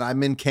 Well, listen,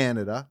 I'm in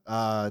Canada.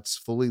 It's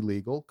fully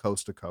legal,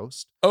 coast to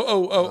coast.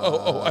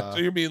 Oh. I thought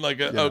you mean like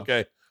a,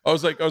 okay. I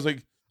was like,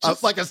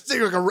 Like a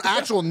cigarette, like an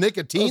actual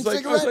nicotine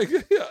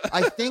cigarette. yeah.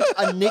 I think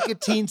a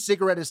nicotine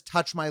cigarette has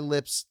touched my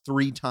lips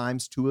 3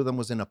 times. 2 of them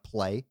was in a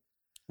play.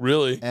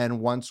 Really? And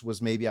once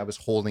was maybe I was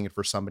holding it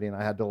for somebody and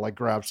I had to like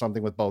grab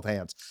something with both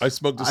hands. I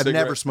smoked a I've cigarette.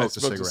 never smoked a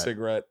cigarette. A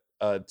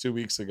cigarette 2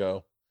 weeks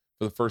ago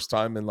for the first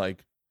time in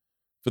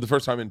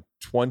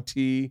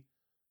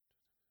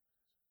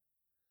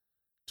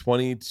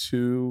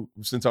 22,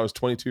 since I was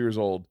 22 years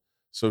old.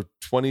 So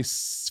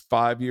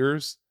 25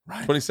 years,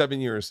 Right. 27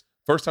 years.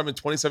 First time in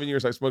 27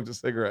 years I smoked a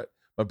cigarette.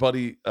 My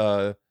buddy,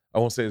 I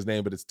won't say his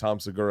name, but it's Tom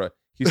Segura.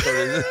 He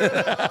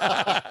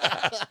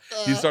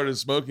started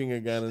smoking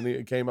again, and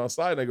he came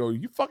outside, and I go, "Are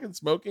you fucking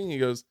smoking?" He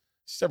goes,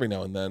 "Just every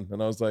now and then."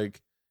 And I was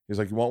like, he was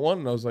like, "You want one?"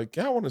 And I was like,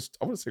 "Yeah, I want a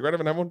cigarette. I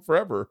haven't had one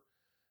forever."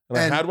 And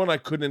I had one, I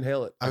couldn't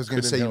inhale it. I was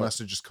going to say you must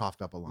have just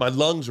coughed up a lot. My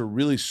lungs are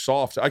really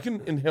soft. I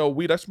can inhale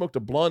weed. I smoked a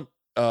blunt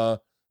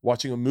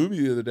watching a movie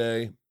the other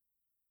day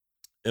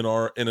in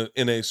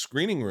a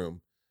screening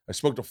room. I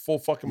smoked a full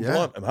fucking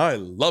blunt, and I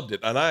loved it.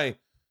 And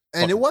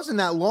it wasn't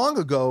that long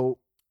ago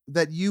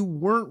that you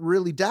weren't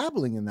really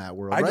dabbling in that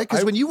world, right?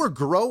 Because when you were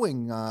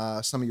growing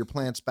some of your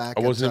plants back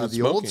at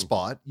the old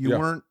spot, you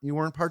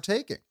weren't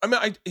partaking. I mean,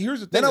 here's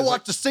the thing. Then I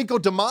watched a Cinco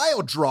de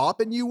Mayo drop,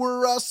 and you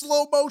were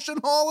slow motion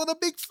hauling a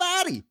big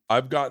fatty.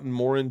 I've gotten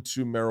more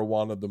into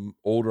marijuana the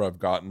older I've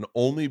gotten,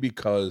 only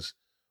because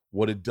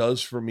what it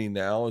does for me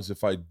now is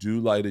if I do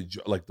light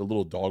like the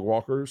little dog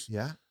walkers.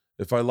 Yeah.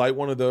 If I light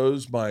one of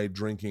those, my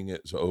drinking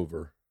is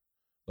over.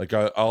 Like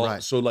I'll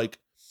Right.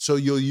 So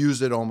you'll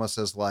use it almost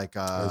as like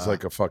as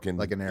like a fucking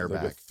like an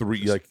airbag.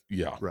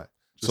 Right.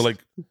 So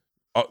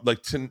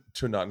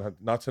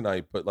not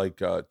tonight, but like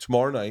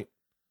tomorrow night,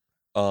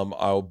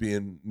 I'll be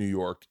in New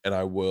York, and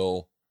I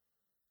will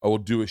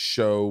do a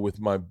show with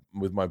my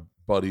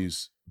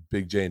buddies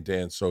Big J and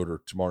Dan Soder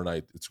tomorrow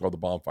night. It's called The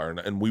Bonfire,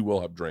 and we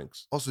will have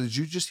drinks. Also, did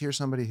you just hear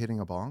somebody hitting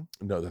a bong?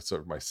 No, that's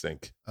my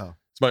sink. Oh,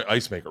 it's my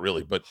ice maker,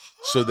 really. But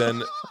so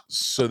then,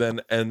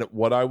 and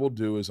what I will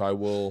do is I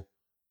will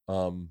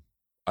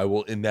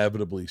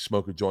inevitably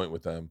smoke a joint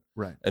with them,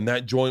 right? And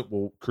that joint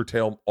will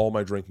curtail all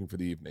my drinking for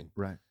the evening,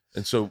 right?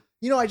 And so,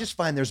 I just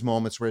find there's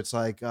moments where it's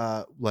like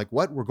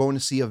what? We're going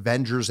to see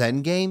Avengers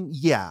Endgame?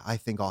 Yeah, I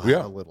think I'll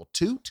have a little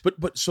toot.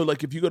 But so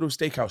like if you go to a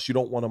steakhouse, you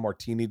don't want a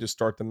martini to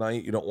start the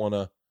night. You don't want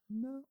to.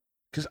 No.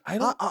 Because I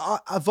don't.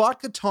 A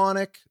vodka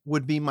tonic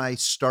would be my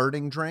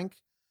starting drink,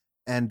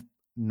 and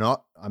I'm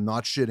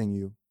not shitting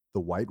you. The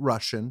White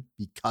Russian,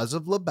 because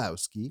of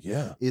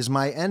Lebowski, is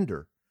my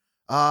ender.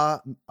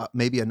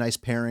 Maybe a nice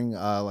pairing,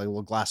 like a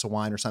little glass of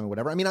wine or something,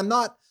 whatever. I mean,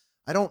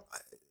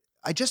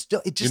 it just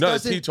You're not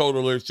doesn't. A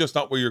teetotaler. It's just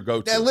not where you're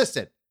go to. Now,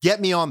 listen, get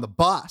me on the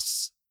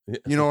bus.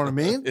 You know what I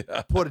mean?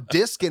 Yeah. Put a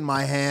disc in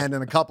my hand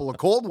and a couple of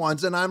cold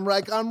ones, and I'm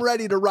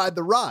ready to ride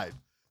the ride.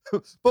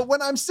 But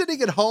when I'm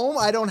sitting at home,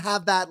 I don't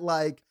have that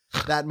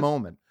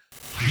moment.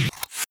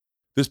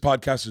 This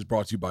podcast is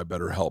brought to you by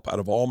BetterHelp. Out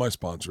of all my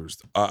sponsors,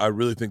 I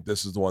really think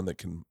this is the one that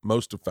can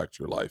most affect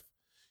your life.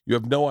 You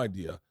have no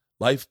idea.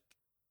 Life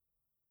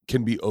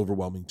can be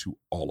overwhelming to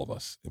all of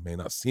us. It may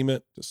not seem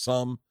it to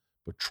some,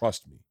 but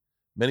trust me,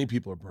 many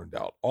people are burned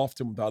out,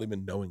 often without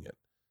even knowing it.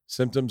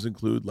 Symptoms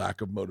include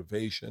lack of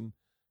motivation,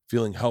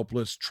 feeling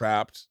helpless,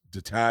 trapped,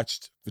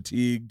 detached,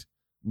 fatigued,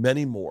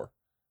 many more.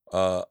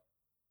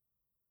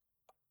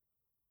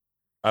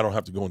 I don't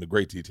have to go into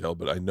great detail,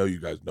 but I know you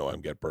guys know I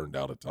get burned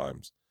out at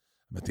times.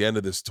 I'm at the end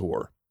of this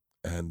tour,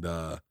 and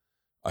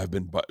I've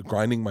been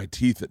grinding my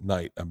teeth at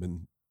night.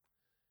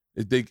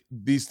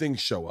 These things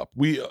show up.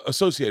 We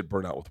associate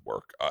burnout with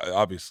work.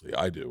 Obviously,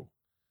 I do,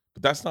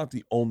 but that's not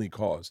the only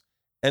cause.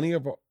 Any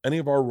of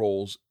our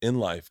roles in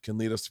life can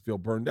lead us to feel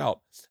burned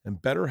out.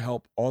 And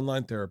BetterHelp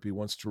Online Therapy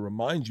wants to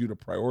remind you to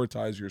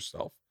prioritize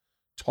yourself.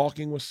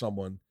 Talking with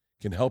someone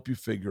can help you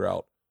figure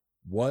out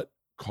what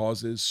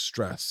causes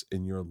stress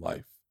in your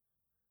life.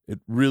 It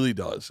really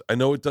does. I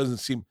know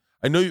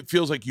it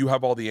feels like you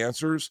have all the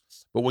answers,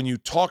 but when you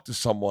talk to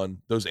someone,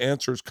 those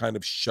answers kind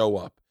of show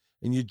up,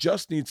 and you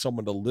just need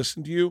someone to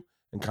listen to you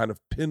and kind of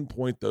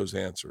pinpoint those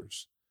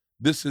answers.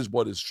 This is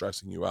what is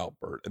stressing you out,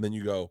 Bert. And then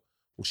you go,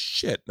 well,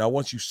 shit. Now,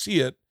 once you see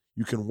it,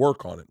 you can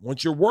work on it.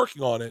 Once you're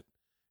working on it,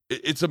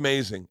 it's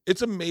amazing.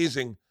 It's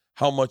amazing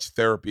how much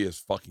therapy has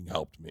fucking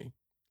helped me.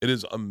 It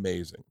is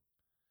amazing.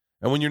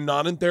 And when you're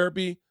not in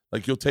therapy,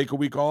 like you'll take a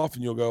week off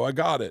and you'll go, I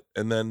got it.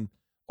 And then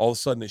all of a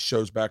sudden it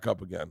shows back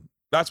up again.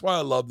 That's why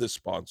I love this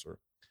sponsor.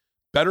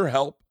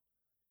 BetterHelp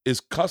is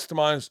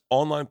customized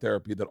online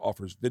therapy that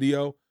offers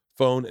video,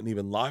 phone, and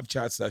even live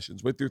chat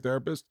sessions with your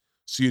therapist,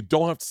 so you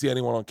don't have to see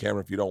anyone on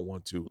camera if you don't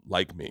want to,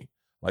 like me.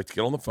 I like to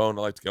get on the phone.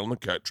 I like to get on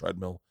the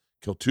treadmill,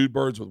 kill 2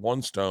 birds with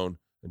 1 stone,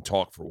 and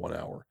talk for 1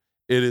 hour.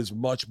 It is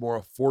much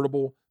more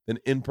affordable than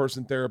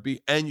in-person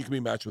therapy, and you can be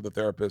matched with a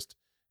therapist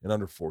in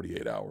under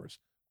 48 hours.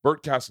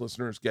 BertCast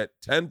listeners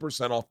get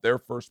 10% off their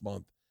first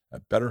month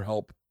at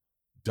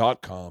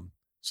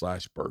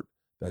betterhelp.com/Bert.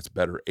 That's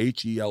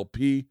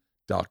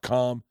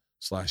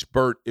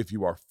betterhelp.com/Bert. If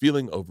you are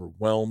feeling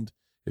overwhelmed,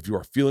 if you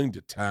are feeling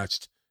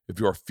detached, if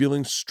you are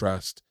feeling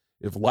stressed,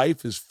 if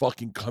life is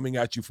fucking coming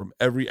at you from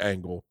every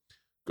angle,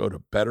 go to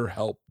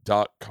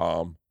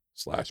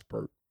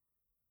betterhelp.com/Bert.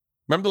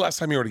 Remember the last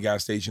time you were at a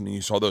gas station and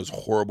you saw those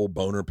horrible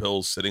boner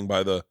pills sitting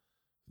by the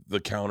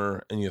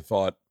counter and you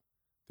thought,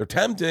 they're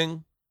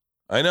tempting.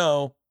 I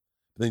know.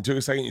 But then you took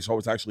a second, you saw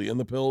what's actually in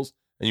the pills,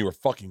 and you were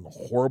fucking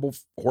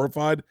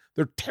horrified.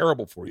 They're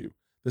terrible for you.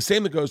 The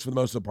same that goes for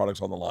most of the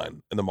products on the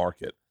line in the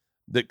market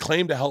that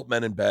claim to help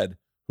men in bed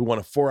who want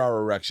a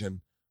 4-hour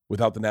erection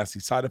without the nasty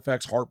side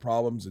effects, heart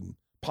problems, and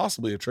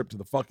possibly a trip to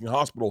the fucking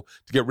hospital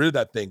to get rid of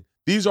that thing.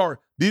 These are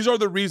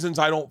the reasons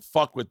I don't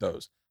fuck with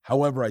those.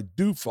 However, I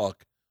do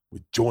fuck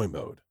with Joy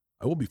Mode.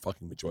 I will be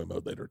fucking with Joy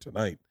Mode later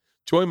tonight.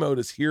 Joy Mode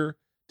is here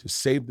to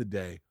save the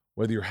day.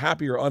 Whether you're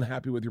happy or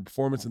unhappy with your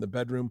performance in the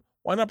bedroom,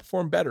 why not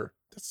perform better?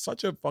 That's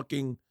such a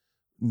fucking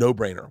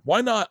no-brainer. Why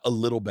not a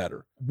little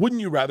better?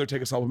 Wouldn't you rather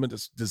take a supplement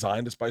that's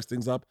designed to spice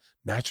things up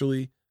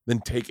naturally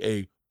than take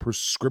a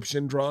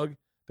prescription drug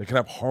that can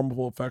have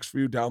harmful effects for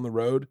you down the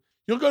road?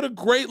 You'll go to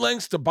great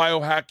lengths to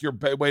biohack your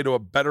way to a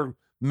better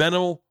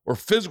mental or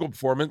physical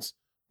performance.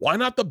 Why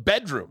not the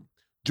bedroom?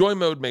 Joy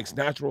Mode makes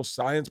natural,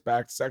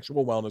 science-backed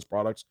sexual wellness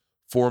products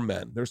for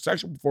men. Their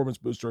sexual performance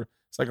booster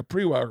is like a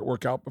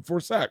pre-workout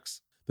before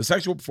sex. The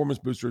sexual performance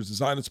booster is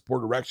designed to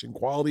support erection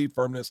quality,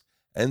 firmness,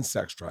 and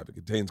sex drive. It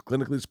contains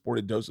clinically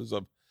supported doses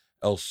of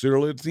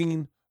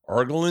L-carnitine,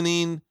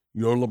 arginine,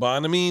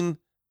 urolevolamine,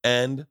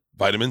 and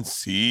vitamin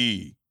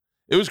C.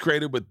 It was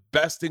created with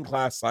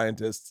best-in-class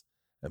scientists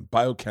and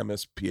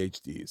biochemists,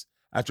 PhDs.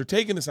 After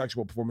taking the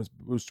sexual performance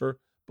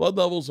booster, blood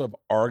levels of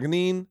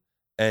arginine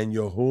and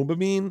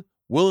yohobamine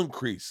will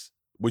increase,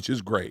 which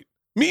is great.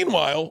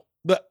 Meanwhile,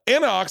 the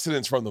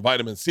antioxidants from the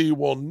vitamin C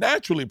will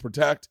naturally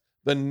protect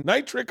the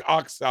nitric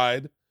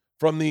oxide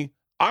from the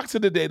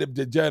oxidative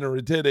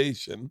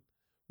degeneration,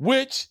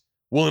 which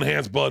will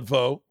enhance blood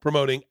flow,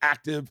 promoting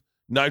active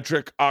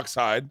nitric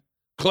oxide.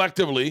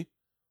 Collectively,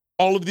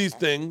 all of these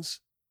things,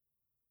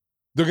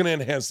 they're going to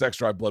enhance sex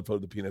drive, blood flow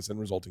to the penis, and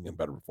resulting in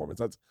better performance.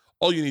 That's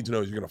all you need to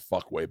know is you're going to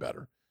fuck way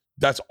better.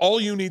 That's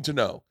all you need to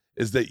know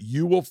is that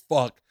you will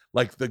fuck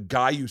like the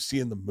guy you see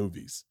in the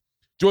movies.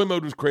 Joy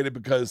Mode was created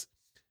because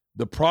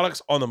the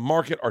products on the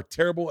market are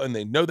terrible and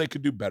they know they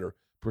could do better.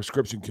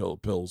 Prescription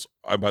pills.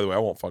 By the way, I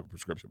won't fuck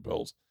prescription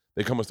pills.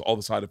 They come with all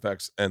the side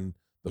effects, and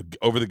the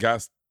over the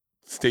gas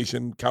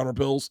station counter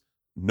pills,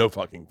 no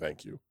fucking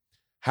thank you.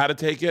 How to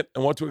take it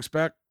and what to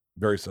expect?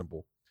 Very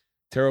simple.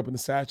 Tear open the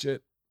sachet,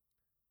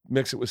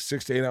 mix it with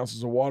 6 to 8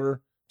 ounces of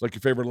water. It's like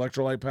your favorite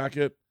electrolyte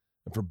packet.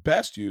 And for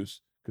best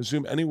use,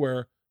 consume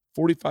anywhere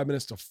 45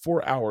 minutes to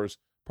 4 hours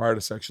prior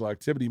to sexual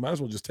activity. You might as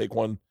well just take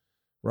one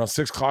around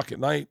 6 o'clock at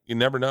night. You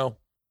never know.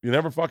 You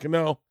never fucking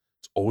know.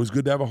 It's always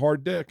good to have a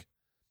hard dick.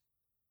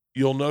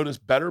 You'll notice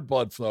better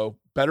blood flow,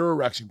 better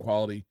erection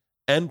quality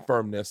and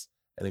firmness,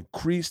 and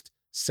increased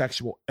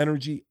sexual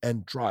energy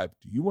and drive.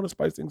 Do you want to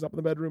spice things up in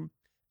the bedroom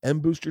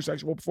and boost your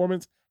sexual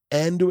performance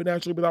and do it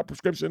naturally without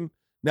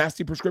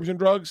nasty prescription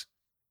drugs?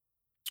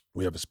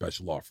 We have a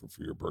special offer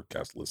for your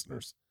BertCast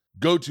listeners.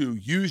 Go to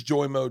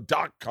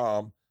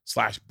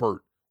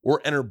usejoymode.com/Bert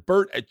or enter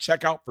Bert at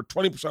checkout for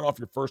 20% off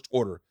your first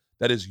order.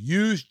 That is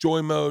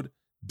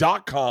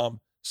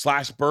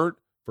usejoymode.com/Bert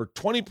for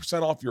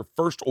 20% off your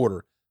first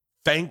order.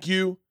 Thank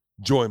you,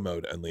 Joy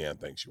Mode. And Leanne,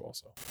 thanks you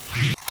also.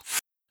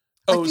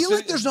 I feel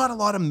like there's not a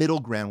lot of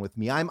middle ground with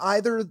me. I'm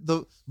either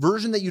the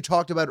version that you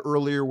talked about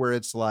earlier where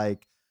it's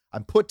like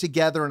I'm put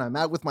together and I'm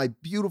out with my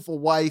beautiful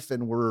wife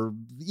and we're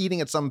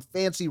eating at some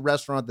fancy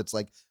restaurant that's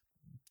like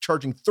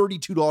charging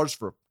 $32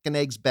 for an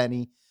Eggs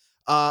Benny.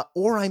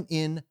 Or I'm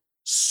in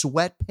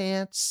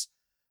sweatpants,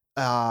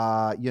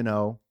 a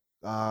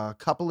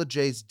couple of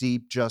J's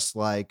deep, just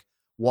like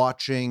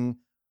watching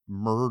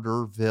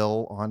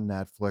Murderville on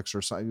Netflix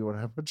or something.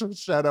 Whatever.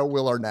 Shout out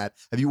Will Arnett.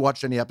 Have you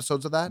watched any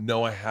episodes of that?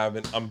 No, I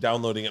haven't. I'm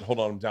downloading it. Hold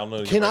on, I'm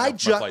downloading Can it. Right I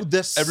just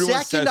the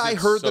second I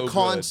heard the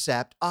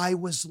concept, I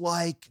was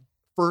like,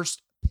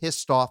 first,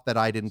 pissed off that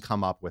I didn't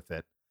come up with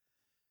it.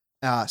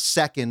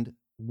 Second,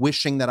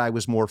 wishing that I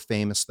was more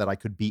famous that I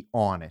could be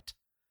on it.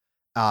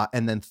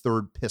 And then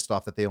third, pissed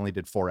off that they only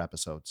did 4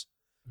 episodes.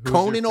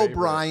 Conan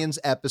O'Brien's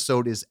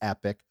episode is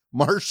epic.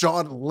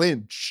 Marshawn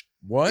Lynch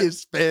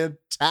is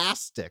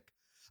fantastic.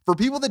 For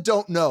people that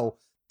don't know,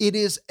 it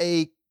is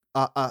a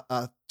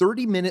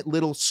 30-minute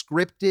little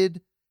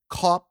scripted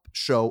cop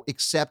show,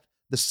 except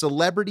the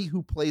celebrity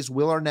who plays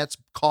Will Arnett's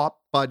cop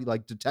buddy,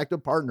 like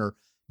detective partner,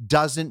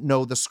 doesn't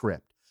know the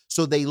script.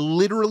 So they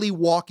literally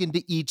walk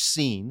into each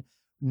scene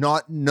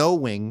not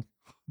knowing.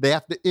 They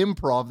have to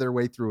improv their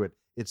way through it.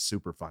 It's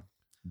super fun.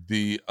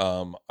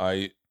 I'm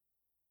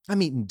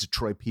eating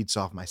Detroit pizza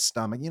off my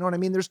stomach. You know what I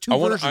mean? There's 2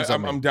 versions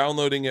of it. I'm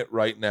downloading it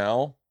right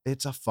now.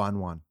 It's a fun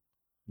one.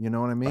 You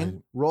know what I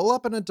mean? Roll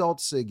up an adult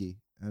ciggy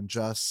and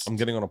just. I'm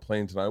getting on a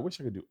plane tonight. I wish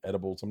I could do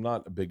edibles. I'm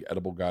not a big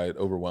edible guy. It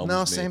overwhelms me.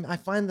 No, same. I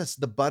find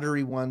the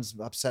buttery ones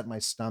upset my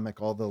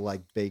stomach. All the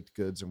like baked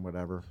goods and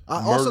whatever.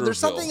 Also, there's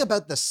something Murderville.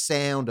 about the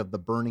sound of the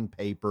burning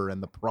paper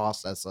and the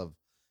process of,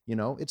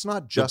 it's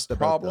not just the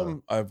about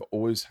problem I've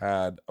always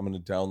had. I'm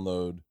going to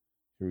download.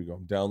 Here we go.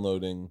 I'm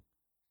downloading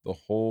the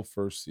whole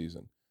first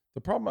season.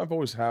 The problem I've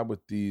always had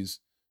with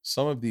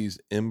some of these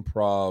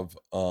improv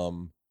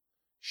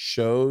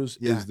shows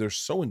is they're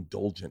so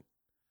indulgent.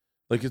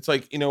 Like it's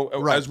like,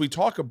 as we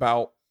talk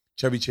about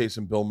Chevy Chase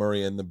and Bill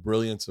Murray and the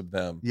brilliance of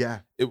them,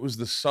 it was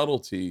the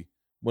subtlety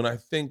when I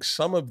think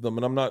some of them,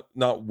 and I'm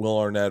not Will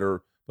Arnett,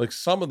 or like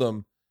some of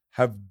them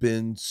have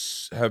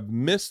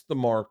missed the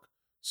mark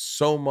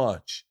so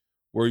much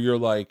where you're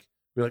like,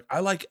 I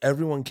like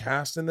everyone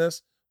cast in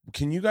this.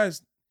 Can you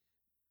guys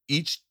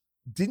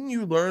didn't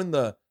you learn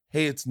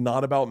hey, it's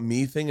not about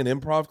me thing in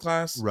improv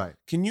class? Right.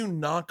 Can you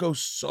not go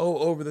so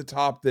over the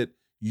top that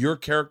your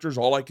character's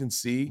all I can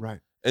see?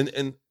 Right.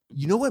 And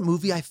you know what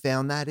movie I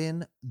found that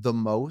in the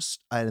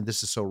most? And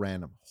this is so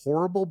random.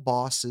 Horrible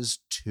Bosses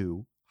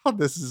 2. Oh,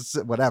 this is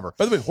whatever.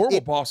 By the way,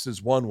 Horrible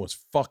Bosses 1 was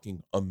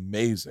fucking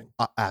amazing.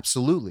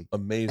 Absolutely.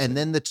 Amazing. And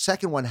then the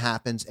second one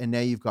happens, and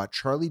now you've got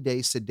Charlie Day,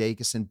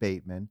 Sudeikis, and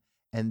Bateman,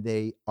 and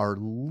they are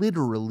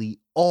literally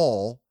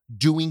all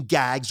doing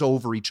gags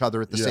over each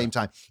other at the same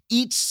time.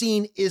 Each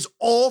scene is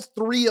all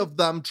three of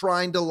them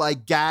trying to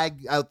like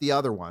gag out the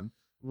other one.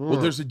 Well,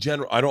 there's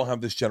I don't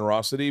have this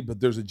generosity, but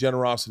there's a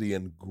generosity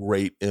in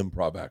great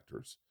improv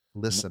actors.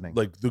 Listening.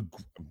 Like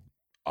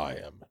I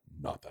am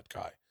not that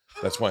guy.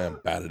 That's why I'm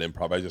bad at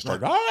improv. I just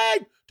start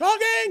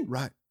talking.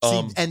 Right.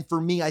 See, and for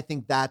me, I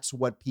think that's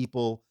what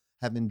people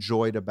have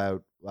enjoyed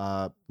about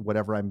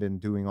whatever I've been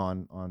doing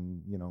on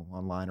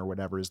online or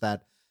whatever, is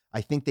that I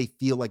think they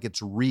feel like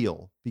it's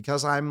real,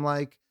 because I'm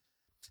like,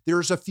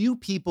 there's a few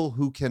people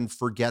who can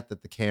forget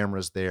that the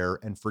camera's there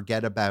and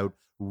forget about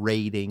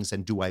ratings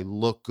and do I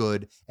look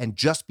good and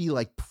just be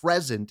like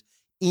present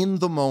in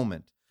the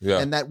moment. Yeah.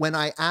 And that when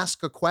I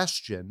ask a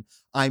question,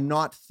 I'm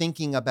not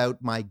thinking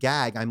about my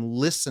gag. I'm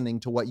listening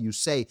to what you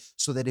say,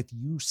 so that if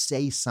you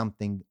say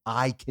something,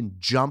 I can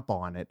jump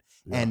on it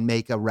and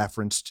make a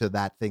reference to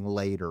that thing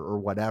later or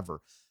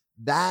whatever.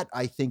 That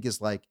I think is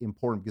like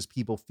important, because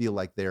people feel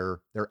like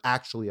they're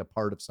actually a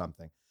part of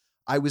something.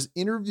 I was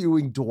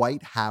interviewing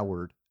Dwight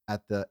Howard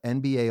at the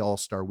NBA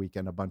All-Star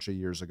Weekend a bunch of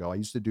years ago. I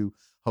used to do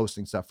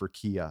hosting stuff for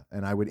Kia,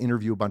 and I would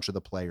interview a bunch of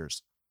the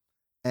players.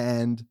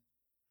 And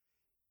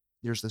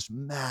there's this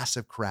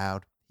massive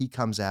crowd. He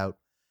comes out.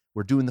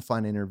 We're doing the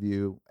fun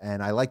interview,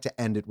 and I like to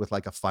end it with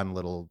like a fun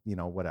little,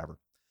 whatever.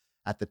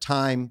 At the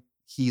time,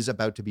 he's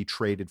about to be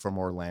traded from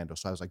Orlando.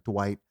 So I was like,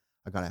 Dwight,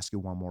 I got to ask you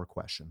one more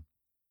question.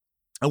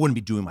 I wouldn't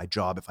be doing my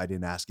job if I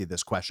didn't ask you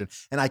this question.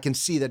 And I can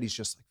see that he's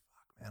just like,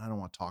 fuck, man, I don't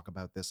want to talk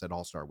about this at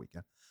All-Star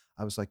Weekend.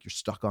 I was like, you're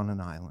stuck on an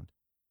island.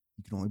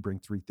 You can only bring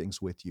 3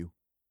 things with you.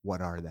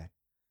 What are they?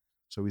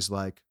 So he's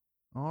like,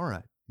 all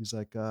right. He's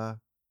like,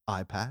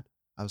 iPad.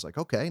 I was like,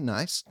 okay,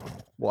 nice.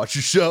 Watch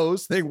your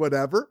shows, thing,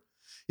 whatever.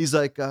 He's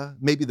like,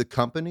 maybe the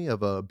company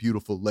of a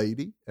beautiful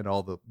lady, and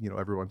all the,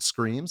 everyone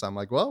screams. I'm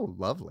like, whoa,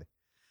 lovely.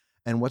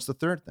 And what's the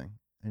third thing?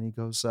 And he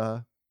goes,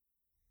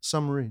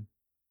 submarine.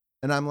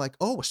 And I'm like,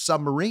 oh, a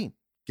submarine.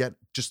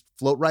 Just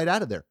float right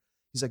out of there.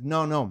 He's like,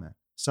 no, man,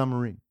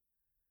 submarine.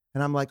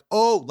 And I'm like,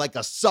 oh, like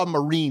a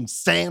submarine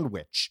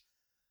sandwich.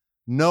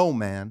 No,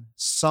 man,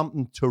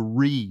 something to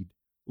read,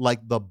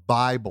 like the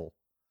Bible.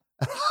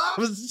 I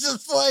was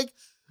just like,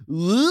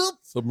 whoop.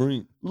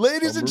 Submarine.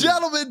 Ladies and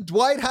gentlemen,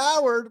 Dwight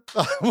Howard.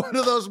 One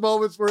of those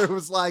moments where it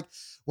was like,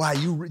 wow,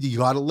 you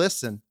got to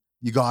listen.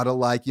 You got to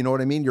like, you know what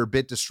I mean? You're a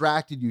bit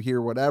distracted. You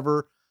hear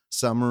whatever.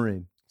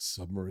 Submarine,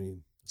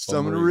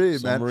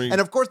 man.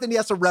 And of course, then he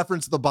has to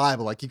reference the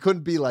Bible. Like he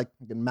couldn't be like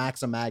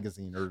Maxa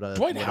magazine or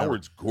Dwight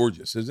Howard's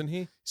gorgeous, isn't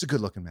he? He's a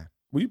good looking man.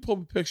 Will you pull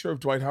up a picture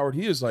of Dwight Howard?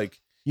 He is like,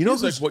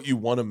 he's like what you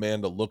want a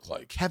man to look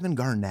like. Kevin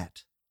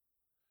Garnett.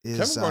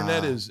 Kevin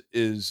Garnett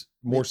is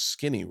more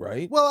skinny,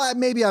 right? Well,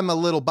 maybe I'm a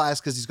little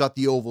biased because he's got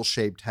the oval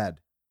shaped head.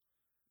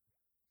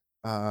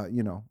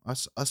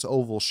 Us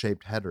oval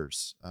shaped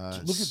headers.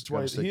 Look at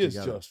Dwight. He is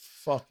just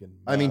fucking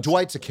massive. I mean,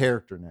 Dwight's a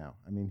character now.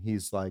 I mean,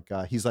 he's like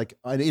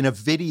in a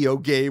video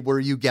game where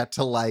you get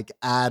to like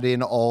add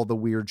in all the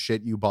weird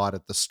shit you bought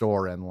at the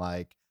store and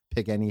like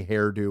pick any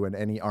hairdo and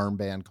any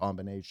armband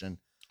combination.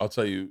 I'll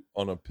tell you,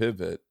 on a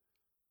pivot,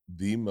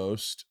 the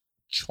most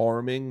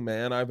charming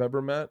man I've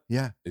ever met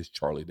is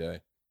Charlie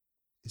Day.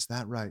 Is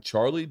that right?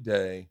 Charlie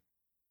Day.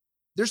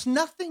 There's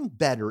nothing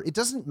better. It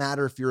doesn't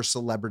matter if you're a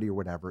celebrity or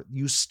whatever.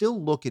 You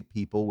still look at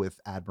people with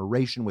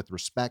admiration, with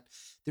respect.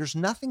 There's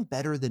nothing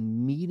better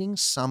than meeting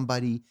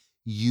somebody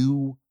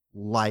you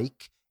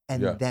like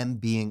and them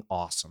being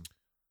awesome.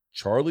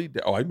 Charlie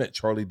Day. Oh, I met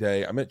Charlie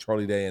Day. I met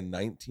Charlie Day in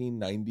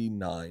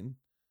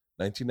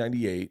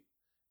 1998.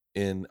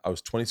 I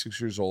was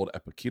 26 years old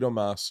at Paquito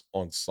Mas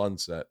on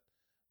Sunset.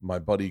 My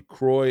buddy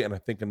Croy and I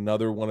think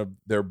another one of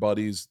their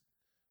buddies,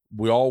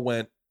 we all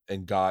went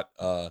and got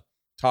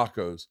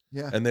tacos.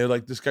 Yeah. And they're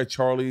like, this guy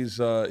Charlie's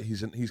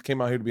he's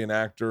came out here to be an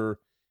actor.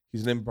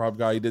 He's an improv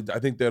guy. He did. I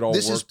think they'd all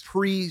This is worked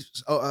pre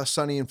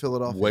Sunny in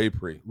Philadelphia. way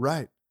pre.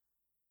 Right.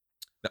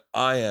 Now,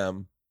 I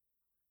am,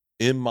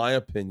 in my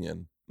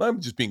opinion,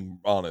 I'm just being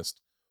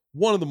honest,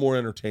 one of the more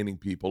entertaining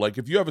people. Like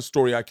if you have a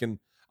story, I can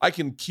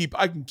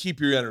keep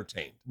you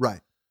entertained.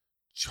 Right.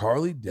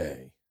 Charlie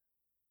Day.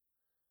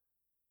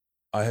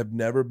 I have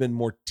never been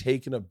more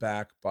taken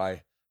aback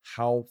by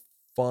how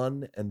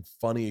fun and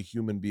funny a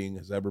human being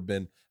has ever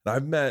been.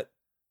 And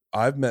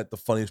I've met the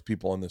funniest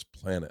people on this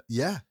planet.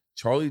 Yeah.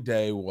 Charlie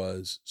Day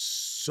was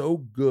so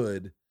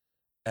good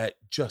at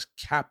just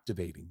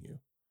captivating you.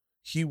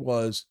 He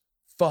was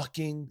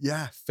fucking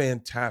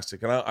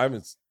fantastic.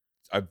 And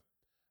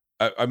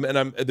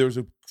there's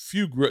a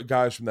few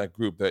guys from that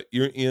group that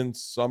Ian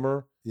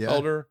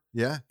Somerhalder.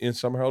 Yeah. Ian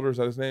Somerhalder, is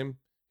that his name?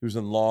 He was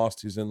in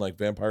Lost. He's in like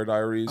Vampire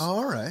Diaries. Oh,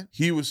 all right.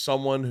 He was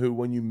someone who,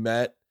 when you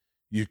met,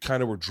 you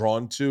kind of were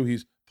drawn to.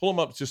 Pull him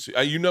up, just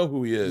you know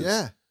who he is.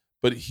 Yeah.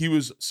 But he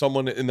was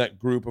someone in that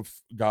group of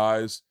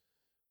guys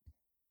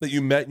that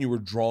you met and you were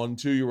drawn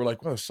to. You were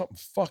like, wow, there's something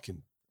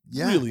fucking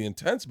really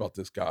intense about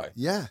this guy.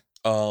 Yeah.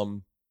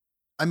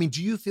 I mean,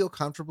 do you feel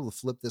comfortable to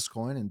flip this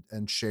coin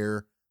and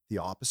share the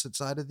opposite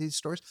side of these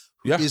stories?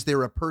 Yeah. Is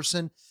there a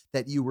person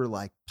that you were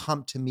like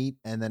pumped to meet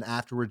and then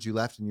afterwards you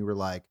left and you were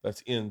like,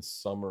 that's Ian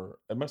Summer.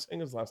 Am I saying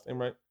his last name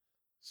right?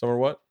 Summer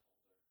what?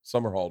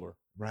 Somerhalder.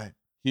 Right.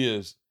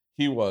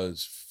 He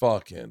was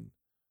fucking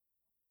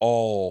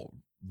all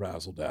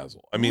razzle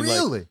dazzle. I mean,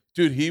 really? like,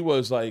 dude, he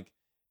was like,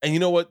 and you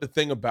know what the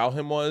thing about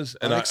him was?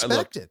 And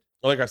unexpected.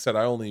 Like I said,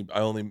 I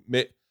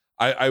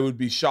would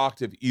be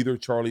shocked if either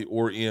Charlie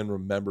or Ian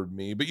remembered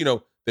me, but you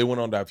know, they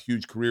went on to have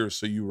huge careers.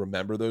 So you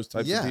remember those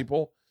types of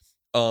people.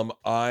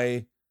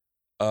 I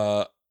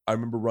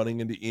remember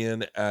running into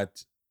Ian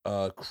at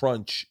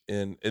Crunch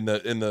in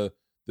the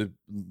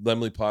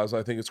Lemley Plaza,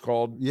 I think it's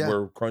called,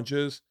 where Crunch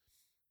is.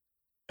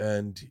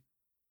 And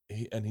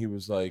he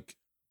was like,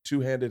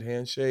 two-handed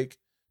handshake,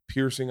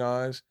 piercing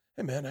eyes.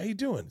 Hey man, how you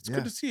doing? It's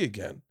good to see you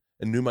again.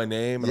 And knew my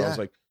name. And I was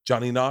like,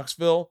 Johnny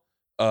Knoxville,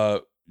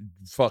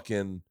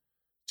 fucking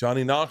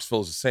Johnny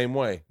Knoxville is the same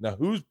way. Now,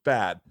 who's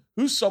bad?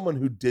 Who's someone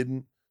who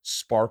didn't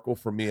sparkle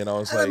for me? And I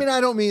was like, I mean, I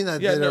don't mean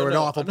that they're an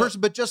awful no.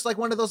 person, but just like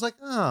one of those, like,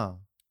 yeah,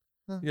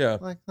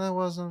 like that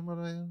wasn't what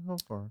I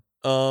hoped for.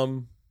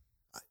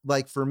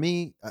 Like for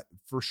me,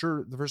 for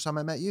sure, the first time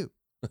I met you,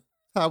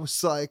 I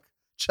was like,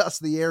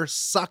 just the air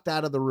sucked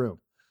out of the room,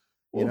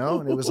 you know,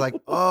 and it was like,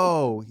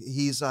 oh,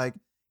 he's like,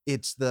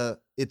 it's the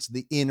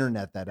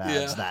internet that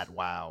adds that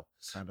wow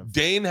kind of.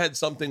 Dane had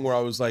something where I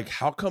was like,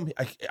 how come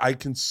I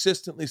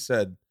consistently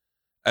said,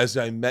 as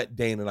I met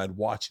Dane and I'd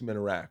watch him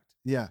interact,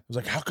 I was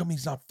like, how come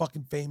he's not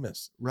fucking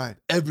famous? Right.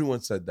 Everyone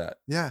said that.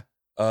 Yeah.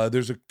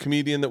 There's a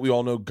comedian that we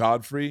all know,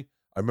 Godfrey.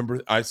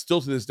 I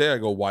still to this day, I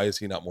go, why is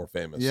he not more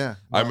famous? Yeah.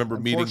 Well, I remember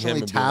meeting him.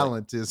 Unfortunately,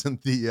 talent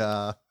isn't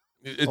the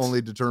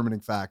only determining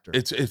factor.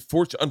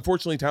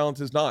 Unfortunately, talent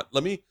is not.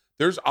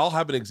 I'll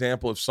have an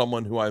example of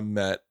someone who I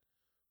met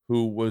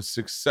who was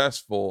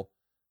successful,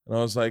 and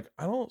I was like,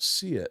 I don't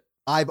see it.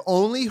 I've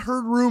only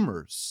heard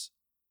rumors,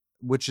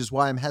 which is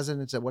why I'm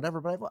hesitant to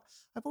whatever, but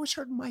I've always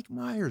heard Mike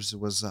Myers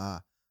was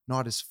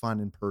not as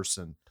fun in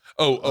person.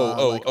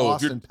 Like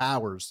Austin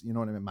Powers, you know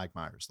what I mean? Mike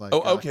Myers. Like,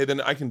 okay,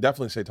 then I can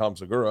definitely say Tom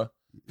Segura,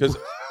 because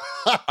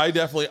I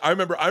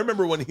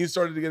remember when he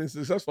started getting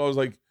successful, I was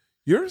like,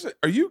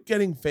 are you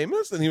getting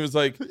famous? And he was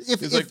like,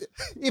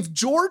 if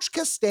George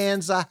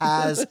Costanza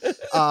has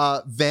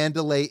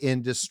Vandalay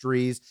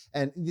Industries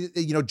and,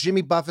 you know,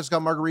 Jimmy Buffett's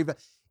got Margarita,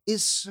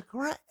 is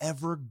Segura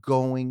ever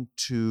going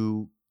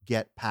to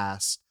get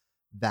past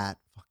that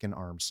fucking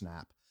arm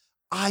snap?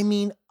 I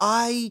mean,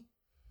 it's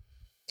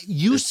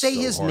say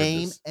so his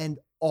name and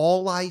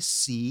all I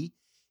see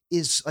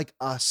is like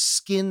a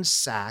skin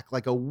sack,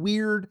 like a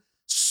weird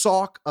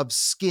sock of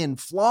skin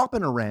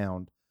flopping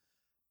around.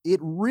 It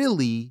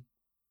really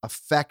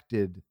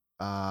affected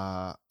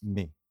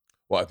me.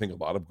 Well, I think a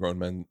lot of grown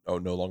men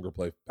no longer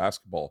play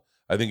basketball.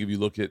 I think if you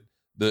look at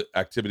the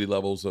activity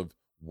levels of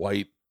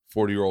white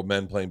 40-year-old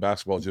men playing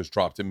basketball, just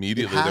dropped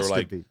immediately. They were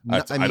like,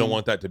 I don't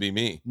want that to be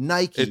me.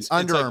 Nike,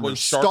 Under Armour,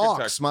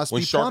 stocks must be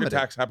when shark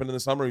attacks happened in the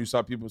summer, you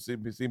saw people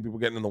seeing people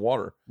getting in the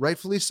water.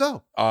 Rightfully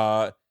so.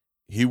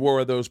 He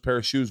wore those pair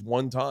of shoes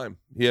one time.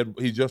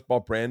 He just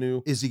bought brand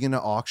new. Is he going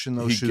to auction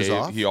those shoes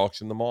off? He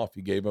auctioned them off.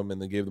 He gave them,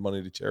 and they gave the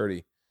money to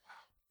charity.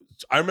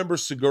 I remember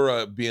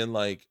Segura being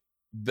like,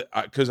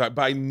 because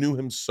I knew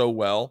him so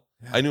well.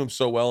 Yeah. I knew him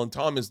so well, and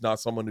Tom is not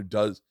someone who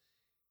does.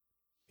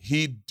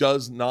 He really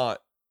does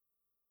not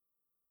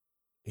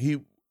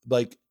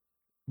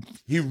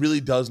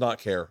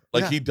care.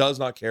 Like, he does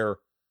not care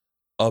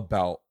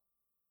about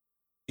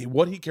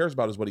what he cares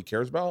about is what he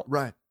cares about.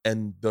 Right.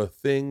 And the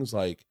things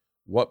like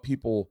what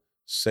people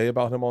say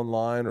about him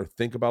online or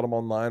think about him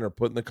online or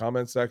put in the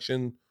comment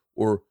section,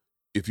 or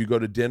if you go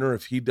to dinner,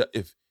 if you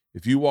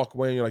walk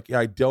away and you're like, yeah,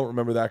 I don't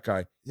remember that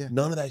guy. Yeah.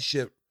 None of that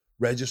shit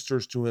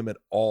registers to him at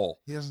all.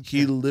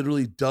 He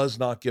literally does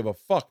not give a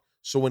fuck.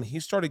 So when he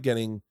started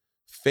getting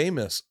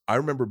famous, I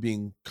remember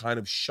being kind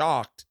of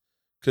shocked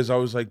because I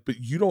was like, but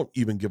you don't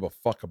even give a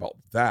fuck about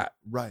that.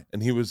 Right.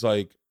 And he was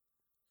like,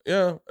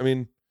 Yeah, I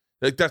mean,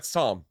 like that's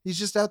Tom. He's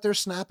just out there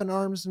snapping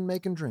arms and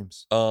making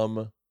dreams.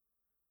 I'm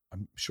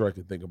sure I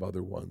can think of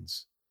other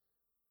ones.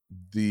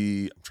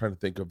 I'm trying to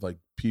think of like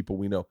people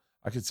we know.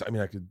 I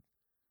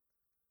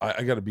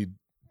got to be.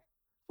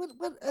 What?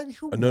 And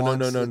who No.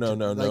 wants to No.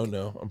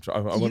 I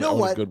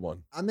want a good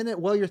one.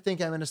 While you're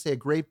thinking, I'm going to say a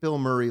great Bill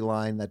Murray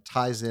line that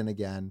ties in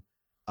again.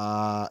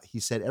 He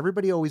said,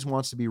 "Everybody always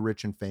wants to be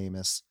rich and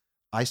famous.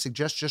 I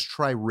suggest just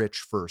try rich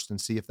first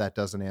and see if that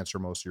doesn't answer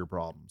most of your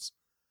problems."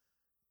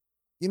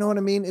 You know what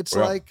I mean? It's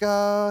like,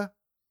 yeah.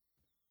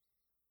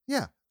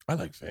 I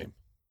like fame.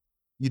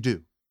 You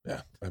do.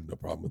 Yeah, I have no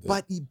problem with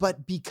it.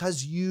 But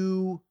because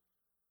you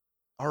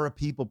are a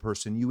people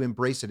person, you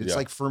embrace it. It's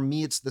like, for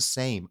me, it's the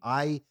same.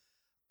 I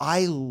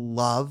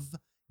love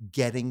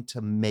getting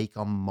to make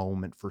a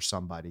moment for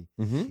somebody.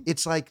 Mm-hmm.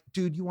 It's like,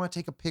 dude, you want to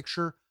take a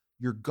picture?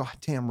 You're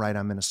goddamn right.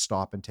 I'm going to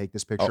stop and take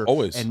this picture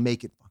always. And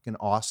make it fucking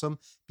awesome,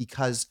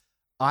 because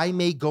I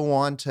may go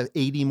on to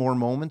 80 more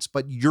moments,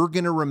 but you're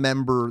going to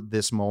remember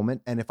this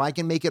moment. And if I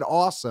can make it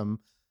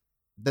awesome,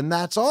 then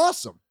that's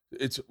awesome.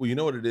 Well, you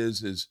know what it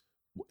is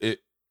it,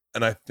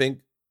 and I think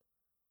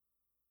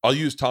I'll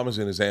use Tom as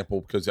an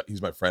example because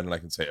he's my friend and I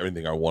can say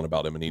everything I want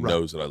about him and he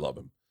knows that I love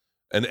him.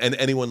 And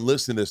anyone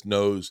listening to this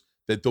knows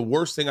that the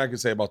worst thing I can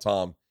say about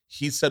Tom,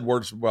 he said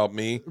words about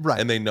me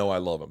and they know I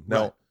love him.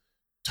 Now,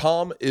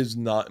 Tom is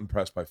not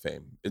impressed by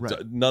fame.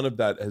 None of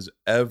that has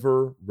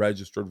ever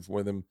registered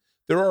with him.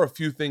 There are a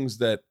few things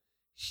that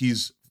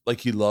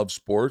he loves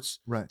sports.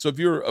 Right. So if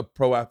you're a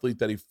pro athlete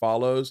that he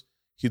follows,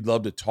 he'd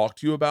love to talk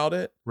to you about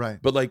it. Right.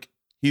 But like,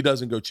 he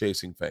doesn't go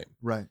chasing fame.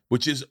 Right.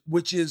 Which is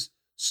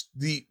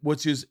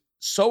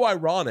so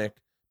ironic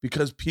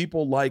because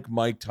people like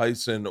Mike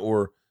Tyson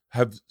or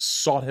have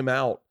sought him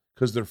out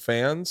because they're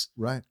fans.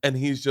 Right. And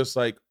he's just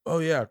like, oh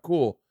yeah,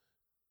 cool.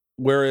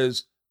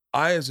 Whereas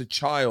I, as a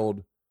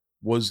child,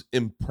 was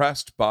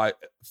impressed by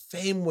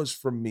fame. Was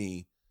for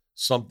me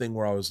something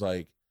where I was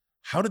like,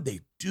 how did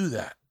they do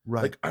that?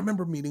 Right. Like, I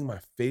remember meeting my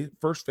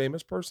first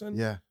famous person.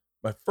 Yeah.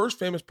 My first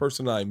famous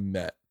person I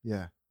met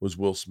was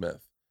Will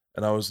Smith.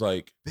 And I was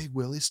like, Big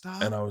Willie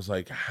style. And I was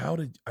like, I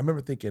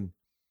remember thinking,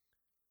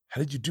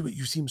 how did you do it?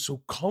 You seem so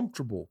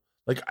comfortable.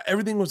 Like,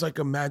 everything was like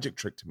a magic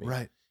trick to me.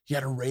 Right. He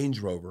had a Range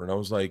Rover. And I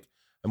was like,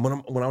 and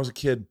when I was a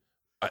kid,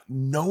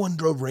 no one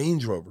drove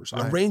Range Rovers.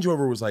 Right. A Range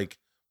Rover was like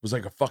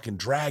a fucking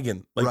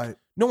dragon. Like,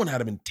 no one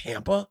had them in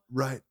Tampa.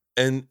 Right.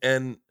 And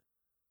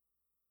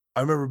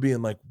I remember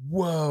being like,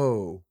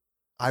 whoa.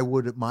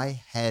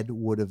 My head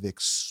would have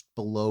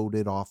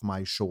exploded off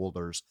my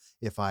shoulders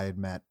if I had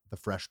met the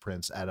Fresh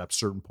Prince at a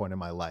certain point in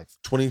my life.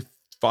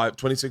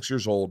 26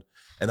 years old.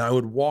 And I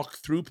would walk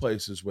through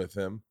places with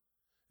him.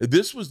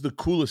 This was the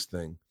coolest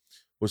thing,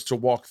 was to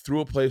walk through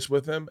a place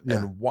with him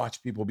and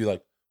watch people be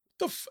like,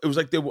 it was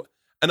like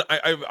and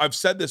I've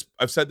said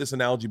this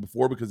analogy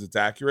before because it's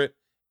accurate.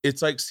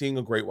 It's like seeing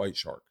a great white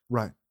shark.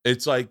 Right.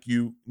 It's like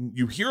you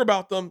hear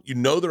about them, you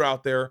know they're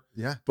out there.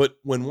 Yeah. But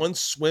when one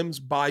swims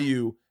by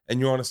you and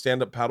you're on a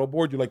stand-up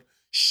paddleboard, you're like,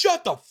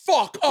 shut the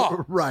fuck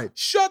up. Right.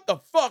 Shut the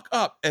fuck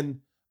up.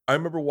 And I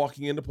remember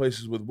walking into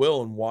places with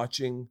Will and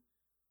watching.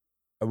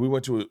 We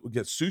went to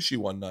get sushi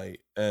one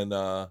night. And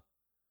I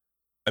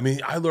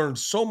learned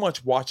so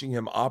much watching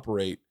him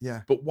operate.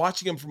 Yeah. But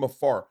watching him from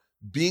afar,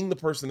 being the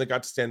person that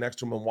got to stand next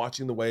to him and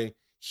watching the way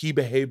he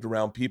behaved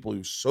around people, he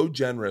was so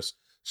generous,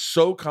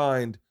 so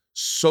kind,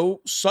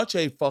 such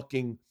a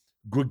fucking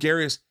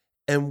gregarious.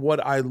 And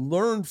what I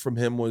learned from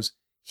him was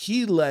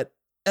he let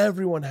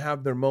everyone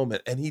have their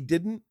moment and he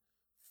didn't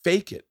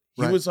fake it.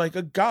 He was like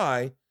a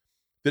guy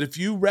that if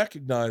you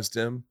recognized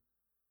him,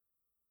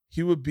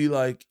 he would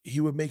make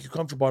you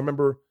comfortable. I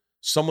remember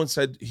someone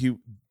said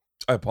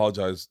I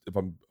apologize if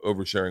I'm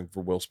oversharing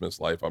for Will Smith's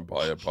life. I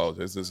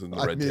apologize. This is in the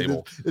red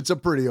table. It's a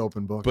pretty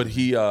open book. But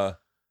we got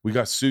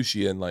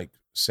sushi in like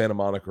Santa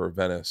Monica or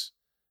Venice,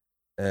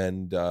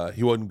 and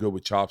he wasn't good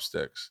with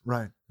chopsticks.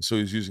 Right. So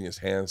he was using his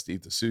hands to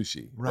eat the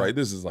sushi. Right.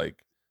 This is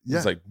like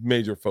it's like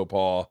major faux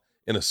pas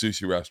in a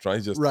sushi restaurant.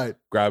 He's just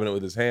grabbing it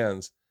with his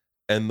hands.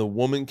 And the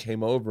woman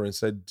came over and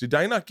said, "Did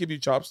I not give you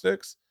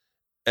chopsticks?"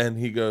 And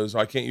he goes,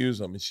 "I can't use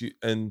them."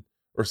 And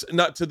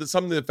not to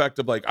something to the effect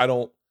of like, I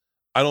don't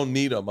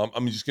need them.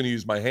 I'm just going to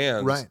use my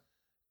hands. Right.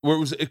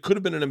 Where it could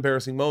have been an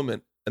embarrassing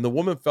moment. And the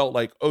woman felt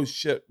like, oh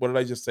shit, what did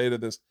I just say to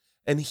this?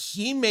 And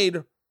he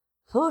made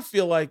her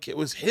feel like it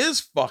was his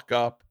fuck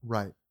up.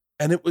 Right.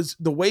 And it was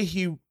the way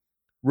he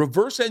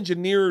reverse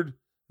engineered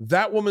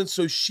that woman.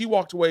 So she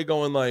walked away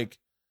going like,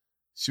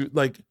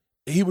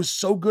 he was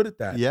so good at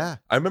that. Yeah.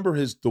 I remember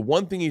the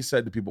one thing he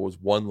said to people was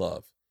one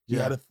love. He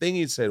had a thing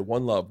he'd say,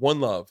 one love, one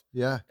love.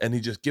 Yeah. And he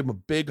just give him a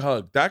big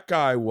hug. That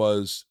guy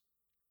was,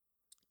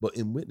 but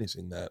in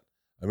witnessing that,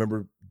 I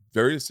remember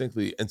very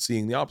distinctly and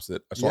seeing the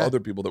opposite. I saw other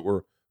people that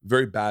were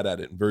very bad at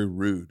it and very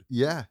rude.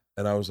 Yeah.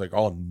 And I was like,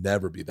 I'll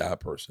never be that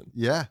person.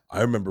 Yeah.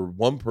 I remember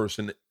one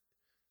person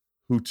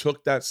who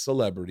took that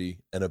celebrity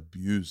and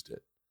abused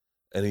it.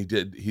 And he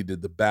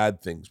did the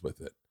bad things with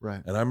it.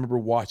 Right. And I remember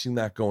watching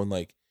that going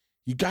like,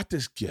 you got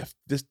this gift.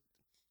 The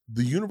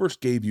universe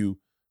gave you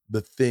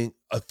a thing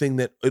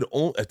that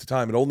at the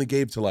time it only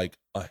gave to like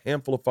a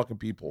handful of fucking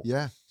people.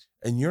 Yeah.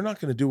 And you're not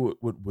going to do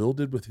what Will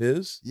did with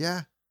his.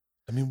 Yeah.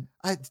 I mean,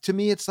 to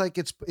me, it's like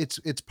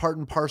it's part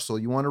and parcel.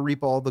 You want to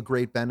reap all the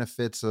great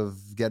benefits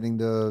of getting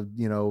to,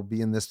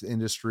 be in this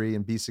industry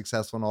and be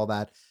successful and all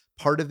that.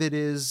 Part of it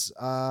is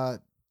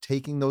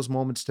taking those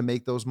moments to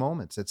make those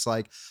moments. It's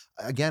like,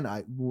 again,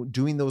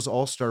 doing those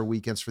all-star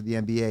weekends for the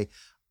NBA.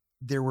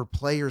 There were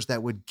players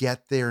that would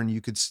get there and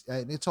you could,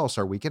 it's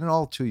all-star weekend and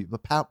all to you, the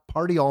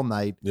party all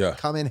night,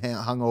 come in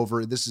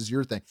hungover. This is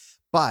your thing.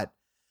 But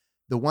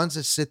the ones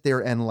that sit there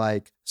and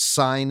like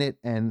sign it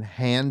and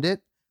hand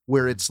it,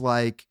 where it's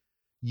like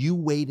you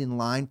wait in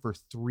line for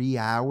 3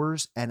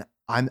 hours and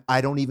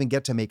I don't even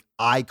get to make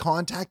eye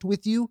contact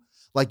with you.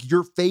 Like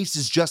your face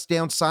is just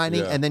down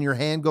signing and then your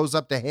hand goes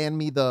up to hand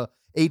me the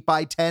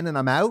 8x10 and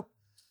I'm out.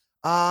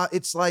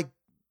 It's like,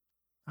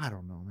 I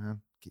don't know,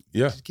 man.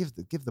 Just give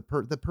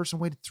the person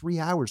waited 3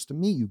 hours to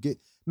meet you.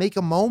 Make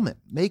a moment,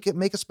 make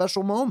a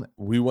special moment.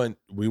 We went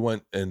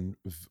and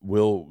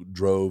Will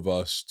drove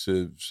us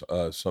to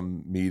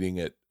some meeting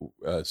at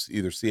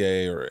either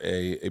CA or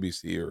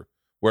ABC or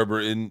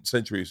wherever in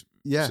Century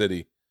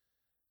City.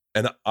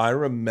 And I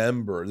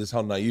remember, this is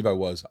how naive I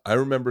was. I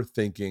remember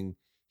thinking,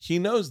 he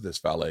knows this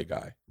valet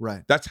guy.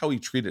 Right. That's how he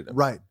treated him.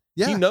 Right.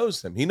 Yeah. He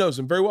knows him. He knows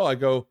him very well. I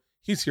go,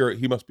 he's here.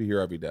 He must be here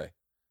every day.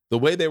 The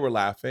way they were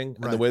laughing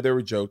and the way they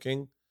were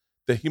joking,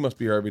 that he must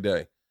be here every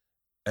day.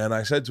 And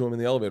I said to him in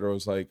the elevator, I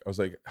was like,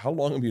 how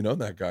long have you known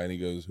that guy? And he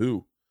goes,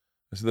 who?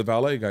 I said, the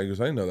valet guy. He goes,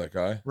 I didn't know that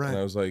guy. Right. And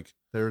I was like,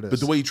 there it is. But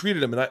the way he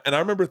treated him, and I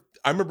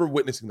remember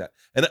witnessing that.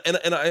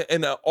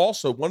 And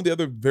also one of the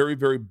other very,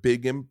 very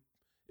big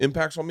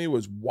impacts on me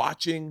was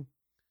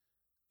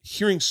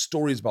hearing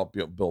stories about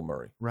Bill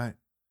Murray. Right.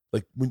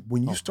 Like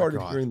when you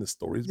started hearing the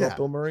stories about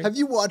Bill Murray. Have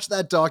you watched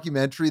that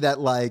documentary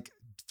that like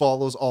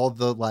follows all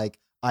the like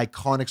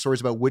iconic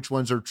stories about which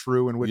ones are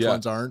true and which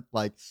ones aren't?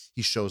 Like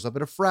he shows up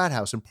at a frat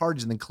house and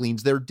parties and then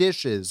cleans their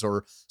dishes,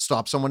 or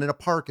stops someone in a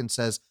park and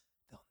says,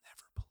 they'll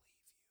never believe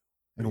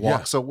you, and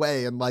walks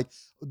away. And like,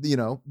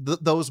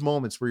 those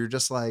moments where you're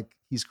just like,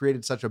 he's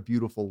created such a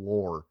beautiful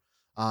lore.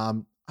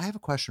 I have a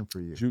question for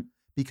you. Shoot.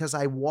 Because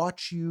I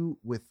watch you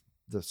with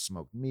the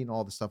smoked meat and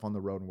all the stuff on the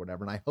road and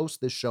whatever. And I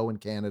host this show in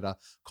Canada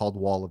called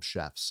Wall of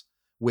Chefs,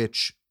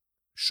 which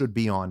should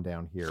be on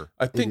down here.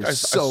 I think it's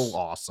so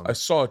awesome. I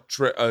saw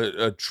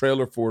a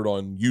trailer for it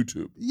on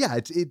YouTube. Yeah,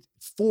 it's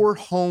for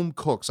home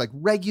cooks, like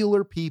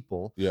regular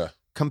people. Yeah,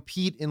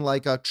 compete in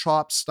like a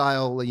chop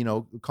style,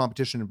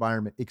 competition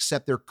environment,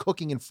 except they're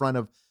cooking in front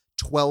of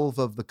 12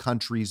 of the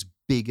country's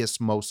biggest,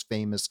 most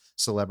famous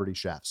celebrity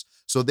chefs.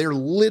 So they're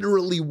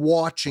literally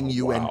watching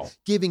you and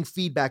giving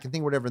feedback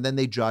and whatever. And then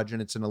they judge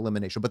and it's an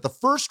elimination. But the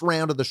first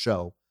round of the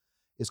show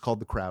is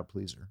called the crowd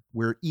pleaser,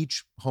 where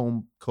each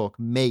home cook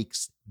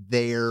makes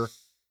their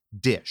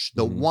dish,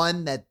 the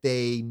one that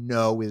they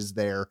know is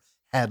their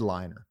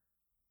headliner.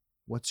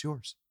 What's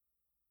yours?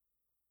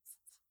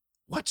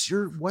 What's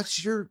your,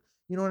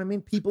 you know what I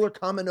mean? People are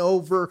coming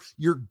over,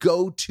 your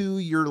go-to,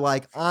 you're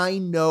like, I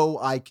know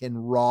I can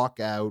rock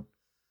out.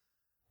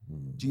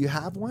 Do you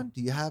have one?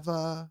 Do you have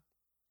I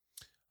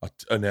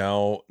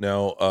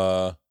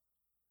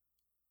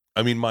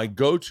mean, my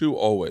go-to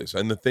always,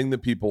 and the thing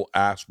that people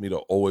ask me to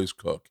always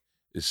cook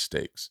is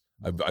steaks.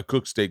 I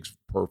cook steaks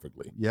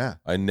perfectly. Yeah.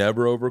 I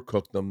never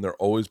overcook them. They're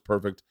always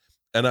perfect.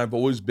 And I've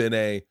always been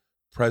a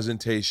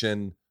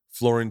presentation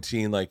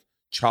Florentine, like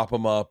chop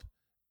them up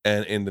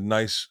and in the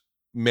nice,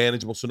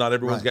 manageable. So not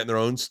everyone's getting their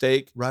own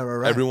steak.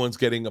 Right. Everyone's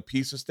getting a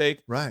piece of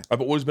steak. Right.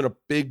 I've always been a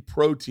big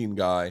protein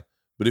guy.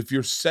 But if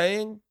you're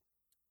saying,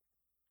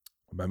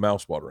 my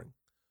mouth's watering,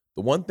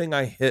 the one thing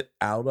I hit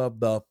out of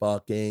the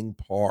fucking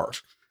park,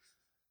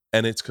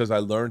 and it's because I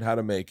learned how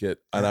to make it,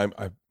 and I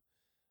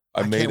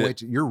made can't it.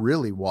 wait you're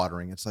really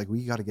watering. It's like,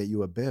 we got to get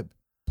you a bib.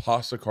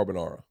 Pasta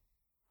carbonara.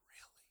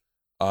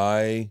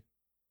 Really?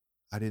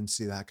 I didn't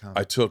see that coming.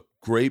 I took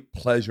great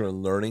pleasure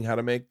in learning how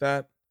to make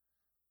that,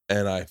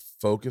 and I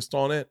focused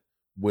on it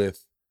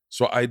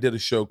so I did a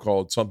show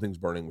called Something's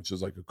Burning, which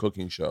is like a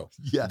cooking show.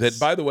 Yes. That,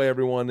 by the way,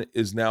 everyone,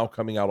 is now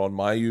coming out on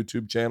my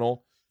YouTube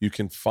channel. You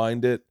can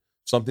find it.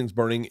 Something's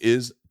Burning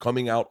is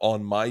coming out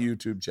on my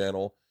YouTube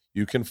channel.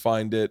 You can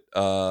find it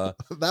that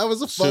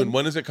was a fun. Soon.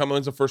 When does it come?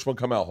 When's the first one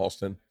come out,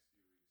 Halston?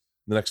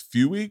 The next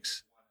few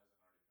weeks?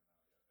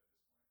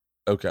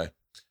 Okay.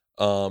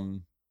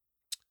 And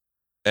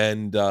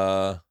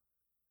I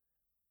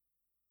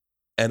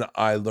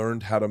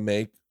learned how to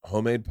make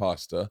homemade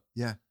pasta.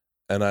 Yeah.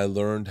 And I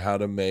learned how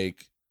to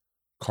make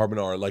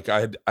carbonara. Like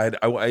I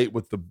ate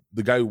with the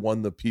guy who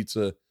won the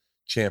pizza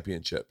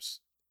championships.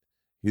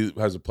 He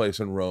has a place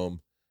in Rome,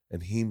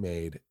 and he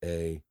made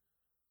a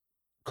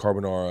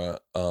carbonara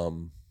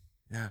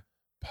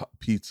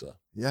pizza.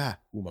 Yeah.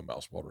 Ooh, my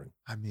mouth's watering.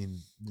 I mean,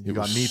 It you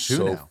got was me too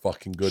so now.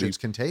 fucking good. Shit's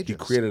contagious. He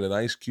created an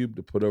ice cube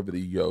to put over the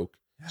yolk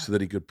so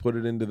that he could put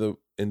it into the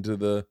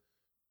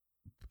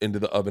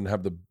oven,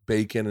 have the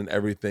bacon and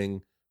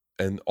everything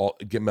and all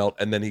get melt,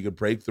 and then he could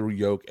break the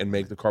yolk and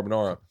make the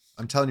carbonara.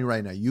 I'm telling you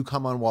right now, you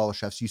come on Wall of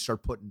Chefs, you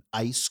start putting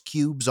ice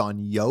cubes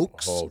on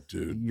yolks. Oh,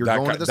 dude. You're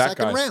going to the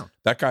second round.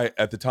 That guy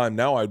at the time,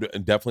 now I'd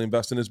definitely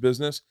invest in his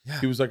business. Yeah.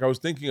 He was like, I was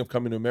thinking of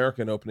coming to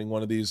America and opening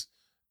one of these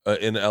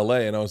in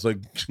LA. And I was like,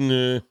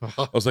 I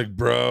was like,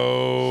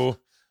 bro.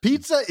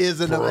 Pizza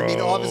isn't, I mean,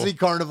 Bro. obviously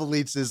Carnival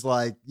Eats is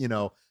like, you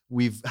know,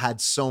 we've had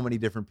so many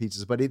different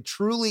pizzas, but it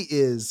truly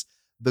is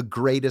the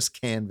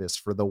greatest canvas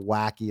for the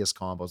wackiest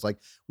combos. Like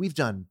we've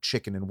done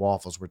chicken and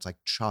waffles where it's like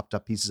chopped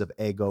up pieces of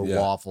Eggo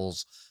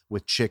waffles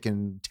with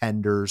chicken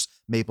tenders,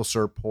 maple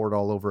syrup poured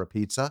all over a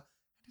pizza.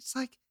 It's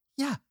like,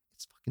 yeah,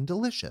 it's fucking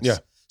delicious. Yeah.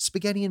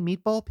 Spaghetti and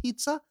meatball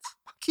pizza?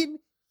 Fucking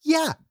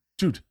yeah.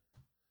 Dude,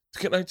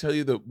 can I tell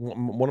you that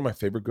one of my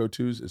favorite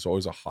go-tos is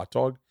always a hot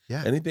dog?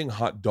 Yeah. Anything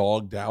hot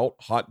dogged out,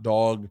 hot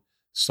dog,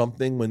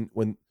 something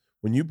when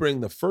you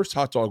bring the first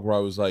hot dog where I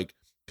was like,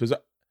 because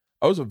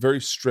I was a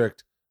very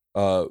strict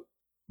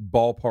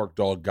ballpark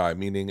dog guy,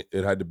 meaning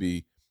it had to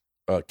be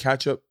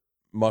ketchup,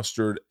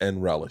 mustard,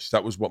 and relish.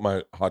 That was what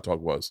my hot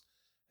dog was.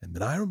 And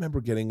then I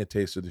remember getting a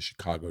taste of the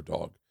Chicago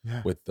dog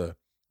with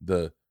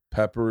the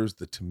peppers,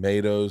 the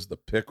tomatoes, the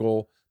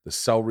pickle, the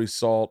celery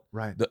salt,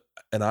 Right.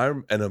 and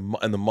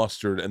the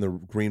mustard and the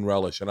green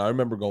relish. And I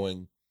remember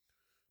going,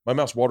 my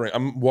mouth's watering.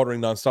 I'm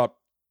watering nonstop.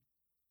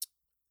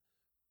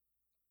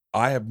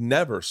 I have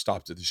never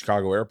stopped at the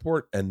Chicago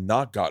airport and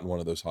not gotten one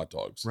of those hot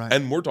dogs. Right.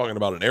 And we're talking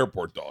about an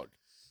airport dog.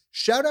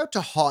 Shout out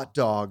to hot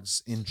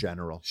dogs in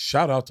general.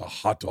 Shout out to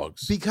hot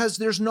dogs. Because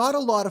there's not a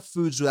lot of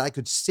foods that I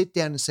could sit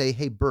down and say,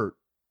 hey, Bert,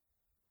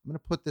 I'm going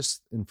to put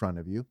this in front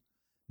of you.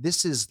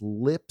 This is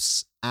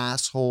lips,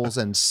 assholes,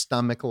 and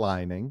stomach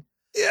lining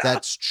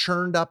that's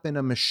churned up in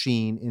a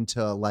machine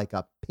into like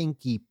a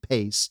pinky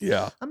paste.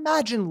 Yeah.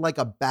 Imagine like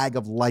a bag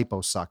of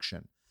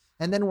liposuction.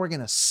 And then we're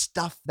going to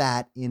stuff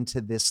that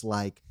into this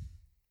like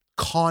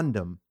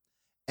condom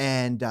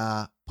and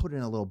put it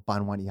in a little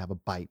bun when you have a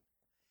bite.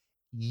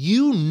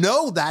 You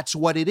know that's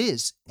what it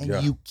is,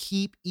 and you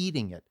keep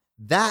eating it.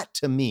 That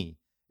to me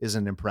is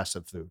an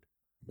impressive food.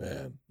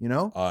 Man, you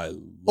know, I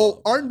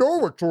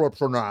know it's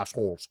lips and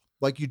assholes.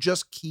 Like you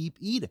just keep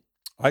eating.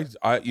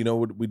 I you know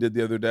what we did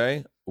the other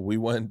day? We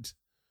were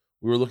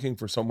looking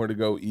for somewhere to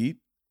go eat.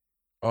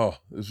 Oh,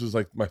 this was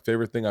like my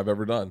favorite thing I've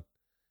ever done.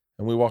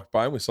 And we walked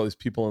by and we saw these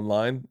people in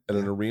line at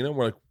an arena. And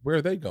we're like, where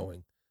are they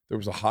going? There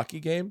was a hockey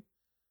game.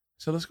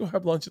 So let's go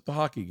have lunch at the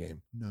hockey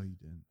game. No, you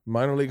didn't.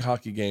 Minor league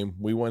hockey game.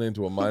 We went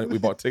into we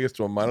bought tickets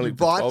to a minor league.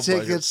 Bought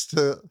tickets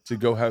to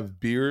go have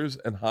beers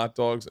and hot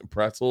dogs and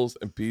pretzels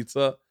and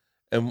pizza.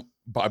 And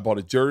I bought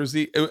a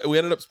jersey. We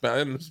ended up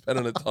spending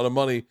a ton of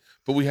money,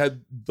 but we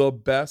had the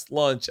best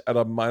lunch at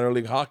a minor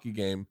league hockey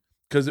game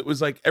because it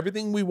was like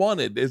everything we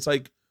wanted. It's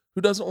like,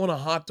 who doesn't want a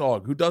hot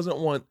dog? Who doesn't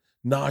want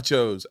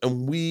nachos?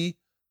 And we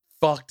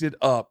fucked it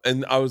up.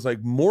 And I was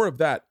like, more of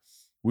that.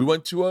 We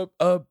went to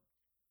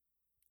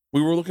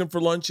we were looking for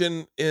lunch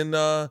in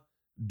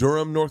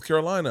Durham, North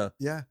Carolina.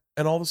 Yeah.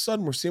 And all of a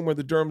sudden we're seeing where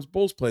the Durham's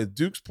Bulls play.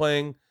 Duke's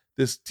playing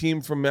this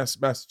team from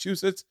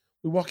Massachusetts.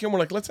 We walk in, we're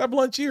like, let's have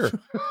lunch here.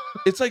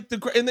 It's like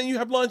and then you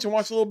have lunch and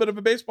watch a little bit of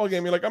a baseball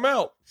game. You're like, I'm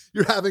out.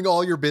 You're having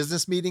all your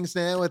business meetings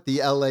now at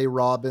the LA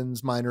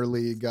Robins minor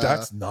league.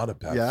 That's not a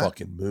bad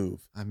fucking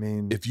move. I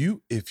mean, if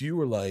you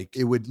were like,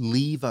 it would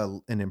leave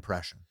an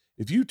impression.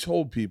 If you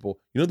told people,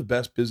 the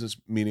best business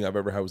meeting I've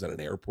ever had was at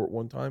an airport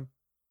one time.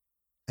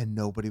 And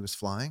nobody was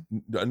flying?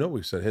 No,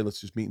 we said, hey,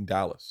 let's just meet in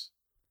Dallas.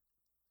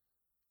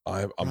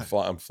 I'm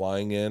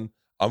flying in.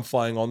 I'm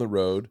flying on the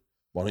road.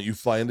 Why don't you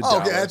fly into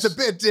Dallas? Okay, it's a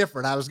bit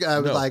different. I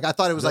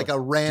thought it was like a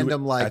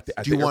random,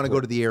 do you want to go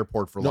to the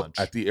airport for lunch?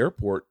 At the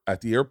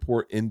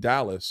airport in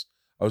Dallas,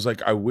 I was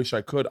like, I wish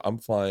I could. I'm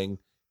flying.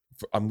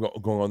 I'm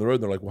going on the road.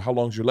 And they're like, well, how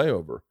long's your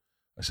layover?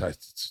 I said,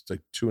 it's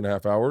like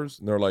 2.5 hours.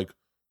 And they're like,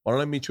 why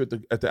don't I meet you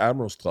at the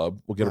Admirals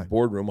Club? We'll get a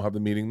boardroom. We'll have the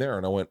meeting there.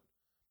 And I went,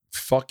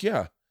 fuck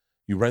yeah.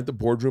 You rent the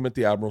boardroom at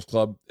the Admirals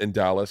Club in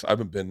Dallas. I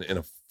haven't been in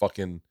a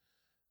fucking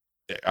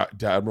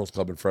Admirals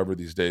Club in forever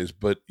these days,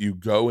 but you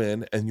go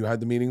in and you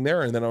had the meeting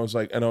there. And then I was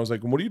like,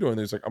 what are you doing?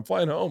 And he's like, I'm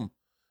flying home.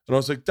 And I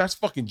was like, that's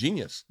fucking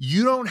genius.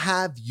 You don't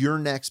have your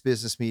next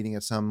business meeting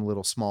at some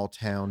little small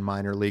town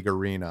minor league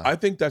arena. I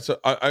think that's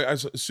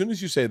as soon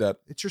as you say that,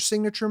 it's your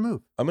signature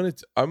move. I'm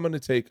gonna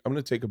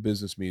take a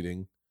business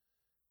meeting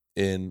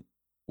in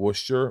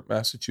Worcester,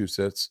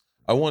 Massachusetts.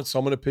 I want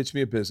someone to pitch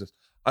me a business.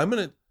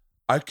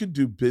 I could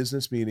do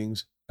business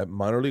meetings at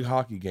minor league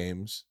hockey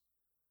games.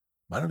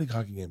 Minor league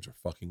hockey games are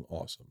fucking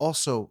awesome.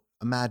 Also,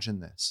 imagine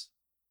this.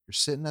 You're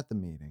sitting at the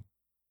meeting.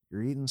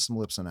 You're eating some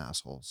lips and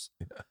assholes.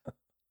 Yeah.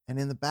 And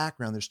in the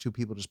background, there's two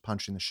people just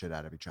punching the shit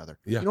out of each other.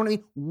 Yeah. You know what I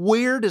mean?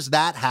 Where does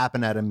that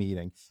happen at a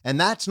meeting? And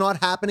that's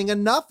not happening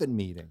enough at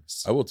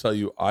meetings. I will tell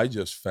you, I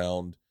just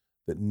found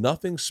that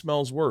nothing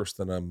smells worse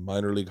than a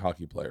minor league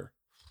hockey player.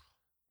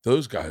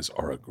 Those guys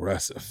are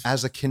aggressive.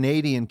 As a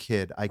Canadian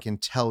kid, I can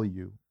tell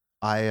you,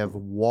 I have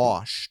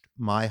washed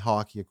my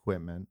hockey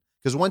equipment.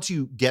 Because once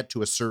you get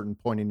to a certain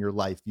point in your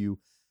life, you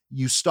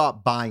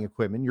stop buying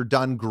equipment. You're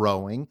done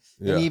growing.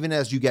 Yeah. And even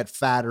as you get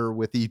fatter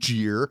with each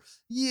year,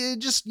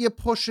 you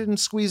push it and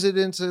squeeze it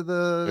into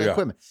the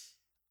equipment.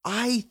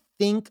 I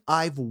think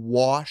I've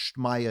washed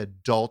my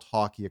adult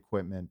hockey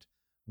equipment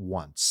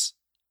once.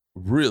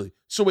 Really?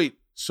 So wait,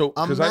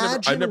 because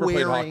I never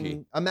played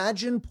hockey.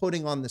 Imagine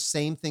putting on the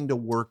same thing to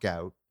work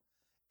out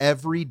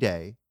every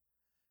day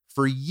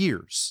for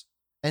years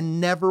and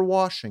never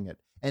washing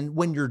it. And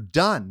when you're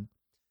done,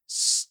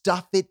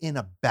 stuff it in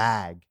a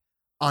bag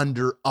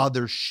under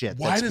other shit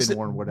that's been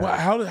worn, whatever.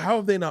 How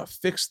have they not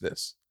fixed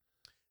this?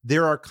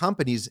 There are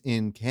companies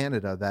in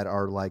Canada that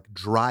are like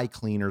dry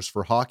cleaners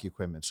for hockey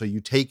equipment. So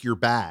you take your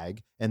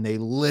bag and they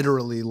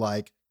literally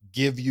like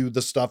give you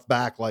the stuff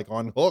back like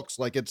on hooks.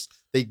 Like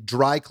they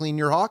dry clean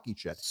your hockey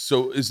shit.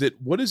 So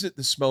what is it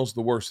that smells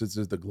the worst? Is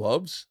it the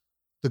gloves?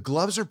 The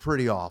gloves are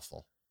pretty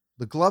awful.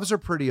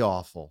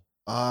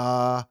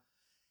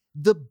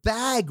 The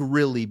bag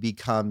really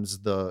becomes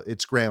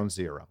it's ground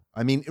zero.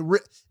 I mean,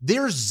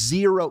 there's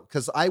zero,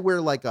 because I wear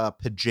like a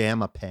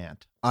pajama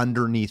pant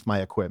underneath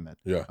my equipment.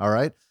 Yeah. All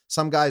right.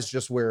 Some guys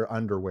just wear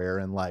underwear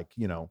and like,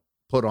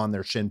 put on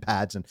their shin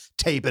pads and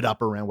tape it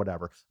up around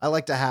whatever. I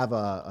like to have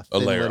a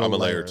layer. I'm a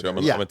layer too. I'm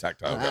a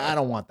tactile guy. I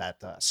don't want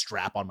that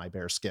strap on my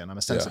bare skin. I'm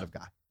a sensitive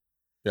guy.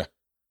 Yeah.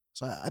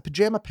 So I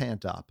pajama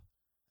pant up,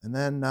 and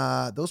then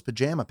those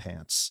pajama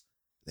pants,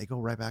 they go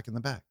right back in the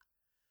bag.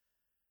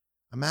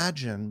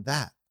 Imagine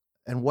that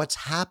and what's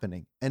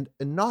happening, and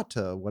not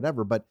to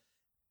whatever, but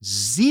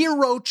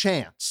zero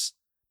chance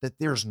that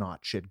there's not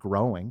shit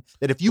growing.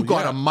 That if you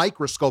got a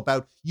microscope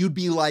out, you'd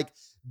be like,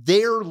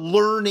 they're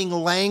learning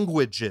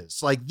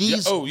languages. Like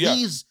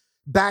these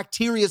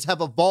bacteria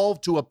have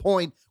evolved to a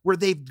point where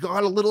they've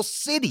got a little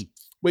city.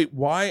 Wait,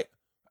 why?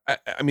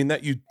 I mean,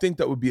 that you'd think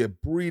that would be a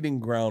breeding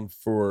ground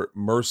for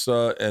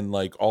MRSA and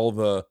like all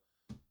the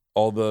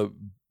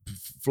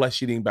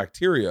flesh-eating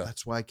bacteria.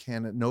 That's why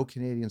no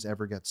Canadians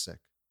ever get sick.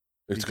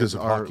 It's because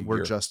of hockey we're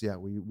gear. just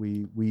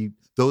we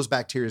those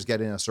bacteria get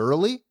in us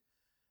early,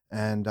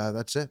 and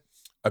that's it.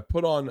 I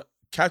put on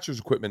catcher's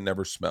equipment,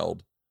 never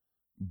smelled,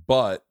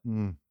 but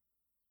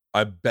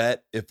I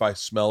bet if I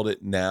smelled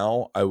it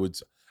now,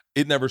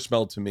 it never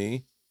smelled to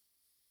me.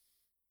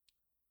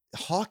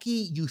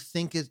 Hockey, you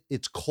think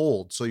it's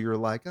cold, so you're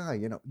like,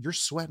 you're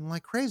sweating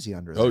like crazy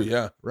under there. Oh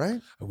yeah,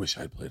 right. I wish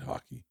I'd played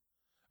hockey.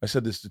 I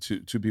said this to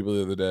two people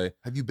the other day.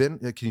 Have you been?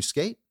 Can you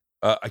skate?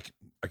 I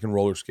can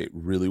roller skate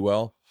really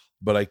well,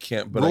 but I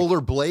can't. But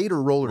Rollerblade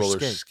or roller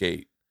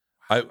skate?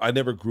 I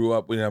never grew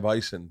up. We didn't have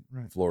ice in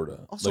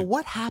Florida. Also,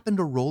 what happened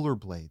to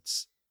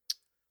rollerblades?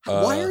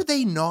 Why are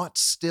they not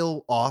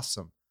still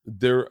awesome?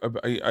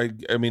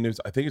 I mean,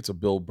 I think it's a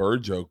Bill Burr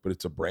joke, but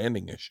it's a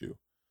branding issue.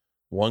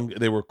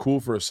 They were cool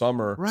for a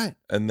summer, right?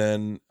 And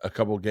then a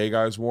couple gay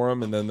guys wore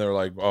them, and then they're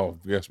like, "Oh,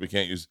 I guess we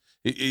can't use."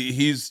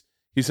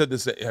 He said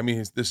this. I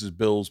mean, this is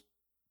Bill's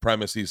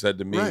premise. He said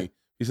to me, right.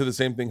 He said the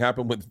same thing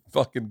happened with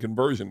fucking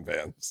conversion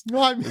vans.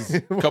 No, I mean,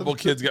 a couple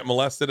kids get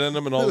molested in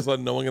them, and all of a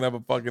sudden, no one can have a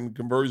fucking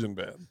conversion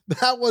van.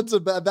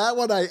 That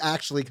one I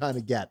actually kind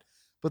of get.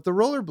 But the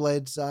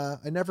rollerblades,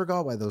 I never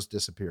got why those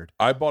disappeared.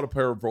 I bought a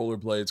pair of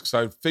rollerblades because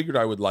I figured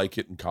I would like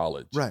it in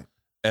college, right?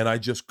 And I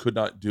just could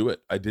not do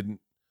it. I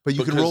didn't. But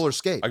you can roller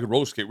skate. I could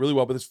roller skate really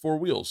well, but it's 4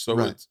 wheels, so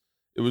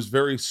it was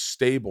very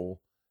stable.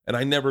 And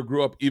I never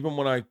grew up. Even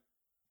when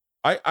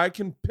I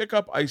can pick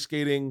up ice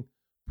skating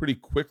pretty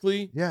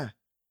quickly. Yeah.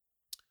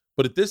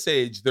 But at this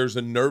age, there's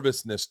a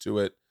nervousness to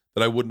it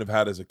that I wouldn't have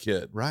had as a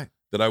kid. Right.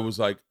 That I was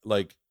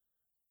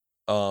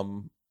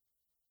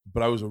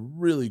but I was a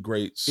really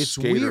great skater.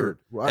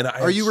 It's weird. And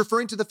are you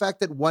referring to the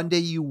fact that one day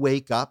you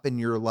wake up and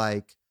you're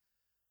like,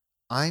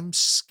 I'm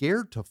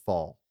scared to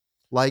fall?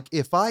 Like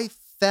if I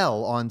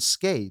fell on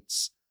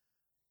skates,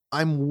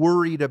 I'm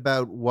worried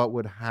about what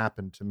would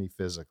happen to me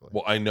physically.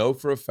 Well, I know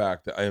for a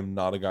fact that I am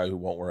not a guy who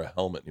won't wear a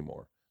helmet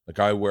anymore. Like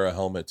I wear a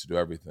helmet to do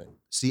everything.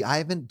 See, I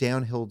haven't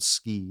downhill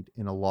skied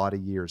in a lot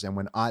of years. And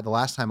the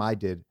last time I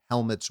did,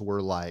 helmets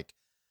were like,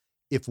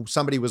 if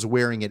somebody was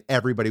wearing it,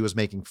 everybody was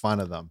making fun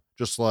of them.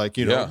 Just like,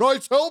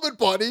 nice helmet,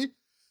 buddy.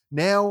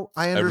 Now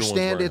I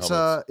understand it's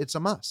a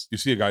must. You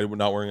see a guy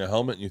not wearing a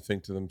helmet and you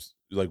think to them,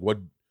 like,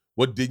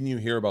 what didn't you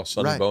hear about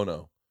Sonny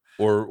Bono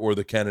or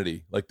the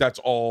Kennedy? Like that's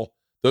all.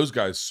 Those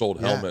guys sold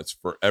helmets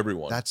for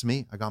everyone. That's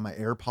me. I got my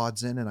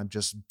AirPods in and I'm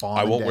just bombing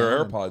I won't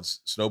wear AirPods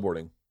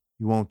snowboarding.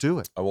 You won't do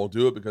it. I won't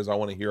do it because I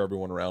want to hear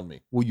everyone around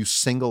me. Will you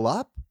single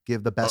up?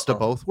 Give the best of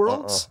both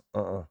worlds?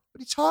 What are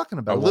you talking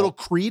about? A little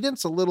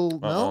credence? A little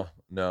no?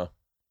 No.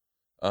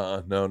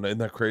 Isn't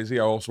that crazy?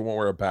 I also won't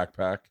wear a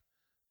backpack.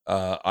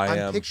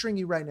 I'm picturing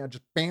you right now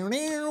just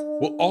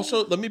well,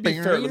 also let me be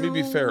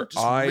fair.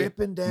 I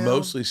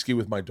mostly ski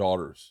with my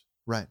daughters.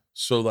 Right.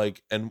 So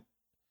like and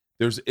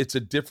it's a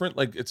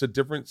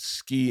different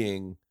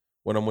skiing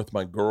when I'm with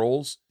my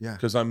girls. Yeah.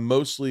 Because I'm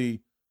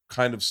mostly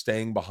kind of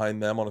staying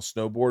behind them on a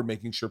snowboard,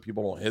 making sure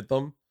people don't hit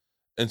them.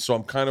 And so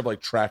I'm kind of like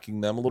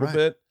tracking them a little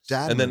bit.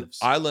 Dad and moves.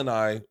 Then Isla and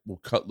I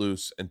will cut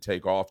loose and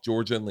take off.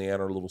 Georgia and Leanne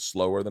are a little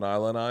slower than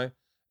Isla and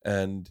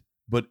I.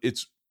 But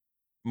it's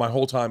my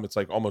whole time, it's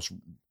like almost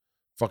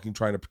fucking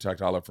trying to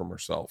protect Isla from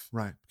herself.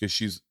 Right. Because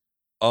she's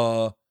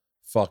a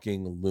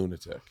fucking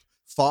lunatic.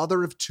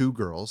 Father of 2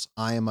 girls.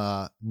 I am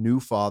a new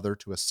father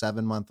to a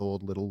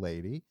 7-month-old little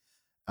lady.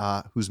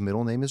 whose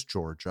middle name is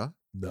Georgia.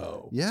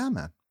 No. Yeah,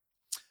 man.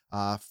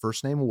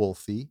 First name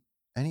Wolfie.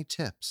 Any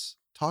tips?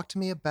 Talk to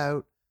me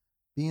about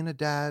being a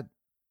dad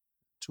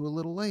to a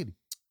little lady.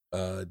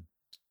 I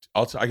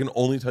can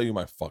only tell you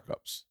my fuck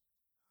ups.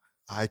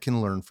 I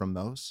can learn from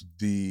those.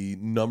 The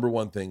number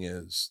one thing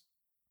is,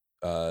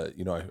 I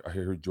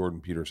heard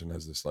Jordan Peterson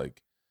has this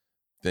like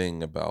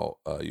thing about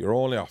you're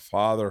only a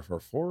father for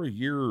 4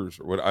 years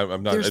or what.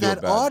 I'm not. There's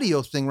that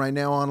audio thing right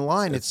now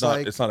online. It's not,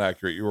 like it's not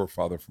accurate. You were a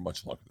father for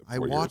much longer than 4 I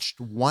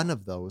watched one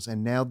of those,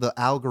 and now the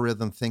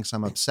algorithm thinks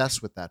I'm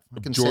obsessed with that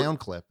fucking sound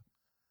clip.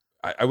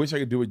 I wish I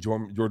could do a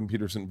Jordan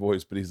Peterson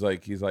voice, but he's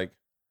like,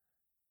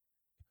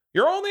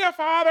 you're only a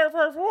father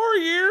for 4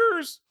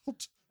 years.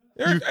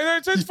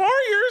 Since 4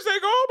 years, they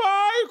go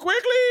by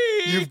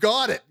quickly. You've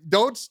got it.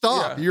 Don't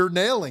stop. Yeah. You're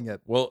nailing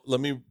it. Well,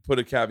 let me put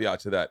a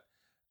caveat to that.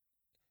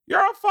 You're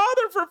a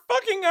father for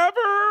fucking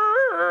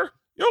ever.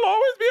 You'll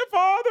always be a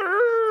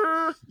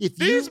father.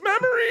 These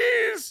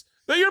memories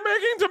that you're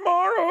making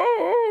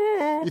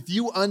tomorrow. If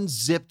you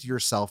unzipped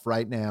yourself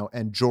right now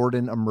and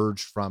Jordan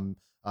emerged from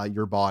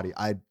your body,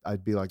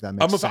 I'd be like, that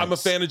makes sense. I'm a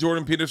fan of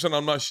Jordan Peterson.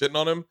 I'm not shitting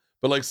on him,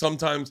 but like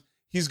sometimes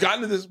he's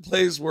gotten to this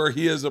place where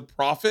he is a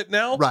prophet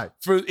now. Right.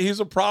 He's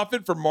a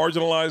prophet for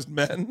marginalized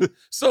men.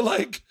 So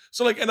by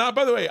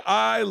the way,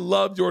 I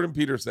love Jordan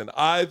Peterson.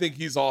 I think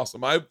he's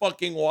awesome. I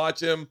fucking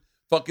watch him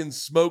fucking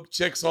smoke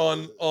chicks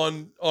on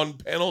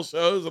panel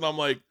shows, and I'm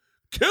like,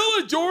 kill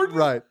it, Jordan.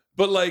 Right.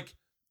 But like,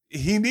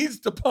 he needs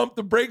to pump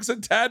the brakes a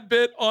tad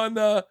bit on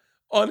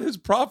his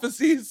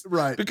prophecies.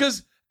 Right.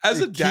 Because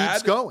as a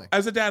dad,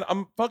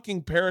 I'm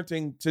fucking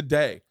parenting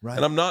today. Right.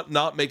 And I'm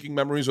not making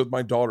memories with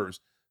my daughters.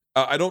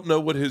 I don't know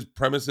what his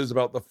premise is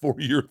about the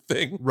 4-year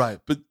thing. Right.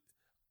 But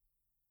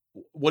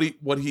what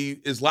he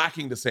is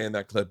lacking to say in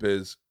that clip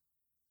is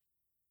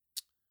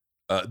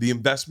the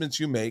investments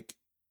you make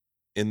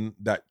in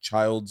that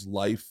child's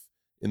life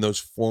in those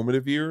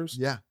formative years.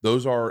 Yeah.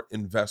 Those are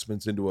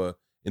investments into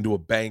a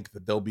bank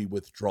that they'll be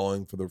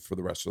withdrawing for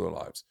the rest of their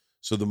lives.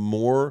 So the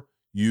more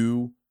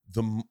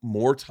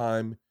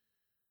time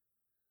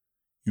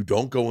you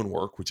don't go and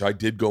work, which I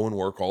did go and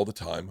work all the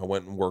time. I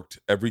went and worked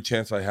every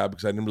chance I had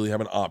because I didn't really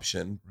have an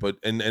option. But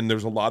and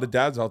there's a lot of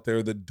dads out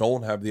there that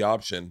don't have the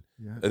option.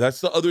 Yeah. That's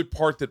the other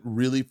part that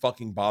really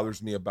fucking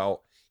bothers me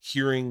about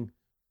hearing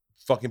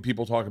fucking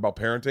people talk about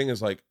parenting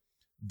is like,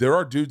 there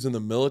are dudes in the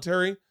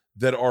military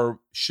that are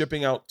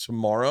shipping out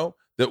tomorrow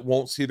that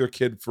won't see their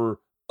kid for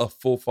a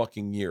full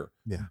fucking year.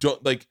 Yeah.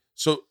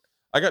 So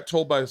I got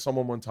told by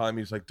someone one time,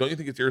 he's like, don't you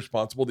think it's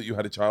irresponsible that you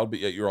had a child, but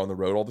yet you're on the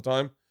road all the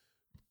time?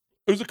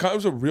 It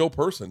was a real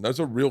person. That's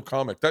a real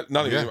comic. He's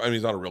not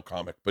a real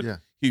comic, but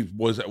he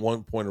was at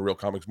one point a real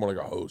comic. He's more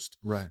like a host.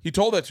 Right. He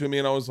told that to me,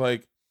 and I was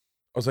like,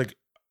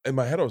 in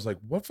my head, I was like,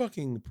 what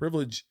fucking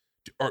privilege,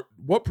 or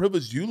what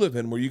privilege do you live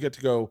in where you get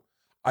to go,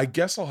 I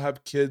guess I'll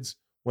have kids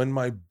when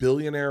my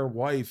billionaire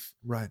wife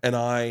and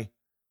I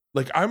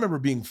remember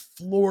being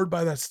floored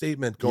by that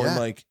statement, going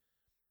like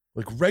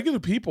regular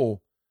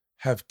people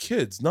have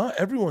kids. Not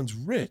everyone's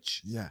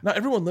rich. Yeah. Not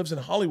everyone lives in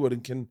Hollywood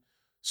and can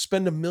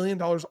spend $1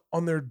 million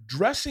on their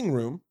dressing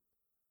room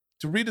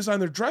to redesign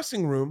their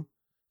dressing room.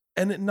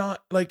 And it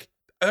not like,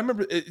 I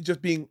remember it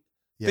just being,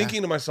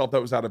 thinking to myself,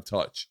 that was out of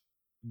touch.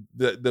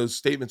 Those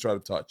statements are out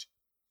of touch.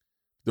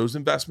 Those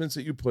investments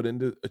that you put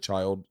into a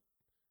child,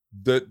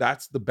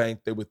 that's the bank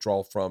they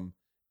withdraw from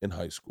in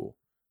high school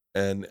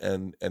and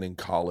in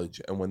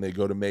college. And when they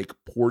go to make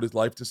poor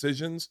life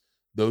decisions,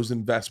 those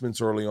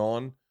investments early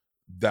on,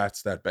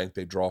 that's that bank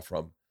they draw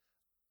from.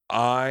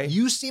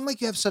 You seem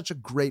like you have such a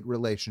great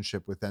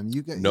relationship with them.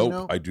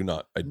 Nope, I do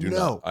not. I do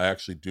not. I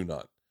actually do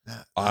not.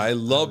 I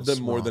love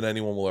them more than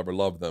anyone will ever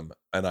love them.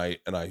 And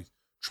I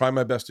try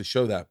my best to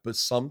show that. But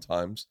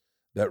sometimes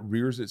that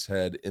rears its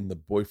head in the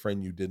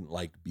boyfriend you didn't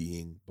like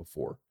being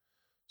before.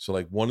 So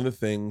like one of the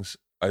things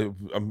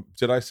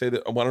did I say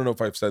that? I don't know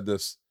if I've said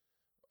this.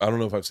 I don't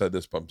know if I've said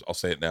this, but I'll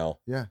say it now.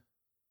 Yeah.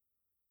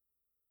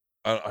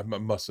 I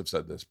must have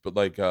said this, but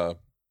like the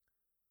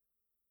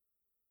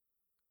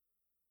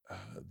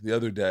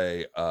other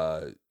day,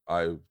 I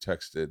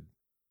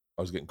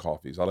was getting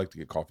coffees. I like to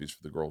get coffees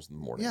for the girls in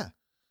the morning. Yeah.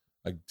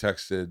 I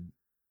texted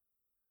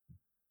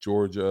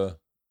Georgia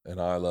and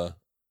Isla.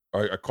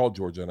 I called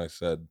Georgia and I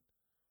said,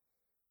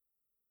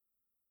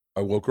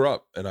 I woke her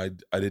up and I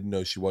didn't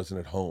know she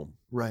wasn't at home.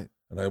 Right.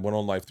 And I went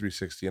on Life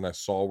 360 and I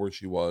saw where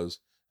she was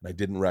and I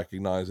didn't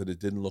recognize it. It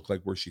didn't look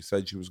like where she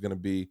said she was going to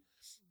be.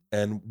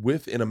 And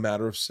within a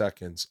matter of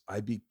seconds, I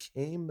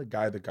became the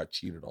guy that got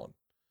cheated on.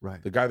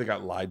 Right. The guy that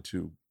got lied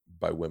to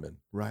by women.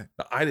 Right.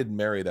 Now, I didn't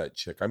marry that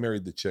chick. I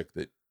married the chick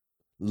that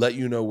let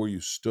you know where you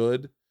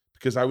stood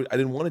because I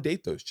didn't want to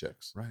date those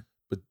chicks. Right.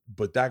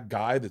 But that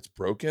guy that's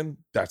broken,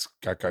 that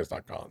guy's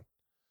not gone.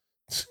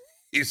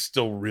 He's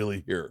still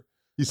really here.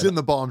 He's in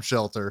the bomb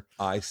shelter.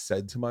 I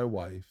said to my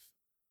wife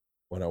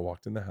when I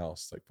walked in the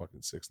house, like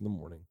fucking 6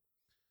 a.m,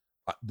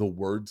 the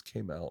words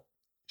came out,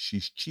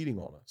 she's cheating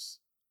on us.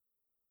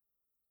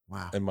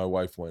 Wow. And my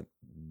wife went,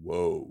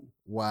 whoa.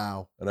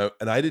 Wow. And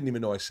I didn't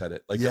even know I said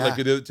it. Like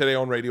today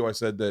on radio, I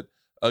said that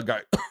a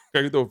guy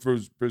who threw for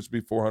supposed to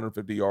be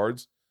 450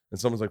 yards, and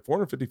someone's like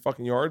 450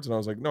 fucking yards, and I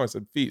was like, no, I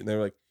said feet, and they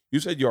were like, you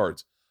said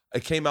yards. I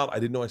came out, I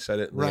didn't know I said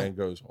it, and Right. Leanne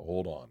goes,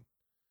 hold on,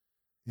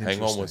 hang on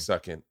Interesting. 1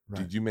 second.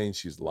 Right. Did you mean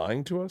she's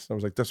lying to us? I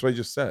was like, that's what I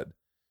just said.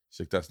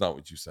 She's like, that's not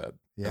what you said.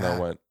 And I Yeah.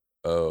 went,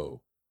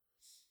 oh.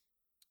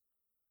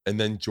 And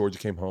then Georgia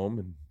came home,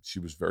 and she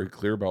was very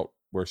clear about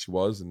where she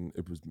was, and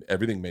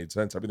everything made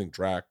sense, everything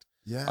tracked.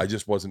 Yeah. I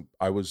just wasn't.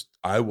 I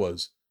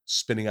was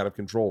spinning out of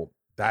control.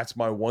 That's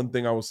my one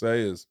thing I will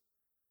say is,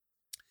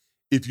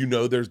 if you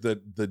know there's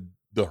the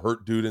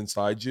hurt dude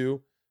inside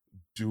you,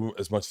 do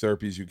as much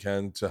therapy as you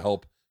can to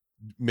help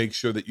make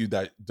sure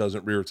that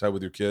doesn't rear its head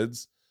with your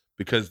kids,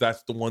 because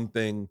that's the one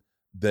thing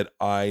that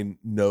I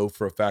know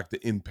for a fact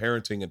that in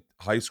parenting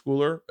a high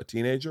schooler, a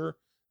teenager,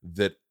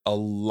 that a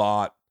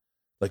lot,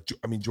 like,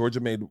 I mean, Georgia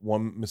made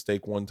one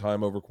mistake one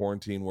time over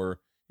quarantine where,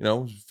 you know,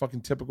 it was a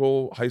fucking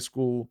typical high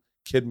school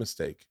kid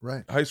mistake.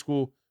 Right. High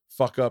school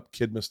fuck up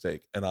kid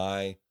mistake. And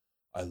I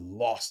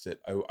lost it.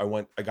 I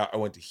went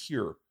to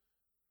here,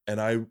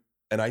 and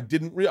I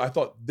didn't I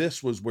thought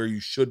this was where you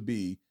should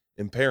be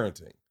in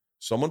parenting.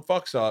 Someone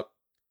fucks up,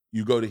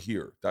 you go to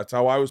here. That's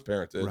how I was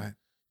parented. Right.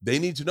 They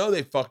need to know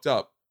they fucked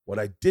up. What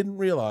I didn't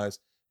realize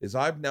is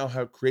I've now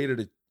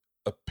created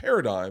a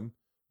paradigm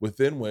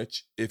within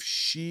which if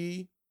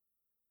she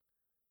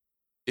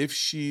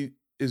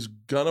is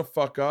gonna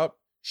fuck up,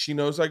 she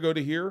knows I go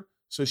to here,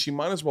 so she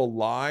might as well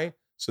lie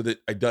so that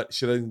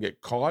she doesn't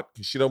get caught,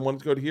 because she doesn't want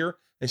to go to here.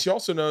 And she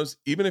also knows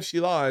even if she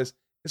lies,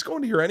 it's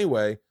going to here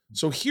anyway.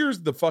 So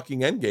here's the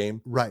fucking end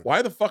game. Right.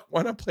 Why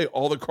not play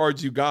all the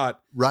cards you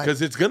got? Right.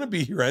 Because it's gonna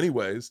be here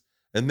anyways.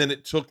 And then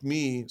it took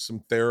me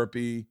some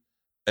therapy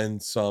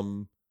and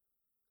some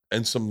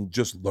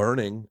just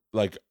learning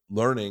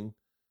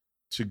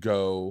to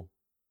go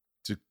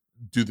to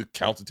do the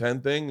count to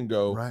 10 thing and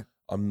go, Right.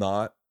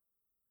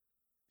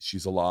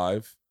 she's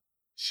alive,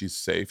 she's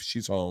safe,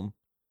 she's home.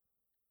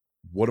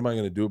 What am I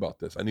going to do about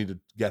this? I need to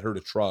get her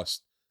to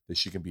trust that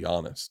she can be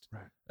honest.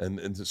 Right.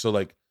 And so,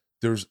 like,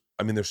 there's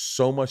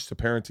so much to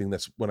parenting.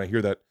 That's when I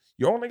hear that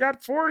you only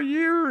got 4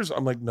 years.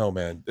 I'm like, no,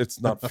 man,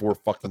 it's not 4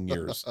 fucking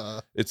years.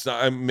 It's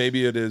not.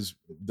 Maybe it is.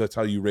 That's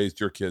how you raised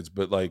your kids,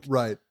 but like,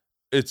 Right.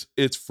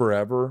 It's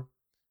forever.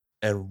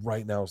 And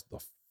right now is the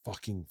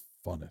fucking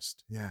funnest.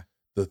 Yeah.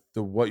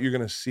 The what you're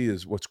gonna see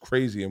is what's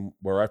crazy, and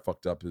where I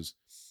fucked up is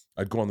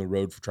I'd go on the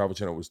road for Travel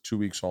Channel. It was 2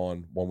 weeks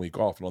on, 1 week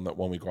off, and on that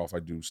 1 week off, I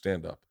do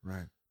stand up.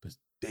 Right. But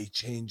they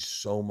changed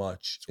so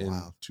much It's in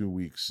wild. 2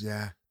 weeks.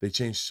 Yeah. They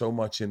changed so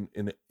much in.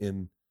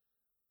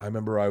 I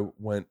remember I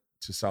went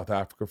to South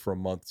Africa for a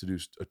month to do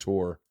a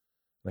tour,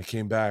 and I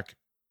came back,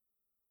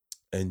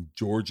 and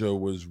Georgia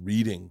was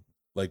reading,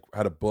 like,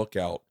 had a book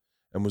out,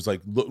 and was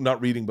like,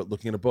 not reading but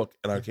looking at a book.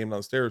 And I came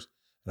downstairs,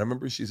 and I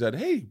remember she said,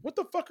 "Hey, what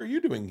the fuck are you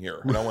doing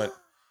here?" And I went,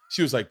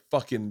 she was like,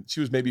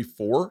 she was maybe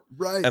 4,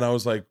 Right. and I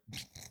was like,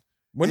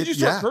 when did you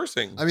start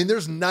cursing? I mean,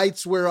 there's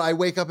nights where I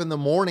wake up in the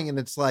morning and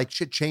it's like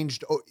shit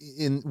changed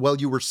while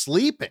you were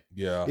sleeping.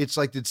 Yeah. It's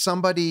like, did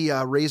somebody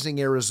raising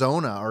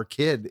Arizona, our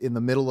kid, in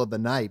the middle of the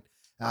night,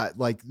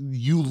 like,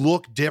 you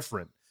look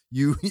different.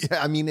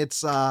 I mean, it's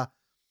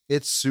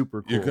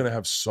super cool. You're gonna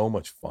have so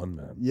much fun,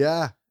 man.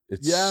 Yeah.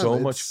 It's so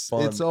much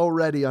fun. It's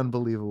already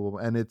unbelievable.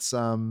 And it's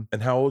And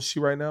how old is she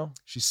right now?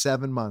 she's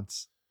 7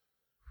 months.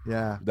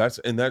 Yeah.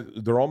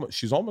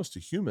 She's almost a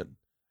human.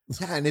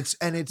 Yeah, and it's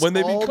when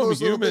they all become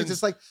those little things. humans.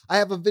 It's like I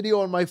have a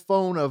video on my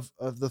phone of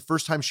the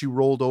first time she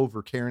rolled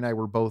over. Carrie and I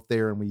were both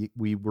there, and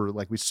we were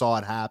like, we saw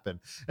it happen.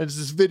 And it's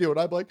this video, and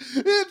I'm like,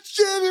 it's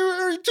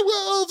January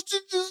 12th. She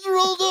just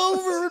rolled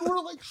over, and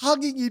we're like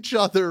hugging each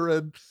other.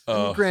 And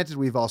granted,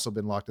 we've also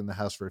been locked in the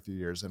house for a few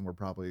years, and we're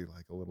probably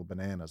like a little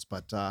bananas.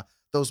 But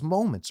those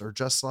moments are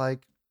just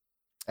like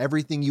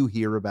everything you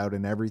hear about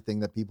and everything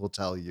that people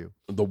tell you.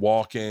 The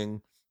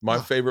walking. My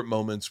favorite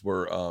moments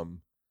were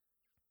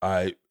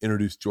I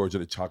introduced Georgia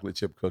to chocolate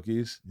chip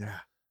cookies. Yeah.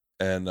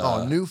 And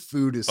new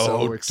food is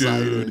so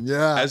exciting. Dude.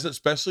 Yeah.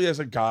 Especially as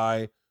a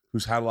guy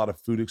who's had a lot of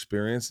food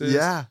experiences.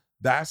 Yeah.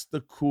 That's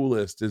the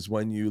coolest, is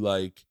when you're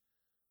like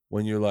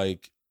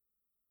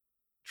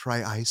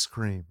try ice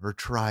cream or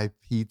try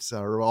pizza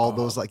or all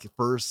those like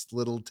first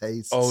little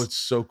tastes. Oh, it's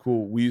so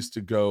cool. We used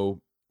to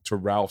go to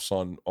Ralph's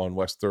on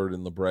West 3rd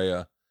in La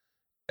Brea,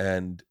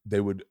 and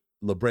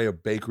La Brea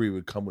Bakery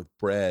would come with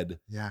bread.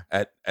 Yeah.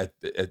 At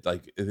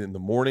like in the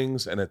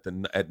mornings and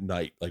at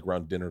night, like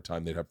around dinner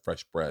time, they'd have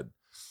fresh bread.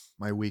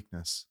 My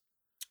weakness.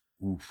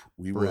 Oof.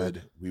 We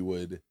Bread.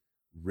 would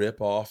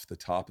rip off the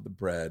top of the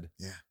bread.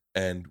 Yeah.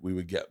 And we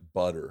would get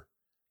butter,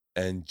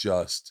 and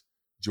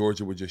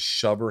Georgia would just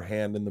shove her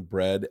hand in the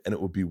bread and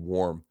it would be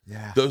warm.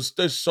 Yeah. There's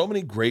so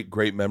many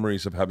great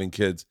memories of having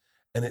kids,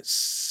 and it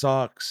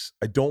sucks.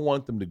 I don't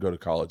want them to go to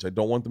college. I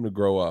don't want them to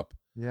grow up.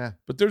 Yeah.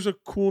 But there's a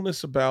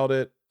coolness about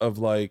it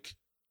of I'm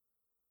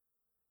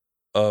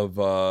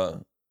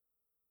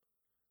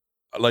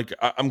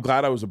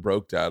glad I was a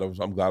broke dad.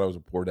 I'm glad I was a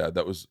poor dad.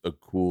 That was a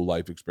cool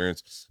life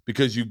experience,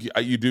 because you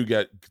do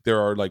get, there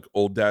are like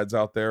old dads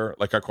out there.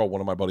 Like I called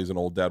one of my buddies an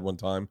old dad one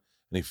time,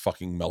 and he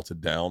fucking melted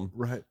down.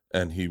 Right.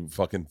 And he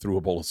fucking threw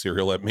a bowl of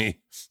cereal at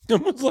me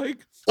and was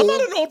like, I'm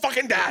not an old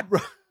fucking dad.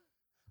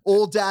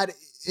 Old dad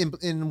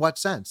in what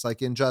sense?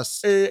 Like in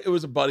just... It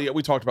was a buddy.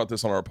 We talked about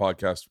this on our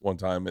podcast one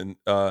time, and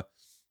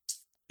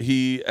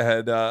he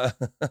had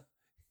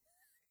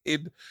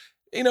it,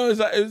 you know,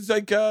 it was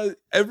like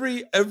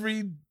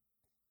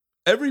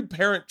every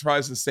parent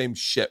tries the same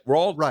shit. We're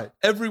all right.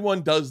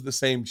 Everyone does the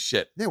same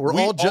shit. Yeah,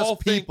 we all just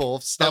people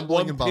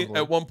stumbling and bumbling.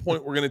 At one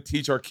point, we're going to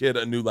teach our kid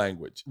a new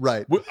language.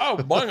 Right.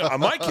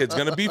 My kid's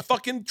going to be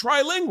fucking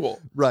trilingual.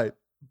 Right.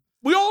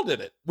 We all did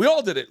it. We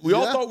all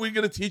thought we were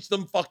going to teach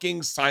them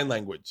fucking sign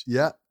language.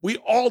 Yeah. We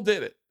all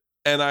did it.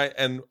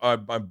 And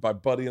my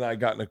buddy and I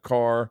got in a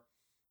car,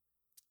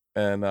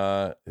 and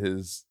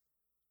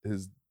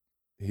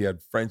he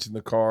had French in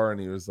the car,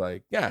 and he was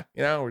like, yeah,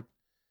 you know, we're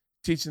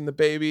teaching the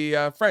baby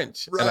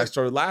French. Right. And I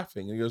started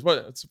laughing, and he goes,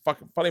 what's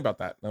fucking funny about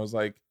that?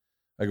 And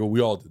I go,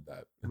 we all did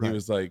that. And he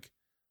was like,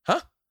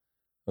 huh?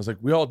 I was like,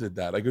 we all did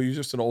that. I go, you're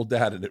just an old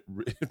dad. And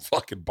it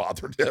fucking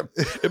bothered him.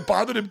 It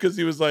bothered him because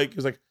he was like,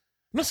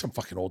 I'm not some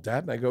fucking old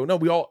dad. And I go,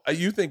 no,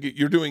 you think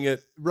you're doing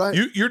it. Right.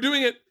 You're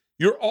doing it.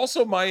 You're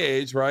also my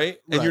age, right?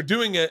 And you're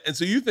doing it. And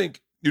so you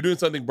think you're doing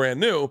something brand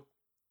new.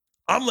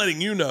 I'm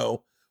letting you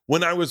know,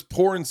 when I was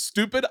poor and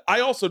stupid, I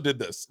also did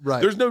this.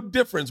 Right. There's no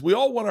difference. We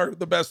all want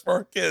the best for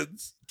our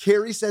kids.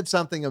 Carrie said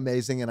something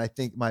amazing. And I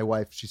think my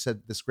wife, she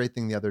said this great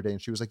thing the other day.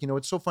 And she was like, you know,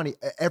 it's so funny.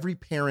 Every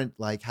parent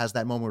like has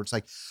that moment where it's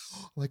like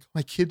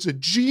my kid's a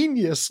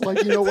genius.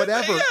 Like, you know,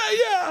 whatever.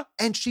 Yeah.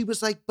 And she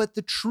was like, but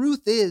the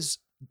truth is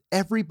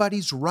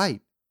everybody's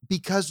right.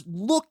 Because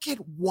look at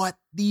what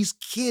these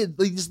kids,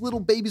 these little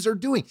babies are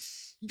doing.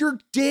 You're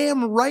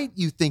damn right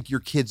you think your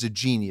kid's a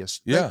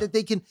genius. Yeah. Like, that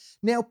they can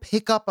now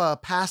pick up a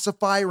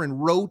pacifier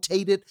and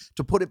rotate it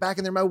to put it back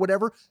in their mouth,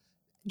 whatever.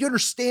 You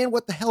understand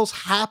what the hell's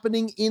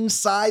happening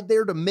inside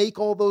there to make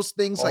all those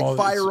things like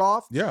fire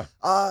off? Yeah.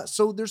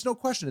 So there's no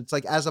question. It's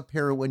like, as a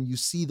parent, when you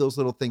see those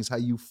little things, how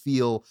you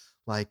feel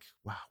like,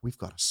 wow, we've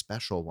got a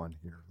special one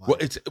here.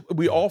 Like,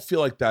 we all feel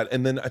like that.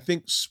 And then I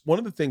think one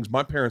of the things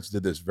my parents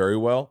did this very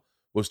well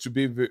was to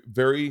be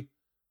very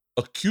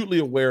acutely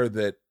aware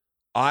that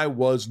I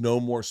was no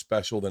more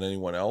special than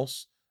anyone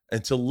else,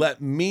 and to let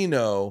me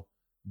know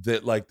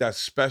that like that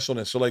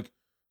specialness. So like,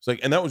 it's like,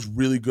 and that was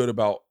really good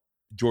about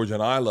Georgia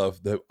and Isla,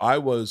 that I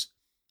was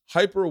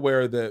hyper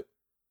aware that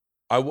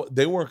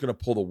they weren't going to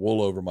pull the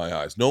wool over my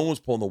eyes. No one was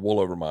pulling the wool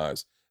over my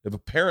eyes. If a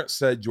parent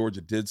said Georgia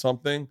did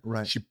something,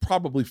 right, she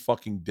probably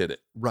fucking did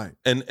it. Right.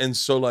 And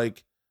so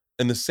like,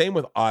 and the same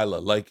with Isla,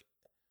 like,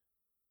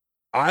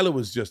 Isla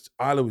was,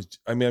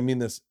 I mean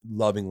this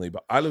lovingly,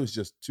 but Isla was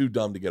just too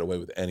dumb to get away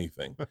with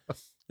anything. Like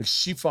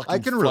she fucking, I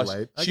can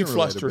relate. She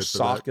flushed her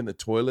sock in the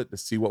toilet to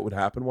see what would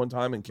happen one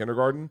time in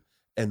kindergarten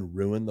and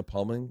ruined the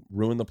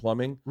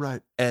plumbing.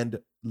 Right.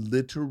 And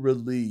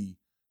literally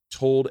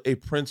told a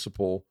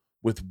principal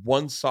with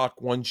one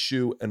sock, one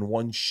shoe, and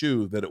one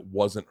shoe that it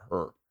wasn't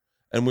her.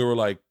 And we were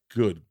like,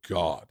 good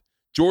God.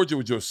 Georgia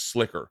was just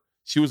slicker.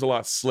 She was a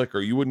lot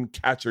slicker. You wouldn't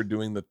catch her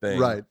doing the thing.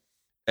 Right.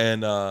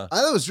 And I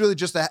thought it was really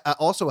just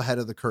also ahead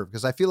of the curve,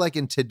 because I feel like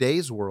in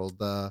today's world,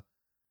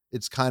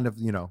 it's kind of,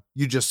 you know,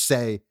 you just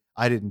say,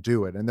 I didn't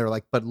do it. And they're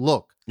like, but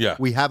look,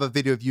 we have a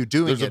video of you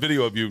doing it. There's a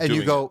video of you doing it.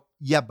 And you go,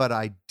 yeah, but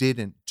I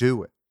didn't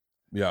do it.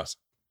 Yes.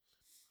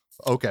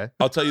 Okay.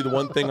 I'll tell you the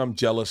one thing I'm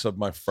jealous of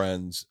my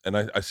friends, and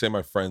I say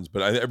my friends,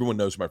 but everyone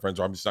knows who my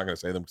friends are. I'm just not going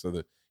to say them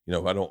because, you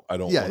know, I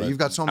don't. Yeah, wanna, you've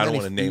got so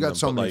many. You've got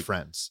so many like,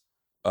 friends.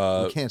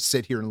 You can't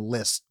sit here and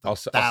list. I'll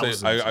say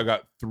I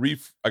got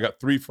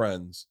three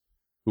friends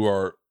who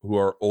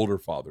are older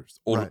fathers.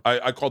 Right.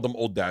 I call them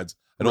old dads.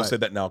 I don't say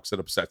that now because it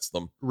upsets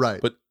them.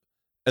 Right. But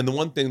and the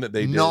one thing that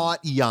they did, not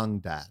young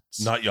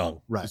dads. Not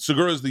young. Right.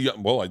 Segura is the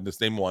young. Well, I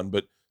just named one,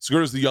 but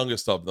Segura is the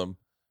youngest of them.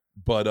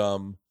 But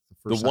the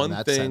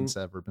one thing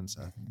ever been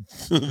said.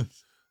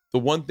 The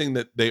one thing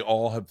that they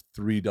all have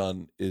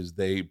done is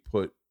they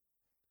put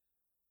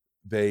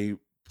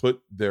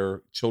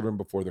their children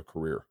before their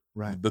career.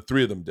 Right. The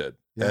three of them did.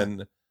 Yeah.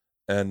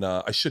 And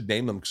I should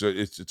name them because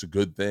it's a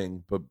good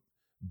thing. But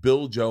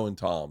Bill, Joe, and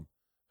Tom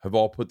have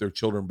all put their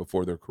children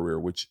before their career,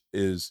 which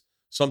is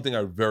something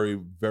I very,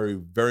 very,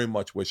 very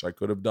much wish I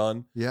could have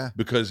done. Yeah.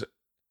 Because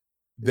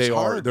they're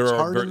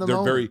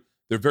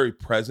very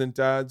present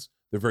dads.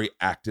 They're very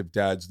active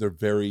dads. They're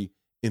very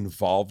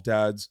involved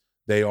dads.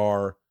 They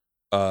are,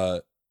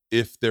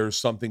 if there's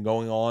something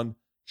going on,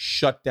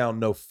 shut down,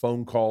 no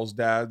phone calls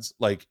dads.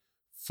 Like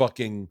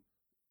fucking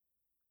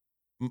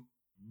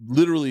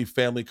literally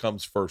family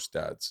comes first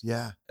dads.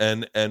 Yeah.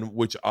 And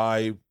which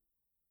I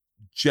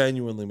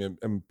genuinely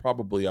am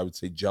probably, I would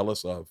say,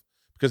 jealous of,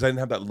 because I didn't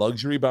have that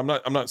luxury. But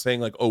I'm not saying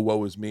like, oh,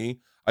 woe is me.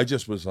 I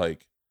just was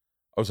like,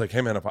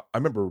 hey man, I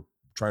remember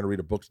trying to read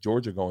a book to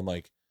Georgia going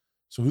like,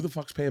 so who the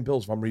fuck's paying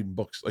bills if I'm reading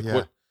books? Like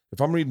what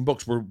if I'm reading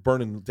books, we're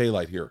burning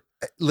daylight here.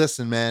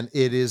 Listen, man,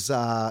 it is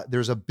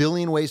there's a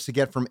billion ways to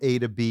get from A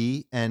to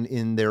B, and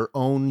in their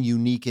own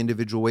unique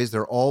individual ways,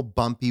 they're all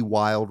bumpy,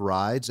 wild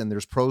rides, and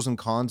there's pros and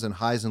cons and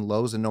highs and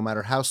lows. And no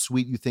matter how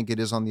sweet you think it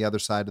is on the other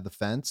side of the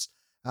fence,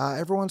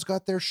 everyone's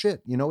got their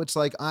shit. You know, it's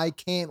like, I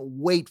can't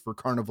wait for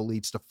Carnival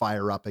Eats to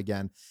fire up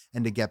again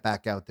and to get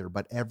back out there.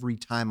 But every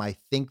time I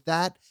think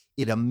that,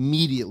 it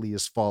immediately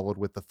is followed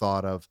with the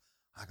thought of,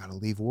 I got to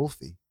leave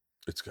Wolfie.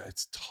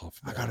 It's tough.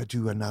 I got to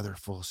do another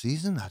full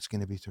season. That's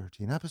going to be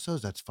 13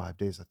 episodes. That's 5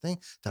 days, I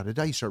think.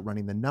 You start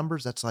running the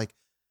numbers. That's like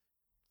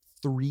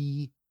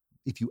 3.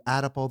 If you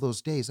add up all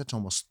those days, that's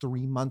almost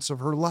 3 months of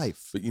her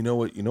life. But you know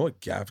what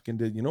Gaffigan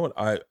did? You know what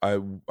I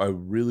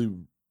really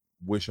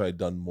wish I'd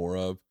done more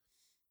of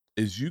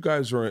is you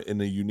guys are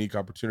in a unique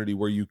opportunity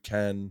where you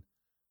can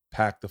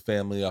pack the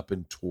family up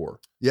and tour.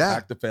 Yeah.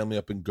 Pack the family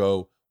up and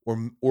go,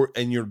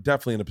 and you're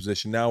definitely in a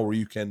position now where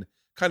you can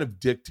kind of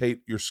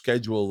dictate your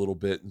schedule a little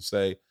bit and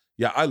say,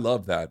 yeah, I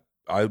love that.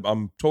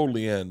 I'm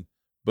totally in.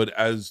 But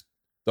as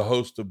the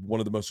host of one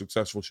of the most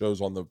successful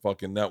shows on the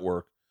fucking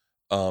network,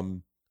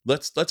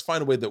 let's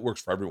find a way that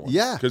works for everyone.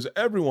 Yeah. Because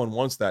everyone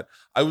wants that.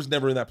 I was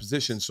never in that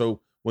position.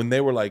 So when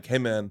they were like, hey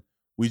man,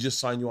 we just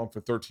signed you on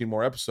for 13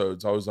 more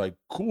episodes, I was like,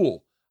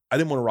 cool. I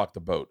didn't want to rock the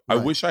boat. Right.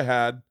 I wish I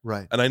had.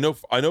 Right. And I know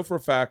for a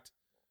fact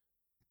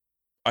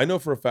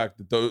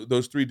that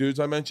those 3 dudes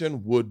I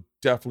mentioned would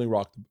definitely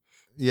rock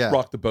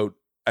the boat.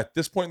 At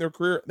this point in their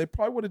career, they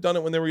probably would have done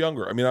it when they were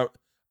younger. I mean,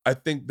 I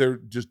think they're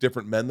just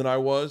different men than I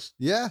was.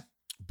 Yeah.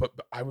 But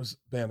I was,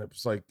 man, it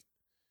was like,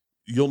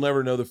 you'll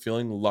never know the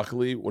feeling,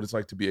 luckily, what it's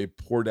like to be a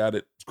poor dad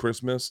at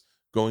Christmas,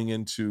 going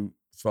into,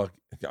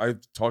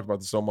 I've talked about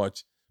this so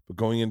much, but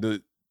going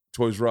into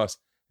Toys R Us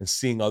and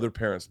seeing other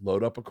parents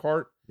load up a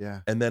cart.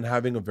 Yeah. And then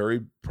having a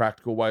very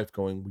practical wife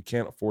going, we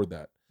can't afford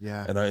that.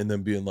 Yeah. And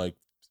then being like,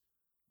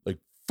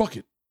 fuck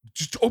it.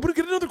 Just open and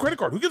get another credit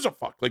card. Who gives a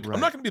fuck? Like, Right.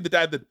 I'm not going to be the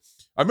dad that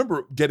I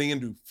remember getting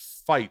into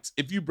fights.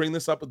 If you bring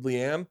this up with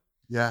Leanne,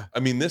 Yeah. I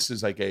mean, this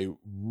is like a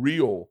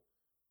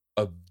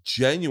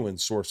genuine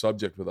sore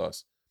subject with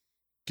us.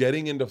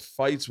 Getting into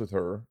fights with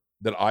her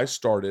that I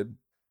started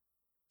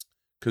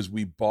because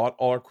we bought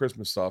all our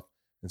Christmas stuff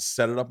and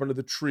set it up under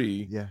the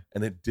tree. Yeah.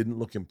 And it didn't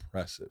look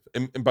impressive.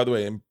 And by the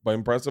way, by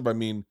impressive, I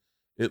mean,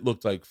 it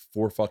looked like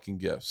 4 fucking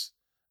gifts.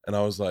 And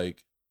I was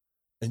like,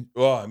 and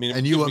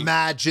you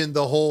imagine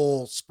the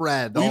whole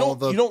spread. Well,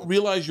 you don't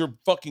realize you're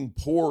fucking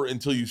poor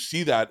until you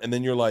see that, and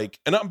then you're like,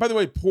 and by the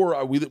way,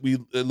 poor. We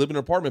live in an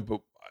apartment, but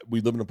we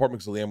live in an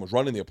apartment because Leanne was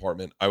running the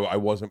apartment. I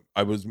wasn't.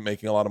 I was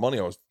making a lot of money.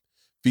 I was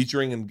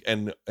featuring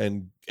and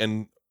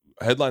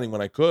headlining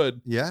when I could.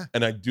 Yeah.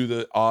 And I do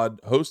the odd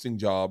hosting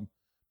job.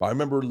 But I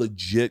remember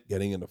legit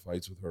getting into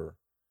fights with her,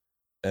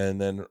 and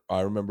then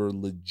I remember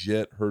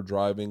legit her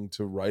driving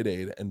to Rite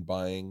Aid and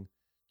buying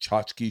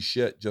tchotchke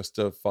shit just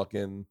to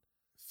fucking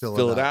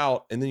fill it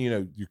out. And then,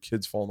 your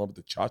kids fall in love with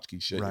the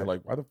tchotchke shit. Right. You're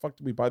like, why the fuck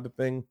did we buy the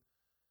thing?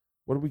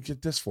 What did we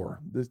get this for?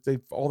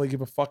 All they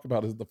give a fuck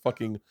about is the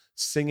fucking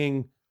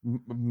singing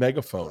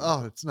megaphone.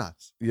 Oh, it's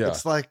nuts. Yeah.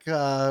 It's like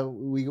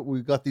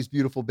we got these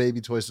beautiful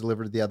baby toys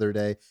delivered the other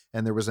day,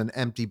 and there was an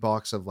empty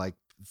box of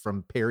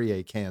from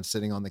Perrier cans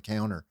sitting on the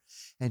counter.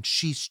 And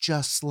she's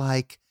just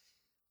like,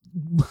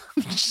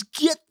 just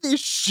get this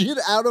shit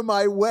out of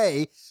my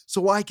way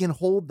so I can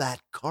hold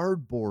that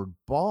cardboard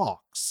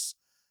box.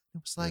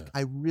 It was like,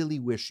 I really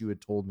wish you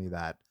had told me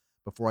that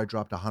before I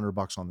dropped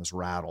 $100 on this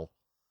rattle.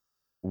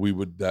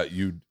 Dude,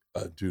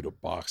 a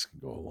box can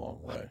go a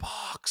long way. A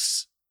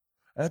box.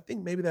 And I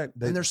think maybe that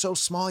and they're so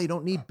small, you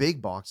don't need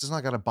big boxes. It's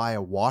not got to buy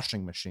a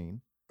washing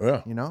machine.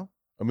 Yeah.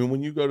 I mean,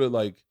 when you go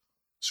to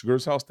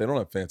Segura's house, they don't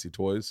have fancy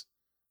toys.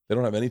 They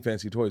don't have any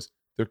fancy toys.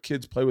 Their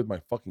kids play with my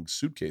fucking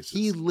suitcases.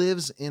 He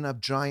lives in a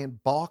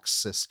giant box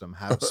system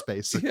house,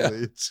 basically. Yeah.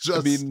 It's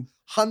just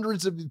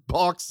hundreds of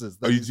boxes.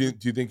 Do you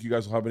think you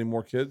guys will have any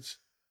more kids?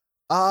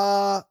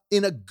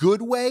 In a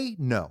good way?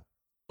 No.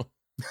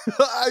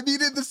 I mean,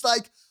 it's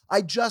like,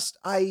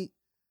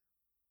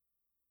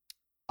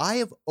 I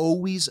have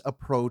always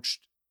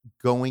approached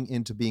going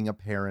into being a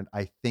parent,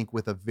 I think,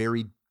 with a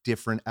very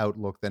different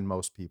outlook than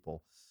most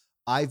people.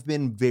 I've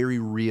been very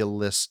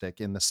realistic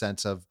in the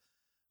sense of,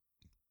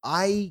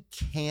 I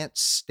can't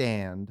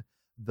stand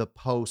the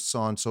posts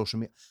on social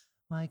media,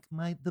 like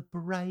the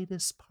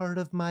brightest part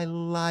of my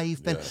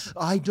life. Yeah.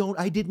 And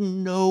I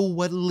didn't know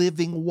what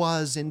living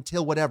was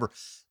until whatever.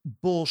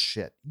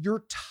 Bullshit.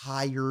 You're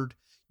tired.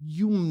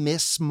 You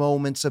miss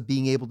moments of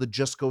being able to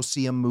just go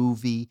see a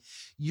movie.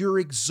 You're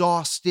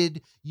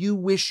exhausted. You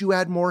wish you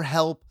had more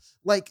help.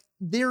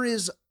 There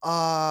is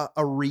a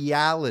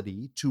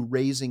reality to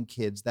raising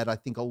kids that I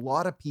think a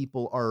lot of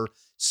people are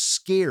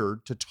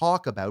scared to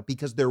talk about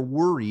because they're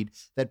worried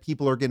that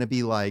people are going to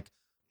be like,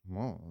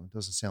 well, it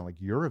doesn't sound like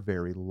you're a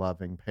very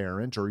loving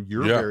parent or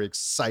you're very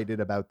excited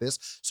about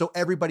this. So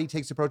everybody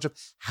takes the approach of,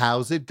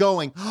 how's it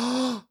going?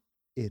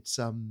 It's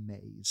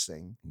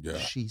amazing. Yeah.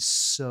 She's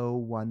so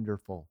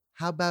wonderful.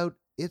 How about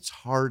it's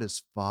hard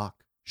as fuck?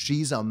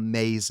 She's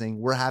amazing.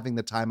 We're having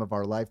the time of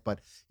our life.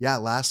 But yeah,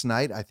 last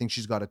night, I think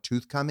she's got a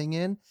tooth coming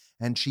in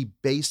and she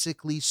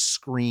basically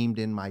screamed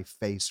in my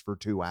face for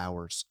 2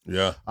 hours.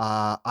 Yeah.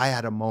 I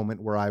had a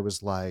moment where I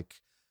was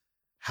like,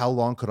 how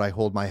long could I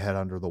hold my head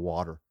under the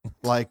water?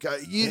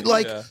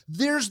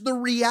 There's the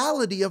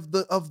reality of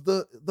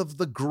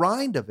the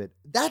grind of it.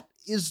 That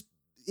is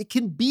it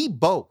can be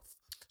both.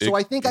 So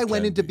I think I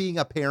went into be. being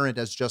a parent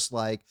as just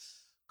like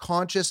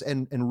conscious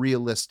and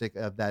realistic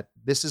of that.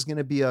 This is going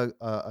to be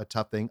a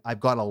tough thing. I've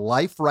got a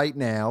life right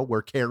now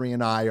where Carrie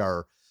and I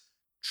are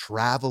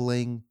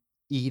traveling,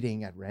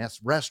 eating at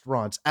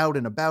restaurants, out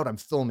and about. I'm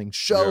filming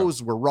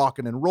shows. We're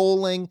rocking and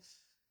rolling.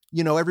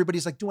 You know,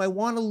 everybody's like, do I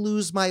want to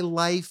lose my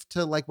life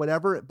to like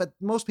whatever? But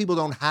most people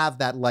don't have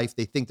that life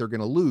they think they're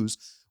going to lose.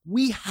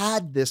 We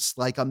had this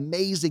like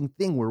amazing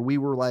thing where we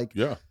were like,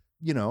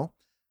 you know,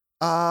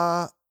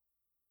 I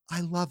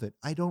love it.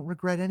 I don't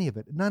regret any of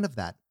it. None of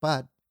that.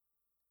 But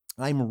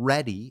I'm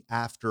ready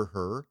after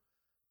her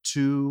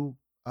to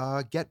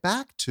get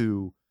back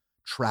to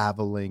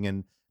traveling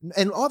and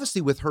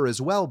obviously with her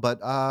as well.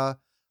 But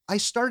I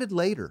started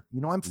later. You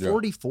know, I'm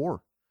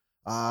 44.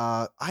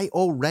 I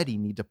already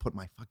need to put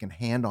my fucking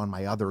hand on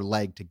my other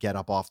leg to get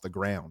up off the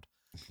ground.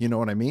 You know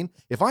what I mean?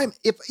 If I'm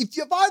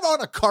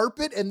on a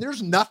carpet and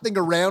there's nothing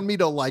around me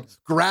to like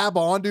grab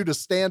onto to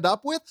stand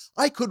up with,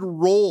 I could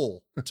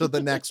roll to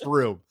the next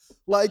room.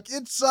 Like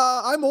it's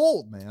I'm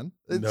old, man.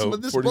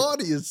 This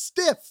body is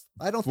stiff.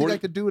 I don't think I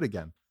could do it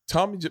again.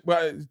 Tom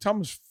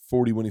was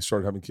 40 when he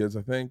started having kids,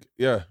 I think.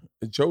 Yeah.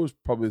 And Joe was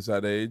probably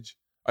that age.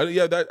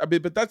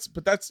 But that's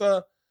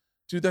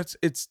dude,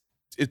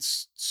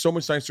 it's so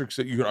much nicer because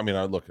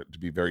I look, to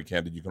be very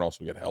candid, you can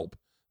also get help.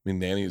 I mean,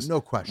 nannies.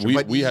 No question.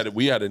 We had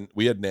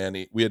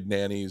nannies. We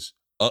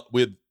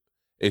had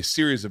a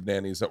series of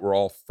nannies that were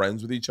all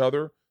friends with each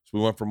other. So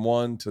we went from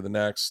one to the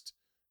next,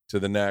 to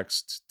the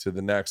next, to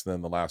the next, and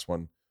then the last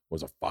one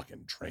was a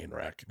fucking train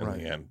wreck in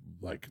the end.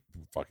 Like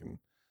fucking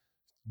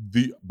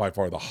by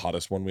far the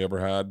hottest one we ever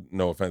had.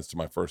 No offense to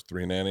my first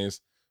 3 nannies,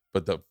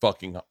 but the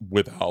fucking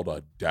without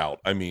a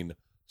doubt. I mean,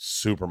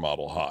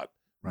 supermodel hot.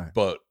 Right.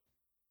 But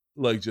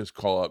like just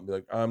call up and be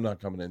like, I'm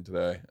not coming in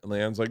today. And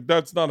Leanne's like,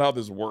 that's not how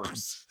this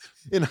works.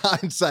 In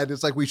hindsight,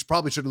 it's like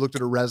probably should have looked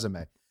at her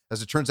resume.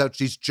 As it turns out,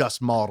 she's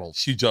just modeled.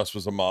 She just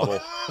was a model.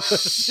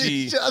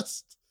 She's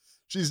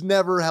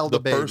never held a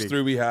baby. The first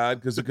 3 we had,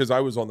 because I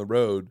was on the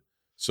road.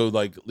 So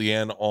like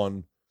Leanne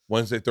on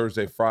Wednesday,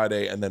 Thursday,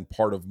 Friday, and then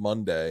part of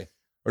Monday.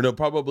 Or no,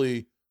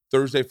 probably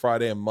Thursday,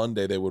 Friday, and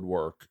Monday they would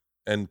work.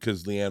 And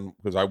because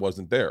I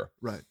wasn't there.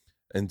 Right.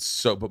 And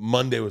so, but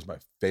Monday was my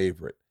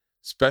favorite.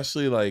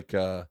 Especially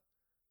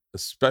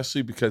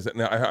because,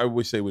 and I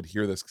wish they would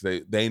hear this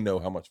because they know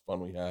how much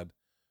fun we had.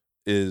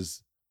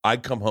 Is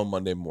I'd come home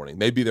Monday morning.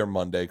 They'd be there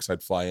Monday because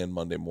I'd fly in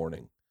Monday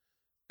morning,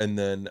 and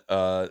then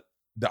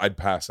I'd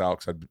pass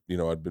out because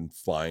I'd been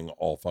flying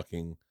all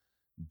fucking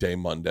day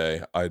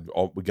Monday.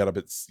 We got up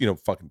at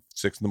fucking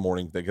 6 in the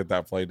morning. They get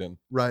that flight in,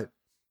 right?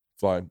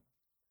 Fly,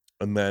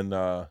 and then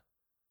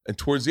and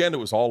towards the end it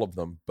was all of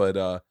them.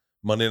 But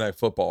Monday Night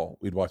Football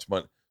we'd watch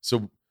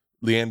so.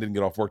 Leanne didn't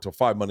get off work till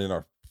 5. Monday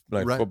night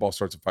football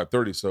starts at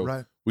 5:30.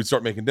 So we'd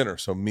start making dinner.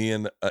 So me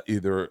and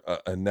either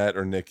Annette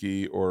or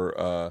Nikki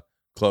or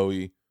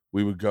Chloe,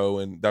 we would go,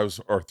 and that was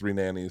our 3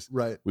 nannies.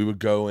 Right. We would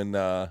go and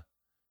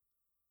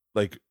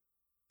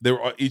they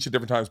were each at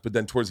different times, but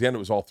then towards the end it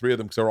was all 3 of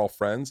them because they were all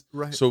friends.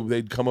 Right. So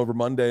they'd come over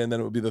Monday, and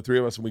then it would be the 3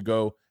 of us, and we'd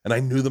go, and I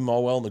knew them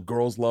all well, and the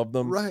girls loved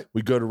them. Right.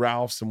 We'd go to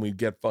Ralph's and we'd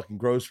get fucking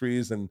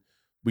groceries, and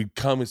we'd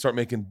come and start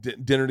making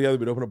dinner together.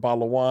 We'd open a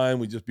bottle of wine.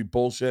 We'd just be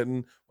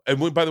bullshitting.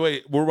 And by the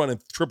way, we're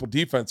running triple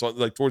defense on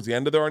towards the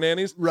end of our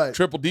nannies. Right.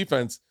 Triple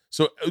defense.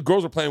 So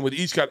girls are playing with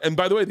each guy. And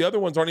by the way, the other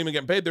ones aren't even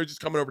getting paid. They're just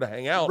coming over to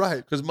hang out.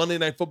 Right. Because Monday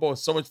Night Football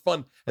was so much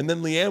fun. And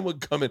then Leanne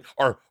would come in.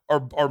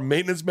 Our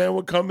maintenance man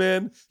would come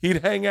in.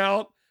 He'd hang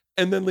out.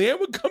 And then Leanne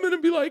would come in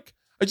and be like,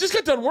 I just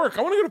got done work.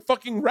 I want to go to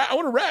fucking I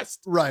want to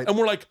rest. Right. And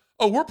we're like,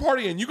 oh, we're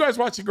partying. You guys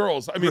watch the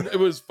girls. I mean, it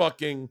was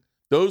fucking,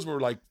 those were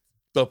like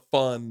the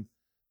fun.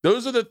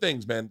 Those are the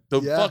things, man.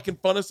 The fucking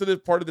funnest of this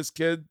part of this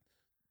kid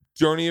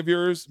journey of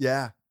yours.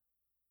 Yeah.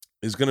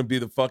 Is going to be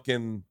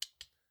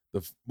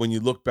when you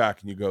look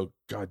back and you go,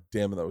 God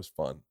damn it, that was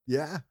fun.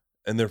 Yeah.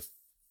 And they're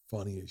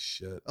funny as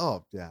shit.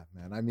 Oh yeah,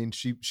 man. I mean,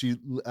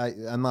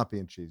 I'm not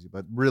being cheesy,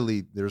 but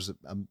really there's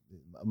a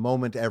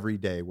moment every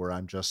day where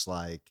I'm just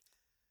like,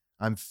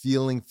 I'm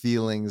feeling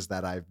feelings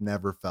that I've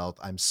never felt.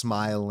 I'm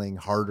smiling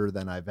harder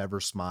than I've ever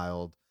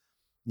smiled,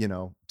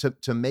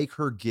 to make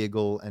her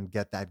giggle and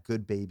get that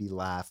good baby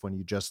laugh when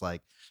you just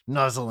like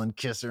nuzzle and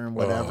kiss her and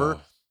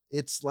whatever.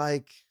 It's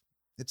like,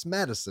 it's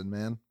medicine,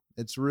 man.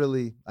 It's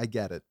really, I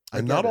get it.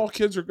 And not all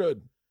kids are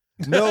good.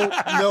 No,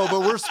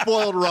 but we're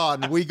spoiled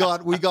rotten. We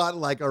got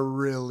like a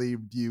really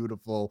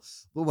beautiful,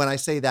 but when I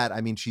say that,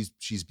 I mean,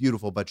 she's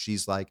beautiful, but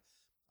she's like,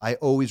 I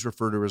always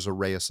refer to her as a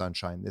ray of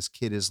sunshine. This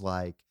kid is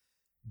like,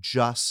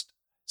 just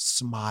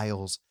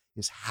smiles,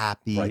 is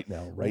happy. Right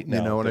now.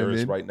 You know what I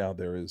mean? Right now,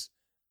 there is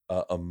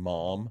a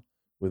mom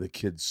with a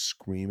kid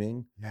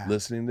screaming,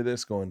 listening to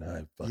this, going,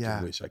 I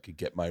fucking wish I could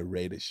get my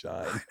Ray to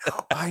shine.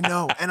 I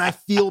know. And I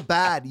feel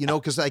bad,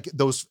 because like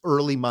those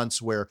early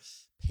months where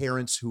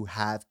parents who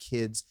have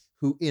kids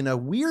who in a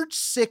weird,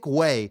 sick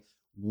way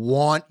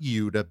want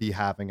you to be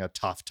having a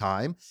tough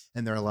time.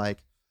 And they're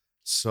like,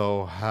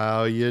 so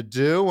how you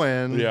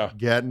doing? Yeah.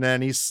 Getting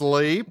any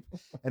sleep?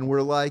 And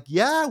we're like,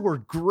 yeah, we're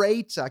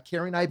great.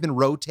 Carrie and I have been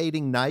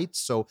rotating nights.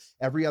 So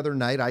every other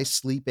night I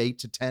sleep 8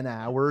 to 10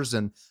 hours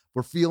and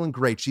we're feeling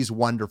great. She's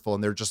wonderful.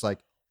 And they're just like,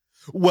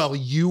 well,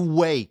 you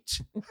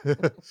wait.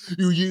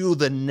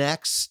 The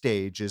next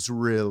stage is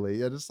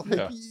really, and it's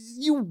like,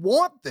 you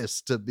want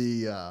this to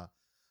be a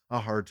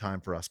hard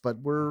time for us, but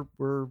we're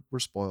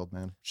spoiled,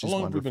 man. She's How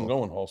long wonderful. have we been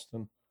going,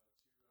 Halston?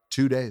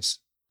 2 days.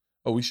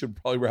 Oh, we should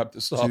probably wrap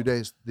this up. 2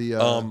 days.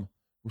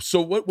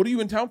 So what are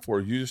you in town for?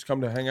 You just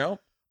come to hang out?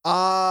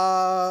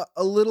 A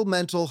little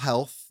mental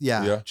health.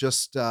 Yeah.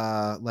 Just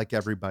like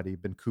everybody,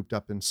 been cooped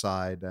up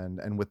inside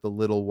and with the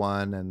little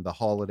one and the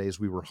holidays,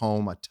 we were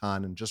home a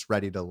ton and just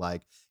ready to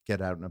like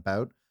get out and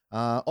about.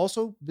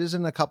 Also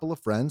visiting a couple of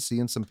friends,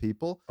 seeing some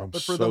people.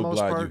 But for the most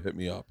part, you hit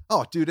me up.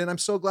 Oh, dude, and I'm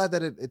so glad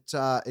that it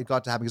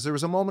got to happen because there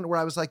was a moment where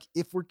I was like,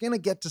 if we're gonna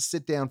get to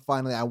sit down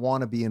finally, I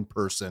want to be in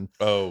person.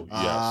 Oh,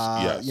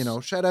 yes. You know,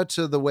 shout out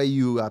to the way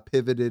you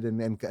pivoted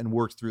and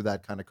worked through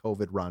that kind of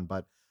COVID run.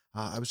 But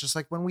I was just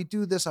like, when we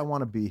do this, I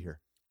want to be here.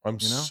 I'm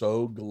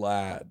so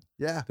glad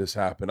Yeah. this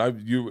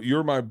happened.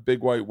 You're my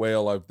big white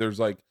whale. There's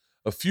like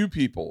a few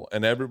people,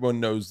 and everyone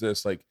knows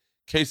this. Like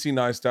Casey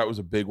Neistat was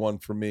a big one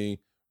for me.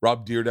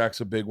 Rob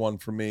Dyrdek's a big one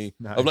for me.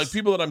 Nice. Of like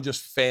people that I'm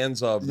just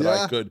fans of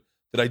that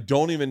I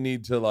don't even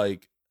need to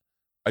like,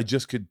 I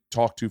just could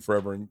talk to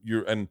forever.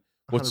 And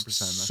what's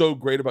so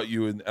great about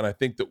you, and I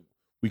think that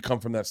we come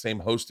from that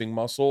same hosting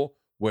muscle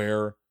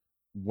where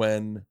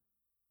when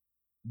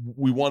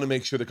we want to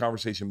make sure the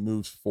conversation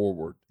moves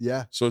forward.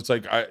 Yeah. So it's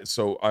like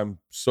I'm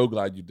so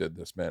glad you did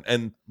this, man.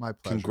 And my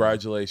pleasure.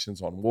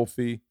 Congratulations on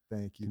Wolfie.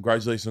 Thank you.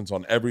 Congratulations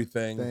on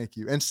everything. Thank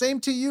you. And same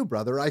to you,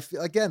 brother. I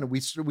feel, again,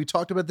 we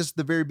talked about this at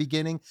the very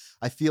beginning.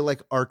 I feel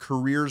like our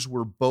careers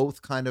were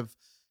both kind of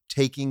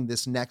taking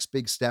this next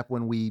big step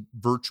when we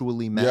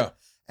virtually met. Yeah.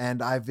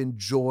 And I've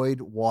enjoyed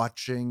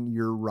watching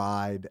your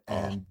ride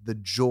and the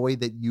joy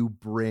that you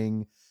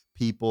bring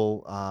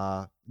people,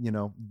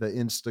 the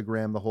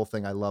Instagram, the whole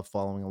thing. I love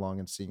following along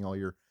and seeing all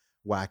your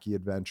wacky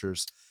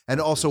adventures.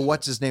 And also,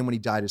 what's his name when he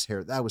dyed his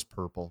hair? That was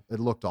purple. It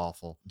looked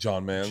awful.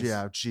 John Mans.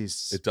 Yeah,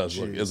 jeez. It does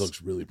look. It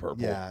looks really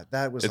purple. Yeah,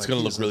 that was. It's going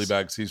to look really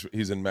bad because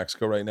he's in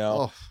Mexico right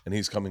now, and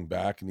he's coming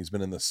back, and he's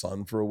been in the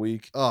sun for a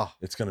week. Oh,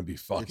 it's going to be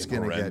fucking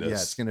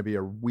horrendous. It's going to be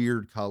a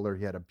weird color.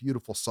 He had a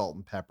beautiful salt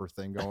and pepper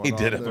thing going on. He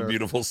did have a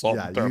beautiful salt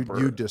and pepper.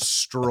 You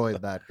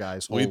destroyed that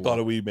guy's whole We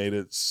thought we made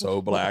it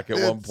so black at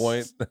one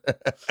point.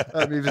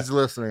 I mean, if he's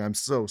listening, I'm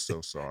so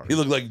sorry. He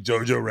looked like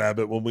Jojo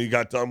Rabbit when we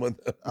got done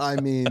with him. I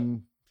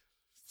mean,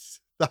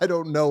 I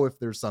don't know if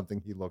there's something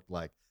he looked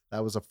like.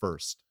 That was a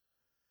first.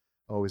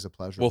 Always a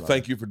pleasure. Well, brother.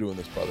 thank you for doing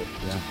this, brother.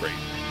 This is great.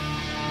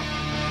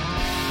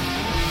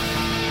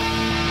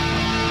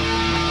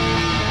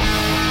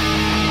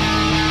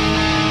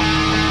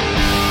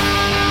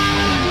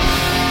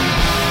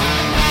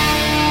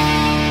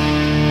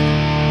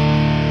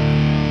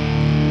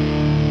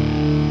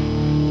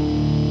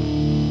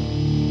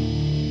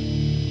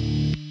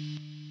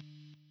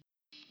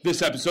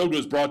 This episode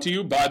was brought to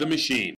you by The Machine.